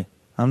say meekly,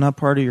 "I'm not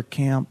part of your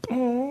camp."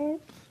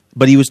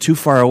 But he was too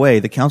far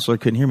away. The counselor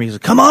couldn't hear me. He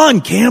said, "Come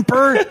on,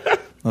 camper." I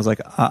was like,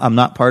 "I'm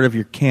not part of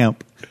your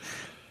camp."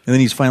 And then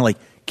he's finally like,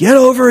 "Get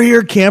over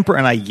here, camper."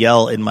 And I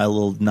yell in my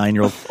little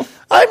 9-year-old,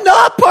 "I'm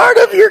not part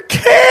of your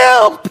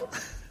camp."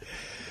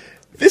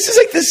 This is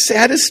like the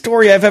saddest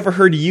story I've ever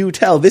heard you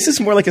tell. This is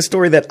more like a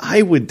story that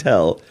I would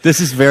tell. This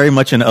is very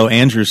much an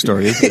Andrew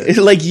story, isn't it?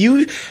 Like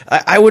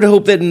I would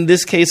hope that in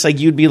this case, like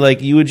you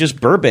would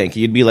just Burbank.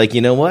 You'd be like, you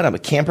know what? I'm a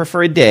camper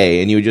for a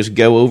day. And you would just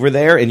go over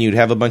there and you'd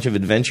have a bunch of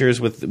adventures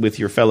with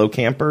your fellow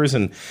campers.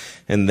 And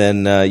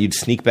then you'd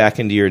sneak back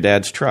into your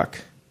dad's truck.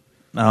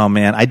 Oh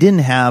man, I didn't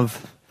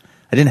have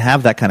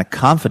that kind of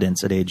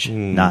confidence at age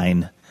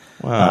 9.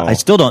 Wow. I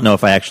still don't know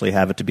if I actually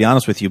have it, to be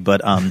honest with you.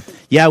 But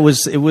yeah, it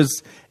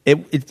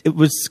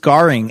was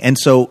scarring. And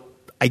so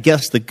I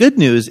guess the good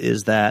news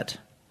is that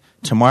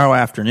tomorrow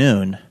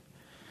afternoon,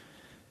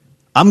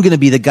 I'm going to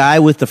be the guy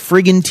with the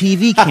friggin'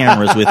 TV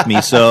cameras with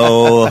me.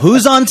 So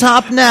who's on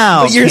top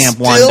now, Camp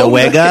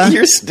Wandawega?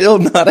 You're still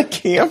not a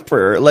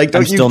camper. Like,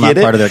 don't I'm still you get not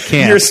it? part of their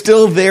camp. You're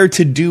still there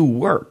to do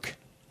work.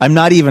 I'm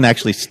not even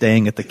actually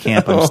staying at the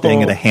camp. I'm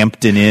staying at a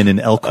Hampton Inn in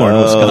Elkhorn,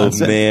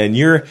 Wisconsin. Oh, man.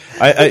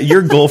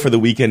 Your goal for the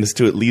weekend is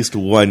to at least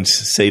once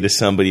say to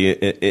somebody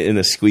in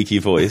a squeaky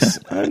voice,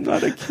 "I'm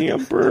not a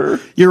camper."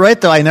 You're right,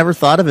 though. I never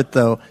thought of it,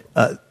 though.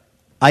 I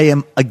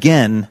am,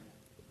 again,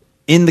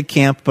 in the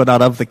camp, but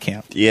not of the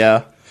camp.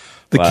 Yeah.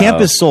 The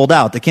camp is sold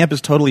out. The camp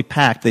is totally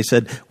packed. They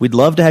said, "We'd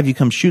love to have you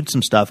come shoot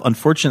some stuff.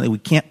 Unfortunately, we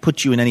can't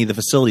put you in any of the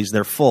facilities.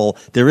 They're full.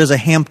 There is a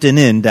Hampton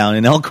Inn down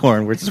in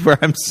Elkhorn, which is where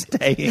I'm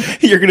staying."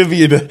 You're going to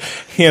be in a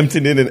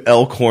Hampton Inn in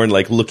Elkhorn,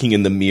 like looking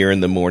in the mirror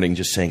in the morning,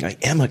 just saying, "I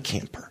am a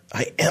camper.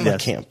 I am a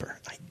camper.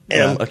 I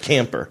am a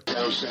camper."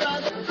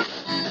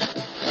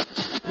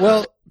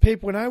 Well,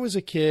 Pape, when I was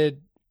a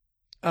kid,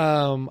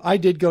 I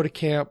did go to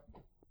camp.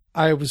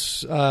 I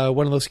was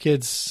one of those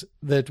kids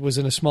that was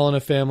in a small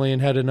enough family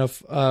and had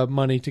enough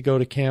money to go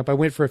to camp. I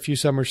went for a few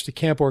summers to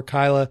Camp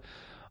Orkyla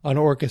on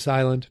Orcas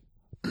Island.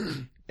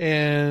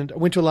 And I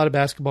went to a lot of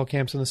basketball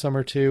camps in the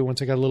summer too,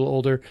 once I got a little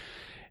older.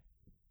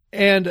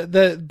 And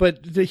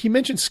he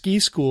mentioned ski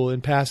school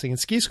in passing, and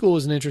ski school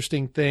is an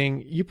interesting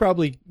thing. You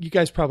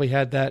guys probably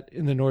had that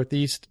in the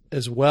Northeast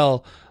as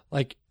well.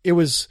 Like, it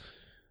was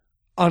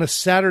on a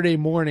Saturday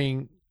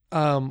morning.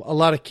 A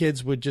lot of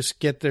kids would just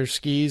get their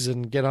skis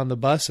and get on the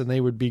bus, and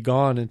they would be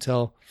gone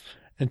until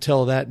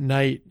that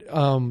night.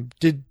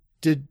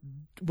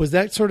 Was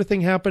that sort of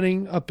thing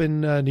happening up in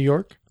New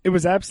York? It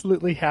was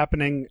absolutely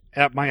happening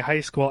at my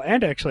high school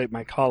and actually at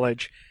my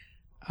college.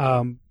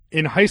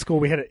 In high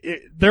school,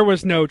 there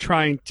was no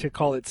trying to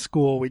call it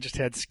school. We just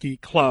had ski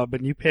club,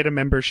 and you paid a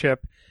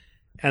membership,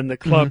 and the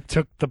club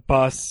took the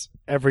bus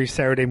every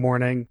Saturday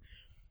morning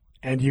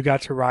and you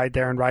got to ride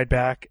there and ride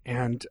back.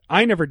 And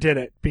I never did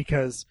it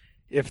because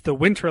if the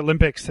Winter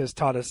Olympics has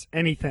taught us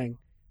anything,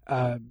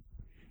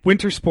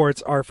 winter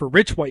sports are for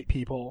rich white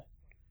people.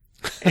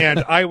 And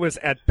I was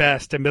at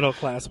best a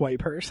middle-class white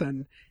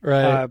person,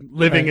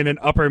 living in an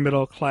upper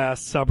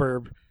middle-class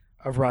suburb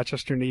of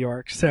Rochester, New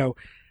York. So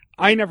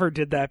I never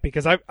did that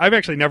because I've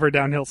actually never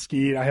downhill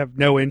skied. I have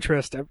no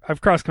interest. I've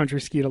cross-country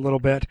skied a little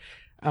bit.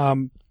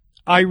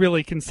 I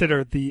really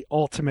consider the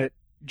ultimate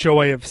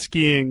joy of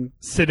skiing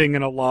sitting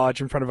in a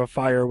lodge in front of a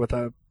fire with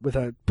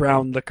a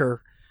brown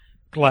liquor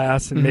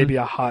glass and maybe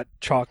a hot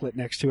chocolate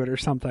next to it or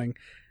something.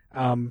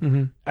 I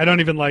don't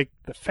even like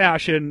the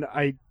fashion.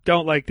 I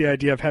don't like the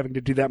idea of having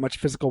to do that much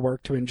physical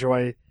work to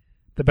enjoy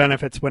the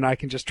benefits when I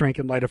can just drink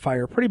and light a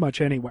fire pretty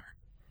much anywhere.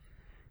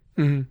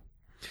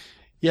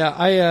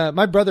 Yeah,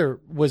 my brother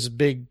was a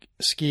big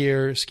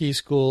skier, ski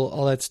school,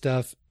 all that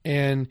stuff.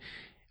 And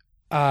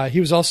he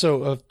was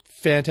also a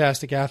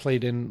fantastic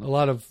athlete in a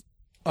lot of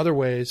other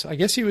ways. I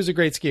guess he was a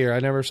great skier. I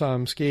never saw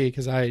him ski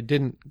because I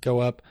didn't go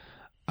up.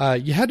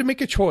 You had to make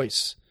a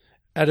choice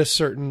at a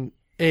certain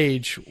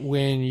age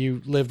when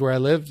you lived where I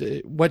lived,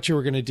 what you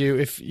were going to do.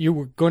 If you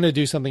were going to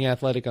do something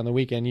athletic on the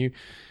weekend, you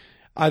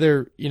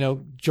either,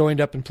 joined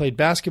up and played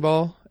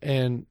basketball,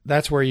 and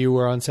that's where you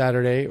were on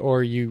Saturday,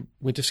 or you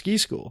went to ski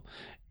school.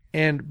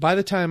 And by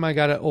the time I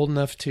got old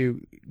enough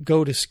to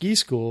go to ski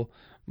school,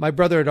 my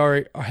brother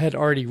had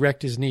already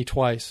wrecked his knee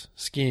twice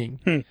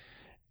skiing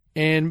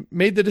and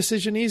made the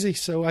decision easy.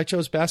 So I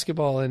chose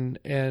basketball,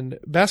 and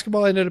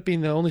basketball ended up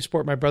being the only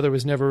sport my brother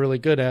was never really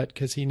good at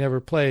because he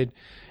never played.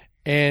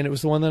 And it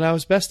was the one that I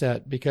was best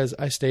at because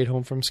I stayed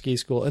home from ski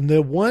school. And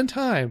the one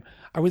time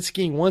I went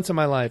skiing once in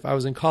my life, I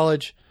was in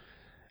college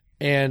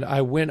and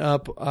I went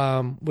up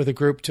with a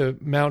group to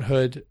Mount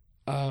Hood.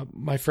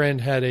 My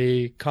friend had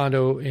a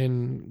condo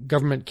in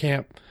Government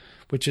Camp,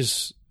 which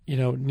is,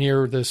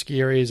 near the ski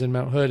areas in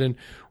Mount Hood. And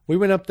we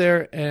went up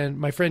there, and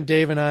my friend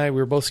Dave and we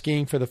were both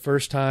skiing for the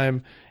first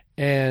time,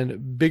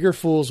 and bigger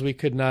fools we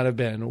could not have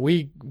been.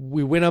 We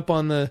went up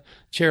on the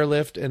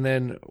chairlift, and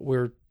then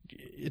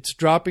it's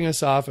dropping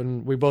us off,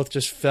 and we both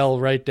just fell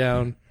right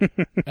down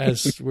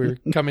as we're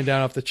coming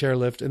down off the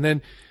chairlift, and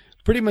then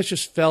pretty much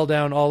just fell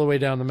down all the way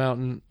down the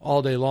mountain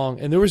all day long.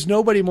 And there was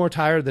nobody more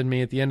tired than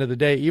me at the end of the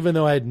day, even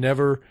though I had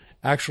never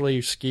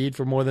actually skied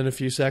for more than a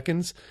few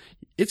seconds.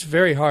 It's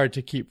very hard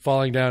to keep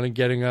falling down and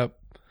getting up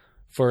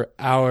for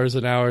hours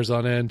and hours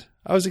on end.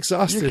 I was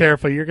exhausted. You're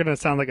careful. You're going to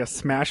sound like a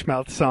Smash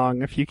Mouth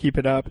song if you keep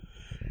it up.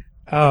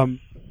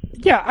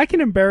 Yeah, I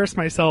can embarrass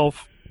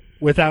myself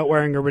without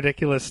wearing a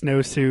ridiculous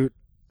snowsuit,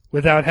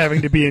 without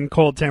having to be in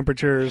cold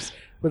temperatures,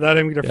 without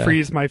having to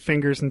freeze my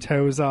fingers and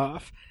toes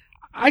off.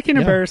 I can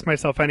embarrass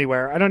myself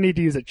anywhere. I don't need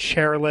to use a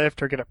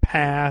chairlift or get a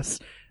pass.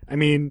 I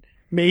mean,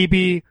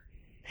 maybe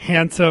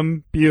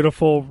handsome,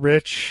 beautiful,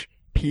 rich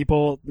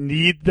people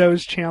need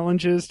those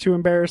challenges to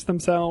embarrass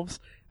themselves.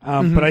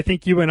 But I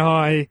think you and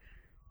I,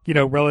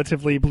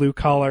 relatively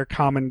blue-collar,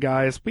 common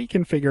guys, we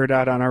can figure it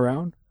out on our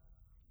own.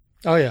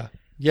 Oh, yeah.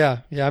 Yeah.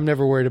 I'm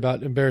never worried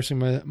about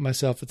embarrassing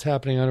myself. It's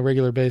happening on a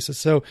regular basis.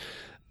 So,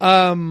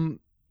 do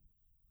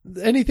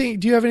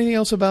you have anything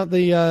else about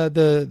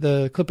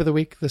the clip of the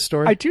week, the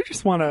story? I do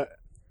just want to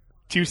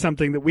do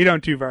something that we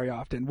don't do very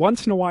often.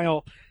 Once in a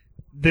while,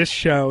 this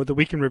show, the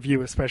Week in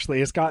Review especially,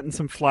 has gotten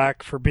some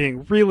flack for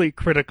being really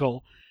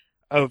critical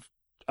of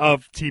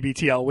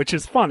TBTL, which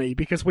is funny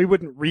because we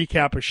wouldn't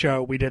recap a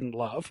show we didn't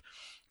love.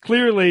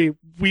 Clearly,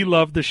 we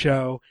love the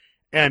show,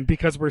 and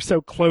because we're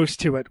so close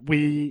to it,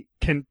 we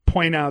can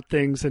point out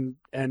things and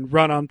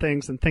run on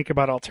things and think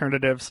about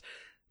alternatives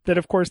that,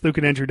 of course, Luke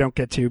and Andrew don't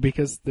get to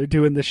because they're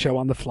doing this show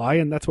on the fly,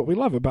 and that's what we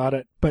love about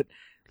it. But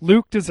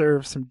Luke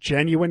deserves some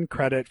genuine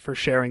credit for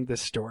sharing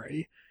this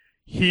story.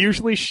 He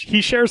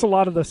shares a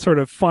lot of the sort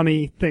of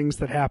funny things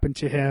that happen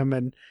to him,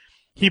 and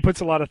he puts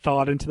a lot of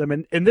thought into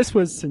them. And this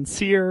was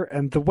sincere,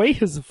 and the way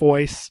his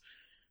voice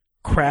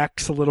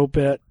cracks a little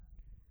bit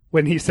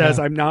when he says,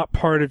 I'm not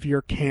part of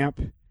your camp.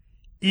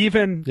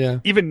 Even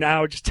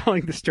now, just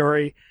telling the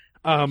story,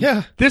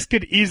 this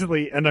could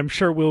easily, and I'm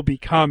sure will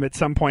become at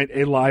some point,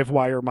 a live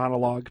wire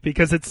monologue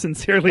because it's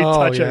sincerely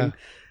touching,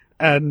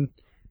 and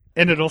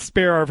it'll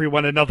spare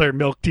everyone another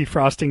milk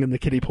defrosting in the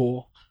kiddie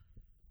pool.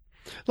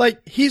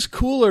 Like, he's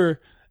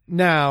cooler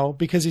now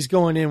because he's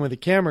going in with a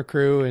camera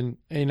crew and,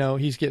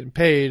 he's getting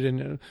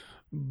paid,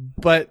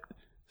 but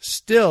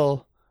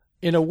still,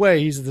 in a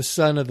way, he's the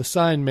son of the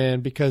sign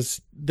man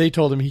because they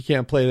told him he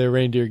can't play their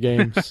reindeer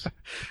games.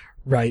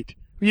 Right.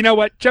 You know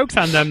what? Joke's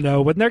on them,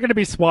 though. When they're going to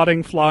be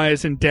swatting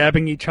flies and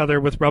dabbing each other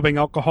with rubbing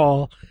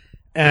alcohol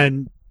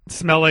and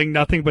smelling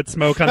nothing but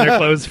smoke on their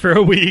clothes for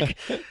a week,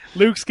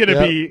 Luke's going to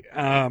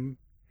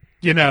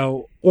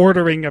be,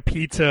 ordering a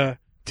pizza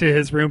to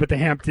his room at the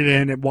Hampton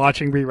Inn and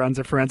watching reruns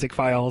of Forensic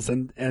Files,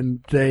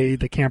 and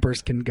the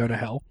campers can go to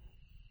hell.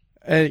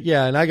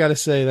 And I got to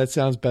say, that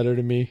sounds better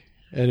to me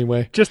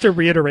anyway. Just a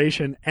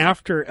reiteration,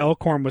 after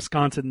Elkhorn,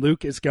 Wisconsin,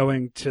 Luke is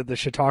going to the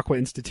Chautauqua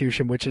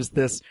Institution, which is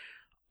this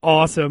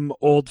awesome,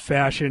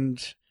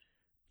 old-fashioned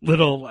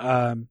little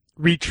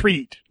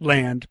retreat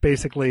land,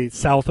 basically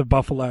south of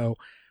Buffalo,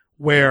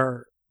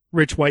 where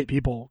rich white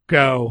people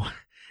go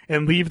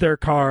and leave their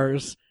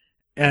cars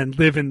and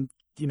live in,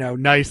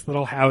 nice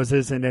little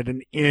houses and at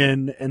an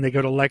inn, and they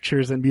go to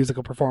lectures and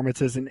musical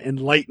performances and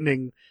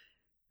enlightening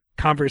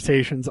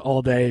conversations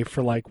all day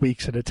for like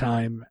weeks at a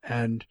time.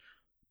 And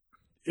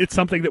it's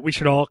something that we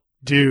should all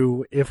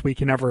do if we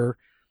can ever,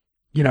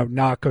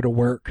 not go to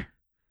work.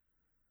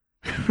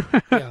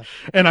 Yeah.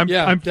 And I'm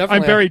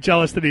definitely. very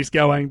jealous that he's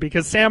going,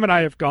 because Sam and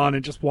I have gone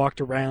and just walked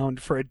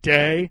around for a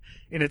day,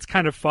 and it's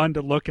kind of fun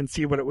to look and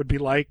see what it would be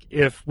like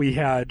if we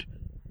had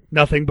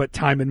nothing but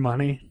time and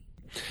money.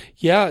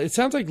 Yeah, it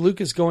sounds like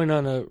Luke is going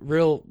on a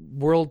real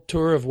world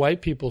tour of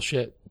white people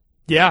shit.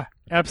 Yeah,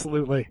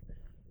 absolutely.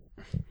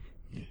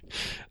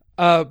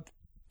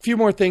 Few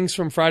more things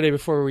from Friday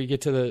before we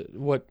get to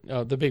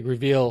the big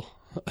reveal.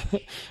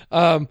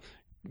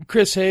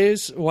 Chris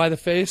Hayes, why the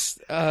face?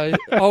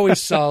 Always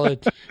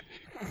solid.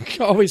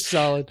 Always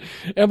solid.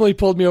 Emily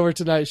pulled me over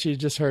tonight. She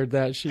just heard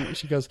that. She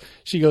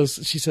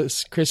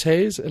says, Chris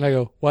Hayes? And I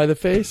go, why the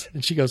face?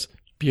 And she goes,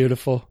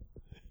 beautiful.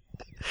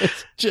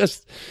 It's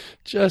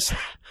just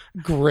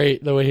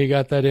great the way he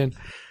got that in.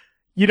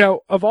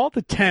 Of all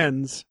the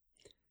 10s,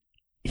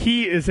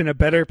 he is in a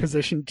better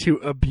position to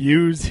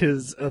abuse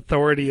his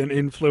authority and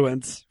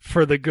influence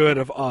for the good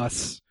of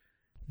us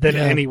than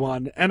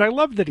anyone. And I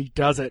love that he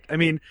does it. I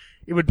mean,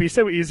 it would be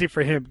so easy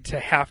for him to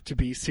have to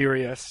be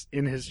serious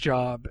in his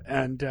job.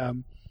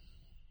 And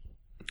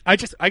I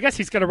guess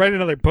he's got to write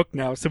another book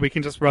now so we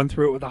can just run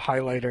through it with a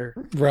highlighter.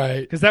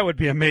 Right. Because that would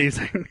be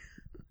amazing.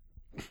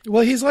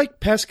 Well, he's like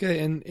Pesca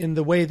in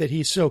the way that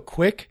he's so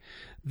quick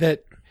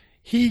that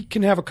he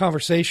can have a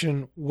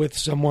conversation with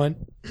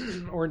someone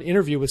or an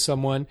interview with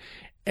someone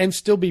and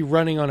still be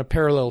running on a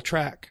parallel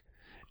track.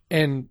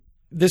 And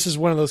this is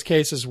one of those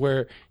cases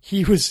where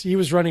he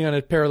was running on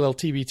a parallel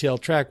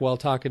TBTL track while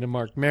talking to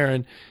Marc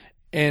Maron.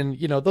 And,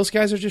 those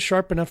guys are just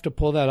sharp enough to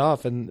pull that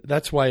off. And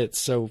that's why it's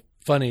so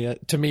funny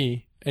to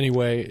me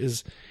anyway,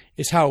 is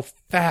how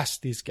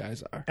fast these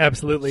guys are.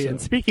 Absolutely. So. And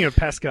speaking of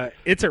Pesca,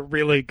 it's a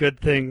really good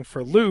thing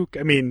for Luke.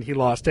 I mean, he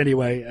lost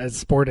anyway, as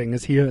sporting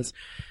as he is.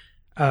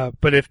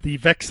 But if the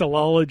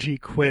vexillology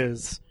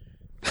quiz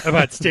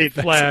about state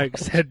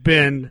flags had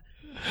been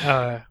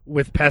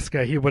with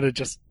Pesca, he would have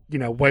just,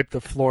 wiped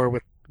the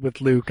floor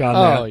with Luke on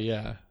that. Oh,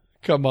 yeah.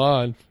 Come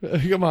on,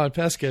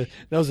 Pesca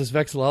knows his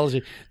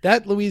vexillology.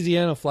 That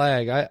Louisiana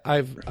flag,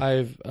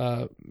 I've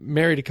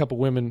married a couple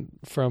women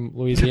from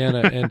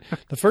Louisiana, and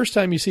the first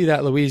time you see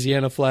that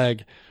Louisiana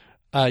flag,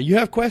 you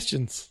have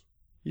questions.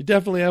 You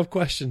definitely have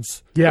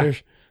questions. Yeah.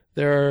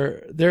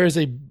 There is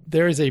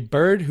a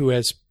bird who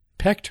has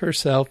pecked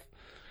herself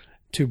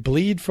to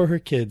bleed for her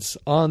kids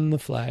on the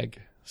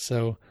flag.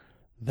 So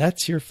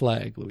that's your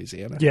flag,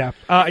 Louisiana. Yeah.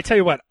 I tell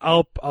you what,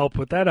 I'll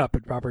put that up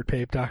at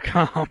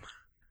robertpape.com.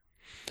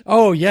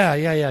 Oh,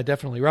 yeah,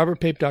 definitely.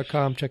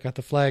 robertpape.com, check out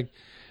the flag.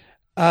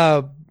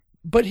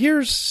 But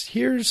here's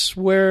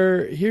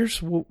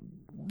what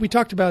we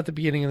talked about at the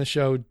beginning of the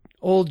show.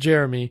 Old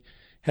Jeremy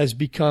has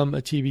become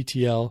a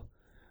TBTL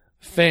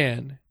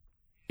fan.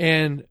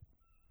 And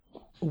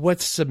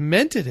what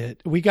cemented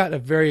it, we got a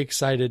very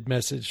excited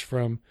message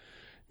from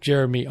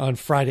Jeremy on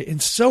Friday.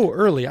 And so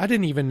early, I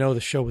didn't even know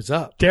the show was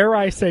up. Dare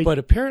I say, but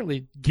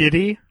apparently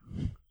giddy.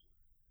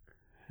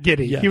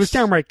 Yes. He was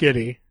downright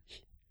giddy.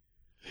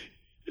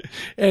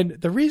 And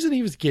the reason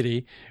he was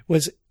giddy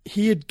was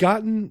he had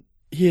gotten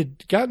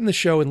the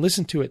show and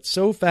listened to it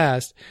so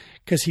fast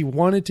because he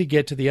wanted to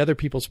get to the other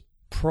people's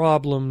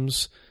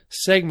problems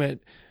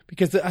segment,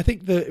 because I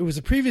think it was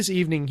the previous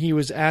evening he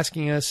was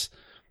asking us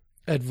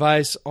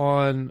advice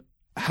on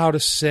how to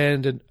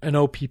send an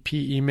OPP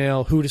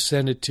email, who to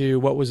send it to,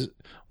 what was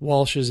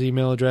Walsh's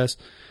email address.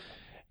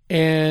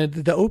 And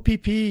the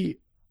OPP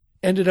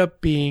ended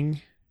up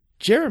being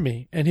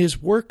Jeremy and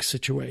his work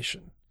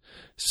situation.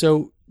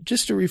 So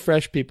just to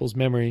refresh people's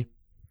memory,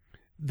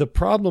 the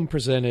problem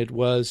presented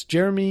was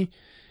Jeremy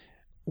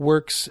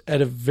works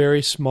at a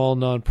very small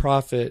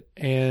nonprofit,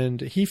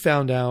 and he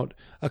found out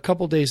a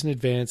couple days in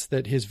advance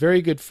that his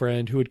very good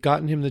friend who had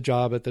gotten him the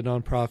job at the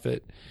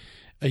nonprofit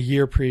a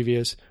year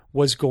previous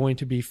was going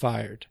to be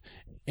fired.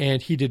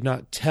 And he did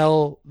not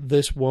tell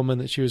this woman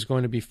that she was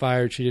going to be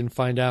fired. She didn't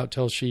find out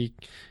till she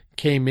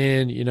came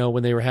in,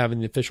 when they were having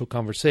the official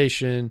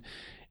conversation.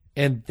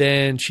 And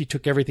then she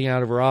took everything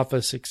out of her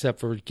office except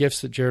for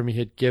gifts that Jeremy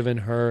had given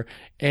her.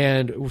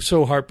 And it was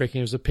so heartbreaking.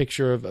 It was a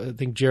picture of, I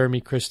think,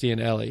 Jeremy, Christy, and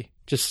Ellie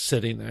just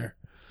sitting there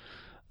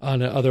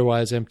on an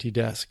otherwise empty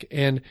desk.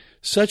 And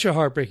such a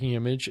heartbreaking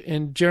image.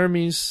 And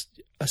Jeremy's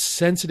a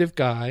sensitive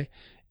guy,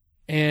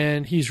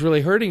 and he's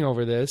really hurting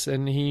over this.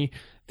 And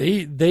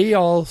they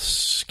all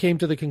came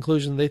to the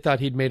conclusion they thought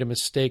he'd made a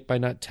mistake by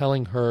not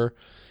telling her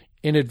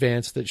in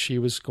advance that she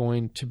was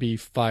going to be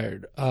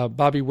fired.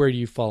 Bobby, where do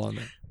you fall on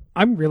that?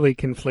 I'm really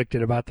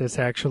conflicted about this,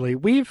 actually.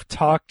 We've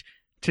talked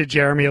to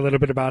Jeremy a little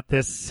bit about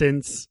this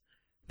since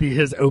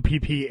his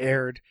OPP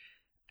aired,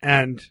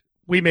 and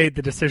we made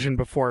the decision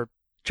before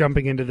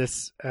jumping into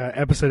this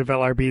episode of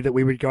LRB that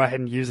we would go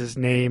ahead and use his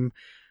name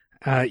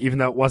even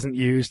though it wasn't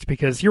used,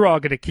 because you're all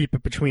going to keep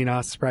it between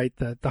us, right?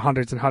 The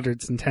hundreds and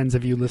hundreds and tens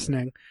of you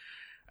listening.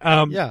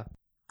 Yeah.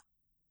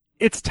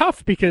 It's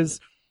tough because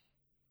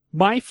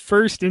my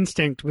first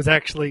instinct was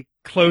actually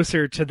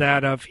closer to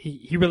that of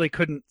he really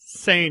couldn't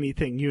say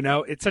anything, you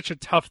know? It's such a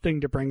tough thing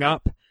to bring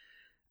up.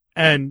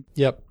 And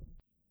Yep.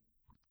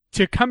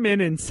 to come in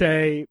and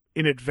say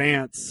in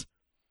advance,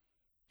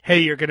 hey,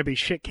 you're going to be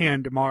shit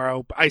canned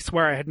tomorrow, I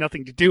swear I had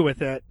nothing to do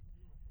with it.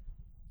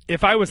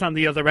 If I was on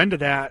the other end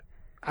of that,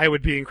 I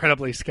would be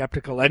incredibly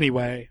skeptical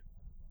anyway.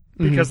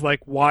 Because,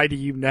 like, why do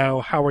you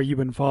know? How are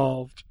you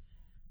involved?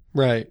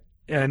 Right.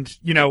 And,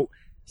 you know,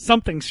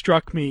 something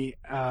struck me.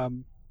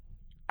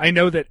 I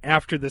know that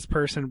after this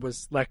person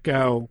was let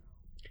go,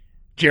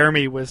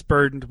 Jeremy was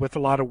burdened with a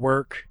lot of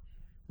work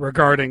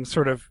regarding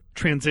sort of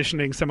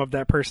transitioning some of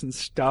that person's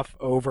stuff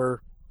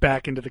over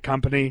back into the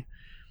company.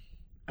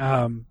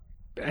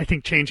 I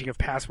think changing of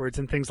passwords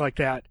and things like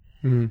that.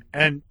 Mm-hmm.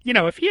 And, you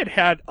know, if he had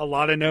had a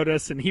lot of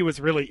notice and he was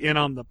really in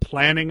on the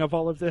planning of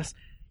all of this,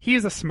 he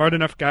is a smart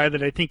enough guy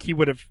that I think he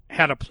would have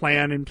had a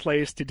plan in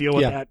place to deal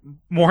with that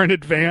more in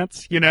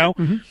advance, you know?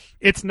 Mm-hmm.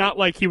 It's not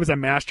like he was a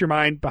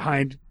mastermind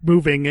behind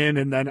moving in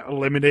and then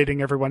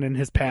eliminating everyone in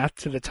his path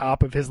to the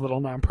top of his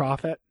little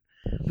nonprofit.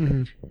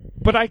 Mm-hmm.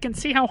 But I can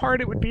see how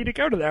hard it would be to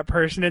go to that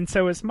person. And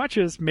so as much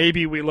as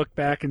maybe we look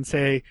back and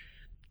say,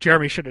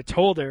 Jeremy should have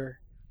told her,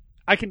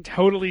 I can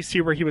totally see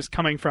where he was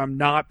coming from,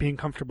 not being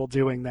comfortable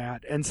doing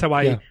that. And so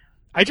I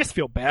just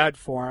feel bad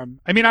for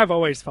him. I mean, I've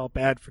always felt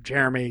bad for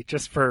Jeremy,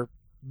 just for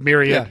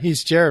myriad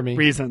he's Jeremy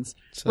reasons.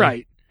 So.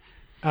 Right.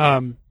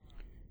 But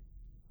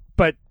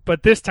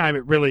this time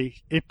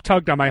it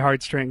tugged on my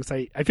heartstrings.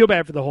 I feel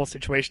bad for the whole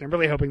situation. I'm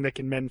really hoping they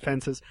can mend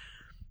fences.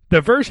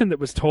 The version that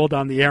was told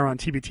on the air on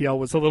TBTL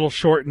was a little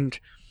shortened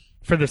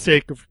for the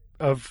sake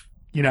of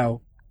you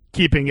know,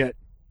 keeping it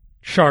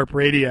sharp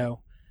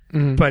radio.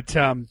 Mm-hmm. But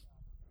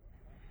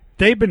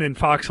they've been in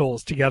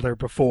foxholes together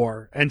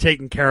before and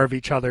taken care of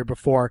each other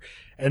before.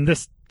 And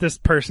this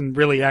person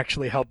really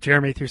actually helped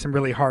Jeremy through some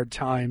really hard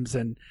times.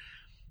 And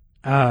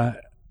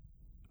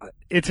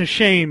it's a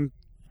shame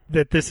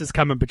that this is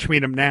coming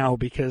between them now,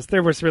 because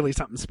there was really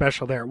something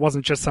special there. It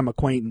wasn't just some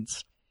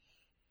acquaintance.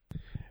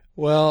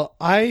 Well,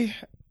 I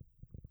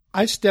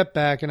stepped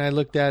back and I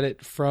looked at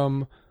it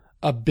from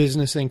a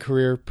business and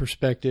career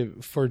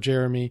perspective for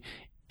Jeremy.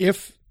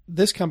 If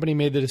this company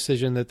made the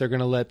decision that they're going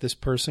to let this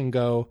person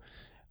go,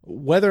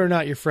 whether or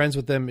not you're friends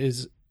with them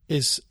is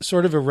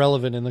sort of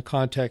irrelevant in the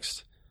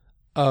context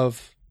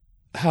of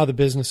how the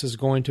business is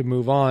going to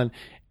move on.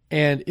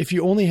 And if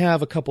you only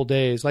have a couple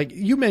days, like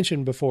you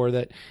mentioned before,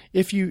 that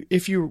if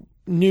you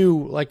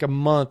knew like a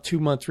month, 2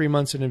 months, 3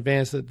 months in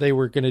advance that they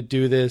were going to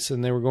do this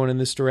and they were going in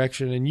this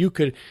direction, and you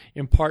could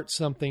impart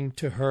something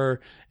to her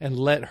and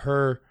let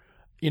her,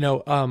 you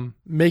know,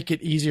 make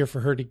it easier for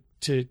her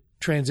to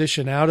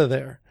transition out of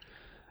there.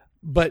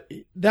 But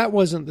that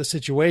wasn't the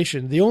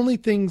situation. The only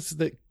things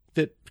that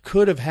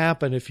could have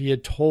happened if he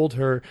had told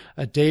her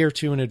a day or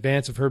two in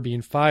advance of her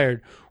being fired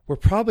were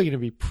probably going to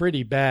be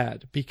pretty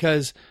bad,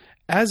 because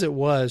as it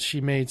was, she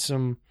made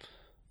some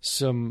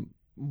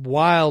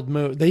wild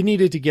move. They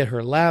needed to get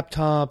her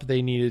laptop.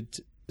 They needed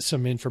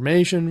some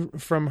information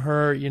from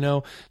her, you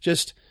know,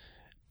 just,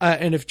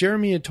 and if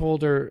Jeremy had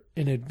told her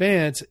in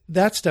advance,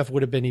 that stuff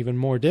would have been even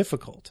more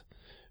difficult,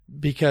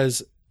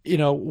 because, you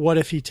know, what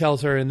if he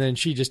tells her and then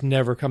she just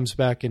never comes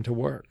back into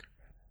work?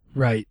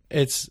 Right.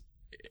 It's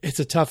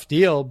a tough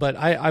deal, but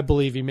I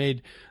believe he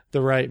made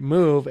the right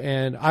move.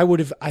 And I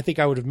think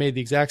I would have made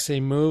the exact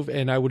same move.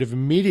 And I would have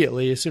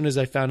immediately, as soon as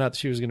I found out that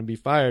she was going to be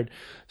fired,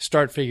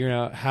 start figuring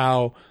out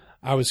how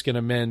I was going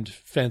to mend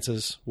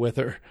fences with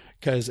her.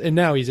 And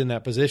now he's in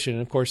that position.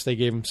 And of course they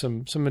gave him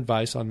some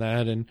advice on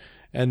that,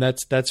 and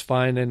that's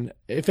fine. And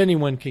if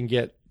anyone can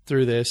get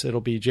through this,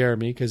 it'll be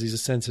Jeremy, because he's a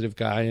sensitive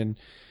guy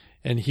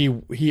and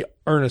he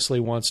earnestly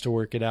wants to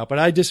work it out. But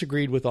I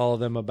disagreed with all of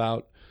them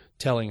about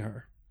telling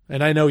her.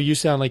 And I know you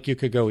sound like you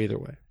could go either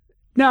way.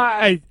 No,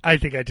 I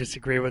think I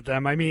disagree with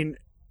them. I mean,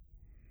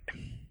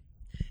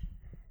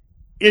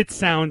 it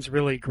sounds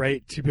really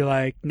great to be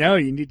like, no,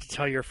 you need to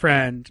tell your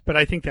friend. But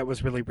I think that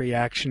was really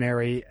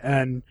reactionary.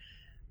 And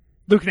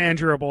Luke and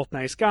Andrew are both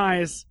nice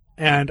guys.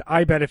 And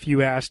I bet if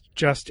you asked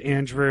just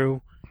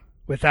Andrew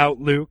without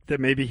Luke, that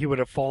maybe he would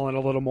have fallen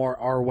a little more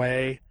our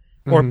way,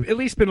 or at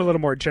least been a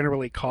little more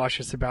generally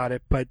cautious about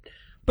it. But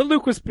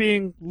Luke was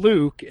being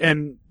Luke,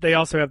 and they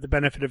also have the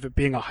benefit of it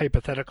being a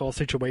hypothetical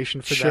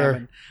situation for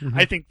them. And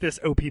I think this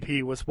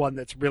OPP was one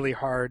that's really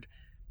hard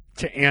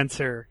to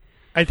answer.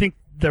 I think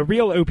the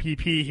real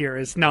OPP here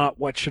is not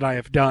what should I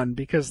have done,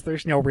 because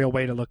there's no real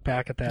way to look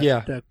back at that.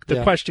 Yeah.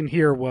 The question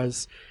here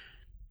was,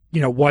 you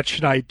know, what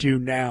should I do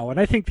now? And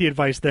I think the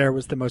advice there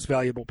was the most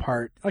valuable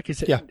part. Like you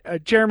said,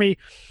 Jeremy,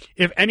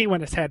 if anyone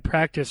has had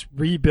practice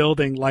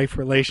rebuilding life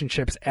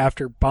relationships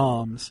after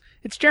bombs,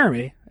 it's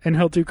Jeremy, and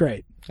he'll do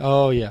great.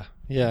 Oh, yeah.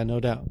 Yeah, no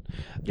doubt.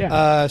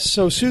 Yeah.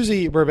 So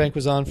Susie Burbank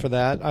was on for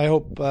that. I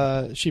hope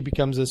she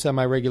becomes a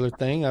semi-regular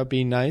thing. That would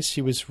be nice.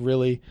 She was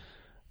really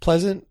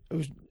pleasant.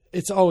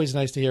 It's always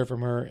nice to hear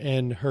from her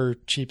and her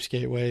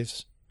cheapskate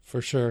ways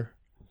for sure.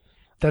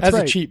 That's As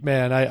right. a cheap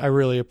man, I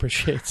really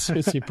appreciate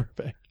Susie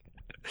Burbank.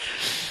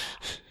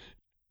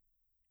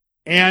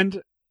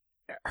 And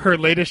her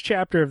latest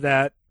chapter of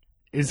that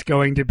is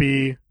going to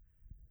be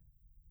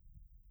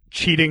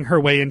cheating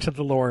her way into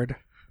the Lord.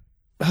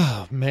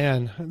 Oh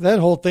man, that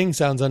whole thing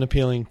sounds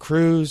unappealing.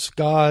 Cruise,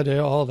 God,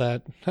 all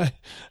that.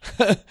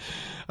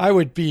 I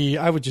would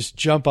just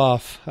jump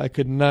off. I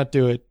could not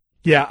do it.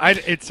 Yeah,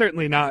 it's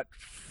certainly not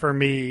for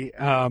me.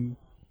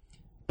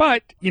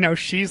 But,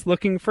 she's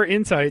looking for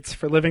insights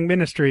for Living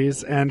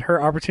Ministries, and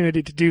her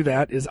opportunity to do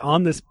that is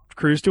on this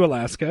cruise to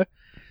Alaska.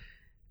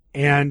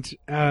 And,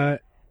 I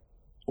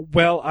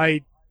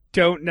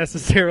don't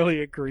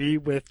necessarily agree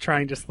with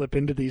trying to slip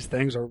into these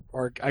things, or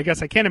I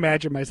guess I can't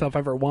imagine myself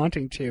ever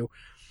wanting to.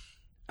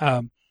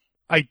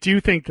 I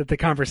do think that the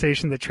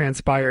conversation that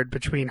transpired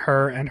between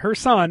her and her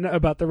son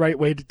about the right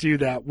way to do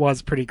that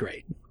was pretty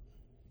great.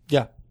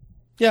 Yeah,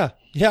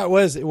 it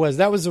was.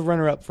 That was the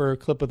runner-up for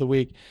Clip of the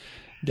Week.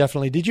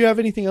 Definitely. Did you have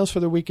anything else for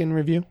the weekend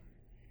review?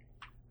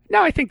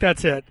 No, I think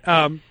that's it.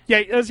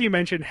 As you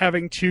mentioned,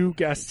 having two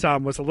guests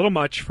on was a little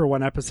much for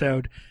one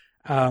episode.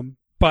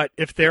 But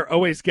if they're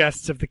always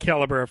guests of the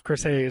caliber of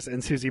Chris Hayes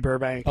and Susie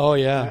Burbank,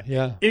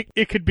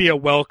 it could be a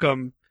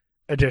welcome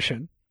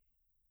addition.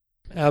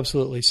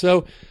 Absolutely.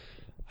 So,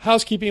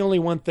 housekeeping, only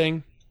one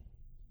thing.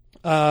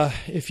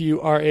 If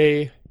you are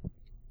a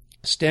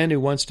Stan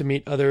who wants to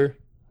meet other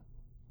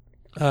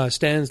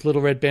Stan's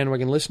Little Red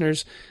Bandwagon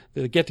listeners,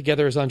 the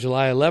get-together is on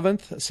July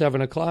 11th, 7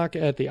 o'clock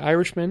at the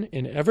Irishman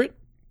in Everett.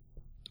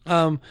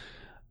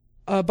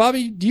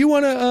 Bobby, do you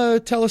want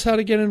to tell us how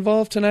to get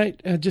involved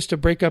tonight, just to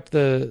break up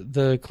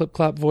the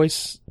clip-clop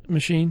voice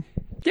machine?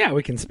 Yeah,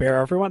 we can spare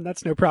everyone.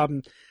 That's no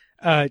problem.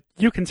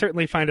 You can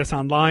certainly find us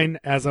online,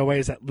 as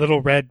always, at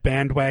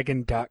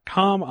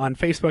littleredbandwagon.com, on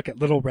Facebook at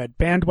Little Red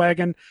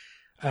Bandwagon,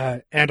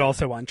 and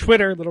also on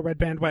Twitter, Little Red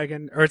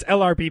Bandwagon, or it's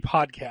LRB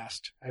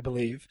Podcast, I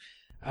believe.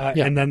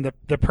 And then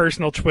the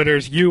personal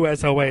Twitters, you,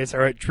 as always,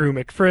 are at Drew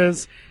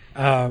McFrizz.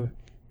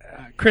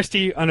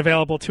 Christy,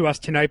 unavailable to us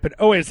tonight, but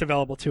always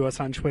available to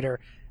us on Twitter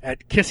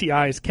at Kissy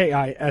Eyes,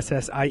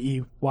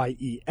 KISSIEYES.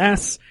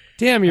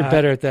 Damn, you're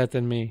better at that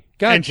than me.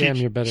 God damn,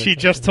 you're better. She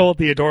just told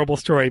the adorable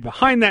story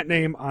behind that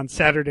name on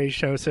Saturday's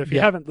show. So if you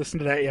haven't listened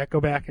to that yet, go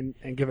back and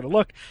give it a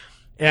look.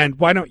 And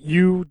why don't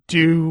you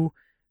do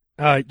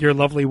your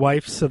lovely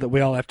wife so that we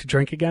all have to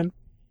drink again?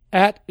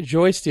 At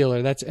Joy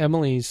Stealer. That's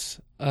Emily's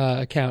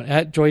account,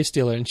 at Joy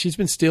Stealer. And she's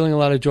been stealing a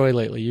lot of joy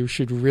lately. You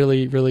should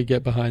really, really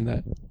get behind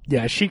that.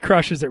 Yeah, she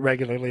crushes it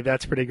regularly.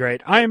 That's pretty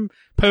great. I'm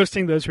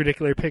posting those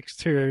ridiculous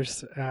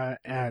pictures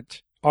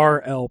at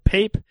RL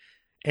Pape.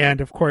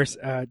 And, of course,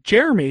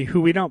 Jeremy,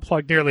 who we don't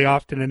plug nearly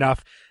often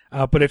enough.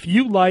 But if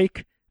you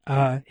like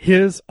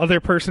his other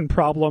person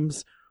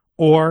problems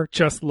or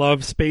just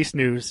love space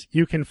news,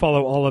 you can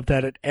follow all of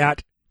that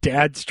at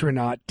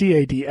Dadstronaut,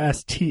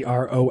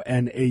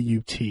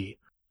 DADSTRONAUT.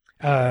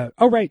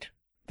 Oh, right.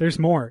 There's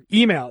more.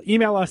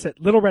 Email us at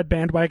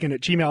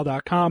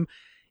littleredbandwagon@gmail.com.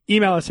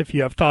 Email us if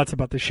you have thoughts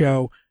about the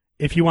show.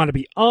 If you want to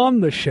be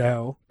on the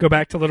show, go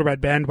back to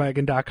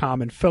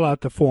littleredbandwagon.com and fill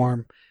out the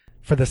form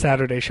for the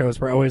Saturday shows.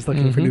 We're always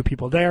looking for new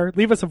people there.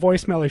 Leave us a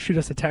voicemail or shoot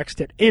us a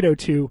text at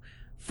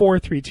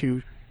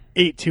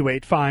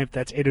 802-432-8285.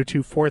 That's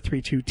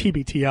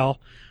 802-432-TBTL.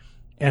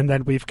 And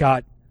then we've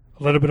got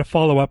a little bit of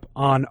follow-up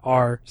on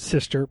our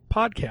sister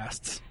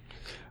podcasts.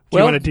 Do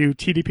you want to do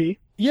TDP?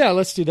 Yeah,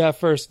 let's do that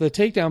first. The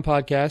Takedown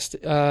podcast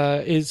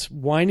is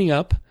winding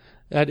up.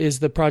 That is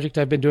the project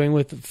I've been doing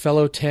with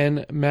fellow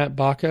 10 Matt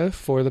Baca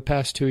for the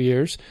past 2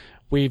 years.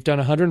 We've done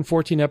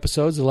 114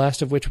 episodes, the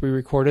last of which we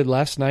recorded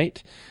last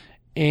night.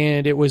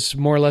 And it was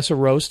more or less a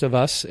roast of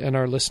us and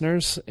our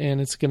listeners.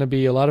 And it's going to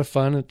be a lot of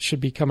fun. It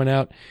should be coming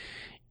out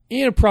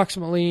in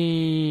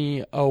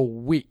approximately a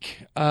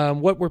week.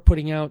 What we're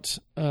putting out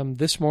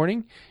this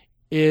morning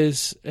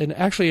is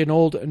actually an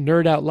old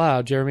Nerd Out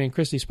Loud, Jeremy and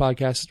Christy's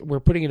podcast. We're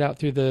putting it out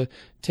through the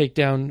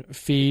Takedown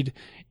feed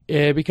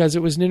because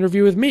it was an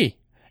interview with me.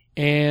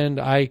 And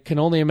I can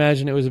only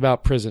imagine it was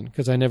about prison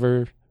because I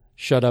never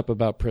shut up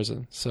about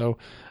prison. So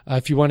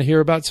if you want to hear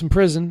about some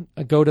prison,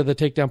 go to the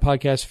Takedown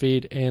podcast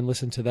feed and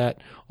listen to that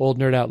old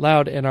Nerd Out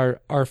Loud. And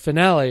our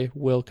finale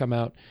will come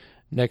out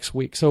next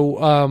week.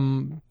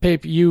 So,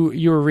 Pape,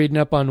 you were reading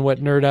up on what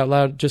Nerd Out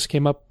Loud just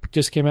came out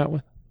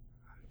with?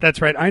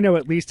 That's right. I know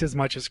at least as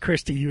much as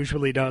Christy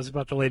usually does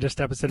about the latest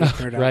episode of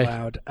Nerd Out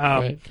Loud.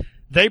 Right.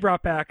 They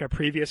brought back a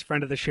previous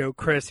friend of the show,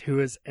 Chris,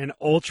 who is an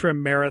ultra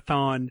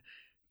marathon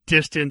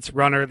distance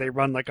runner. They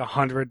run like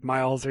 100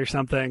 miles or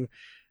something.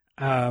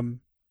 In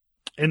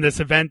this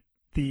event,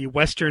 the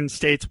Western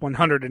States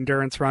 100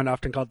 endurance run,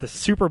 often called the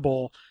Super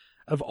Bowl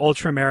of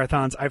ultra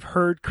marathons. I've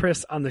heard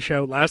Chris on the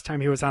show last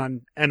time he was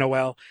on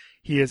NOL.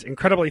 He is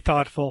incredibly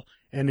thoughtful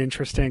and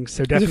interesting.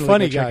 So definitely he's a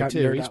funny check guy out too.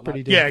 Nerd He's Out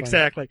pretty Loud. damn Yeah, funny.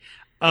 exactly.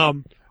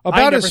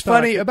 About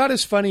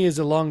as funny as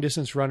a long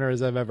distance runner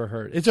as I've ever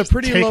heard. It's a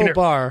pretty low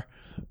bar,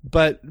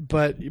 but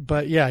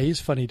yeah,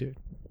 he's a funny dude.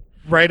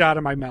 Right out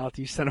of my mouth,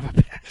 you son of a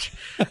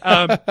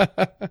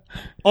bitch.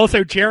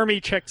 Also, Jeremy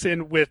checks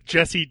in with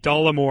Jesse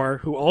Dollamore,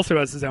 who also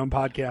has his own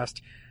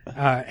podcast,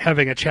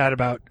 having a chat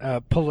about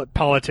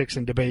politics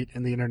and debate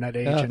in the internet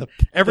age. And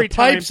the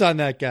pipes on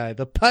that guy,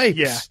 the pipes.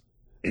 Yeah.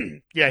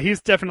 Yeah,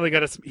 he's definitely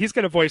he's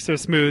got a voice so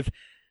smooth,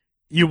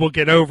 you will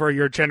get over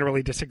you're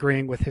generally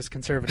disagreeing with his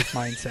conservative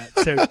mindset.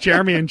 So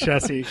Jeremy and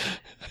Jesse,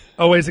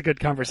 always a good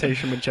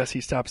conversation when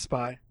Jesse stops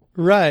by.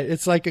 Right.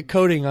 It's like a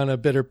coating on a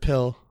bitter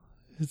pill.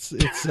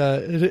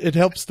 It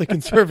helps the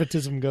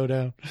conservatism go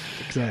down.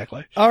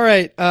 Exactly. All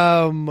right.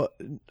 I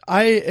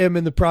am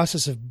in the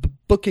process of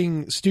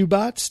booking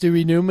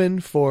Stewie Newman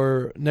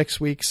for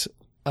next week's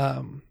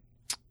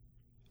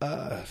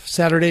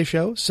Saturday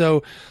show.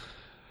 So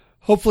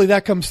hopefully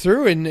that comes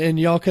through and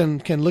y'all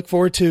can look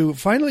forward to,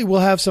 finally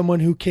we'll have someone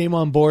who came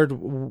on board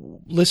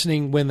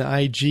listening when the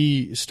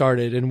IG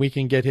started, and we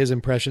can get his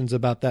impressions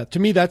about that. To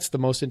me, that's the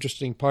most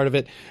interesting part of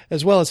it,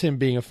 as well as him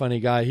being a funny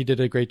guy. He did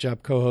a great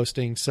job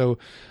co-hosting. So,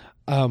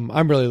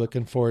 I'm really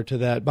looking forward to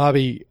that.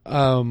 Bobby,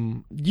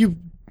 you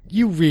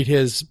read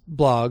his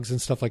blogs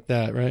and stuff like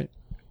that, right?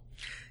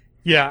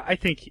 Yeah, I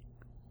think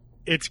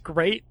it's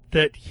great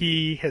that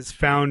he has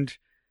found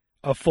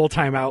a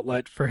full-time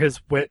outlet for his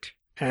wit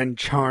and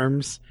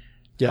charms.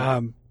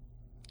 Yeah.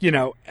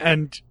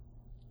 And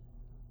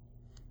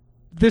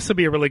this will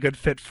be a really good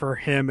fit for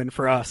him and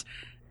for us.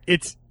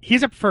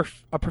 He's a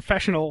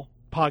professional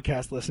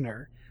podcast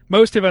listener.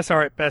 Most of us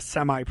are at best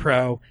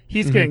semi-pro.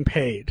 He's getting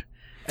paid.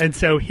 And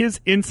so his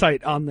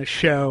insight on the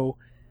show,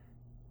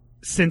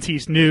 since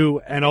he's new,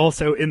 and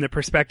also in the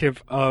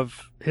perspective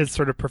of his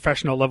sort of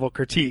professional level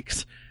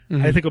critiques,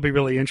 I think will be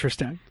really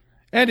interesting.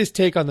 And his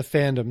take on the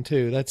fandom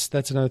too.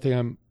 That's another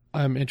thing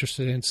I'm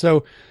interested in.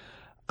 So,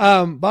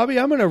 Bobby,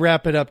 I'm going to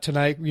wrap it up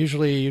tonight.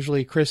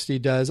 Usually Christy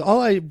does.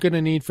 All I'm going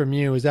to need from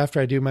you is, after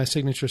I do my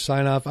signature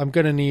sign off, I'm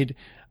going to need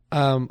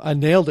a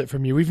nailed it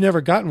from you. We've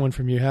never gotten one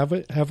from you, have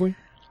we?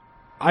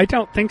 I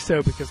don't think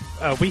so, because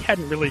we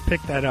hadn't really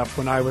picked that up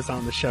when I was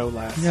on the show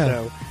last. Yeah.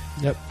 So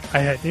Yep. I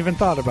hadn't even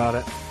thought about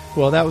it.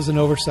 Well, that was an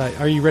oversight.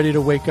 Are you ready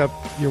to wake up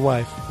your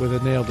wife with a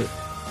nailed it?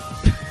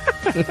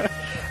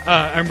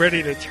 I'm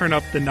ready to turn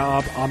up the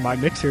knob on my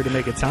mixer to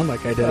make it sound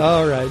like I did.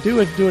 All right. Do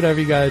whatever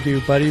you got to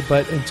do, buddy.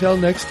 But until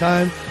next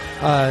time,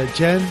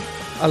 Jen,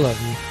 I love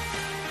you.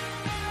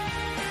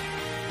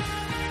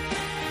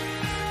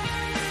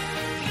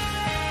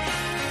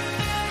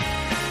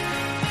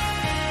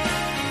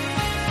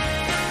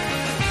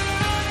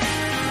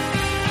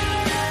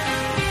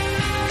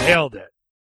 Nailed it.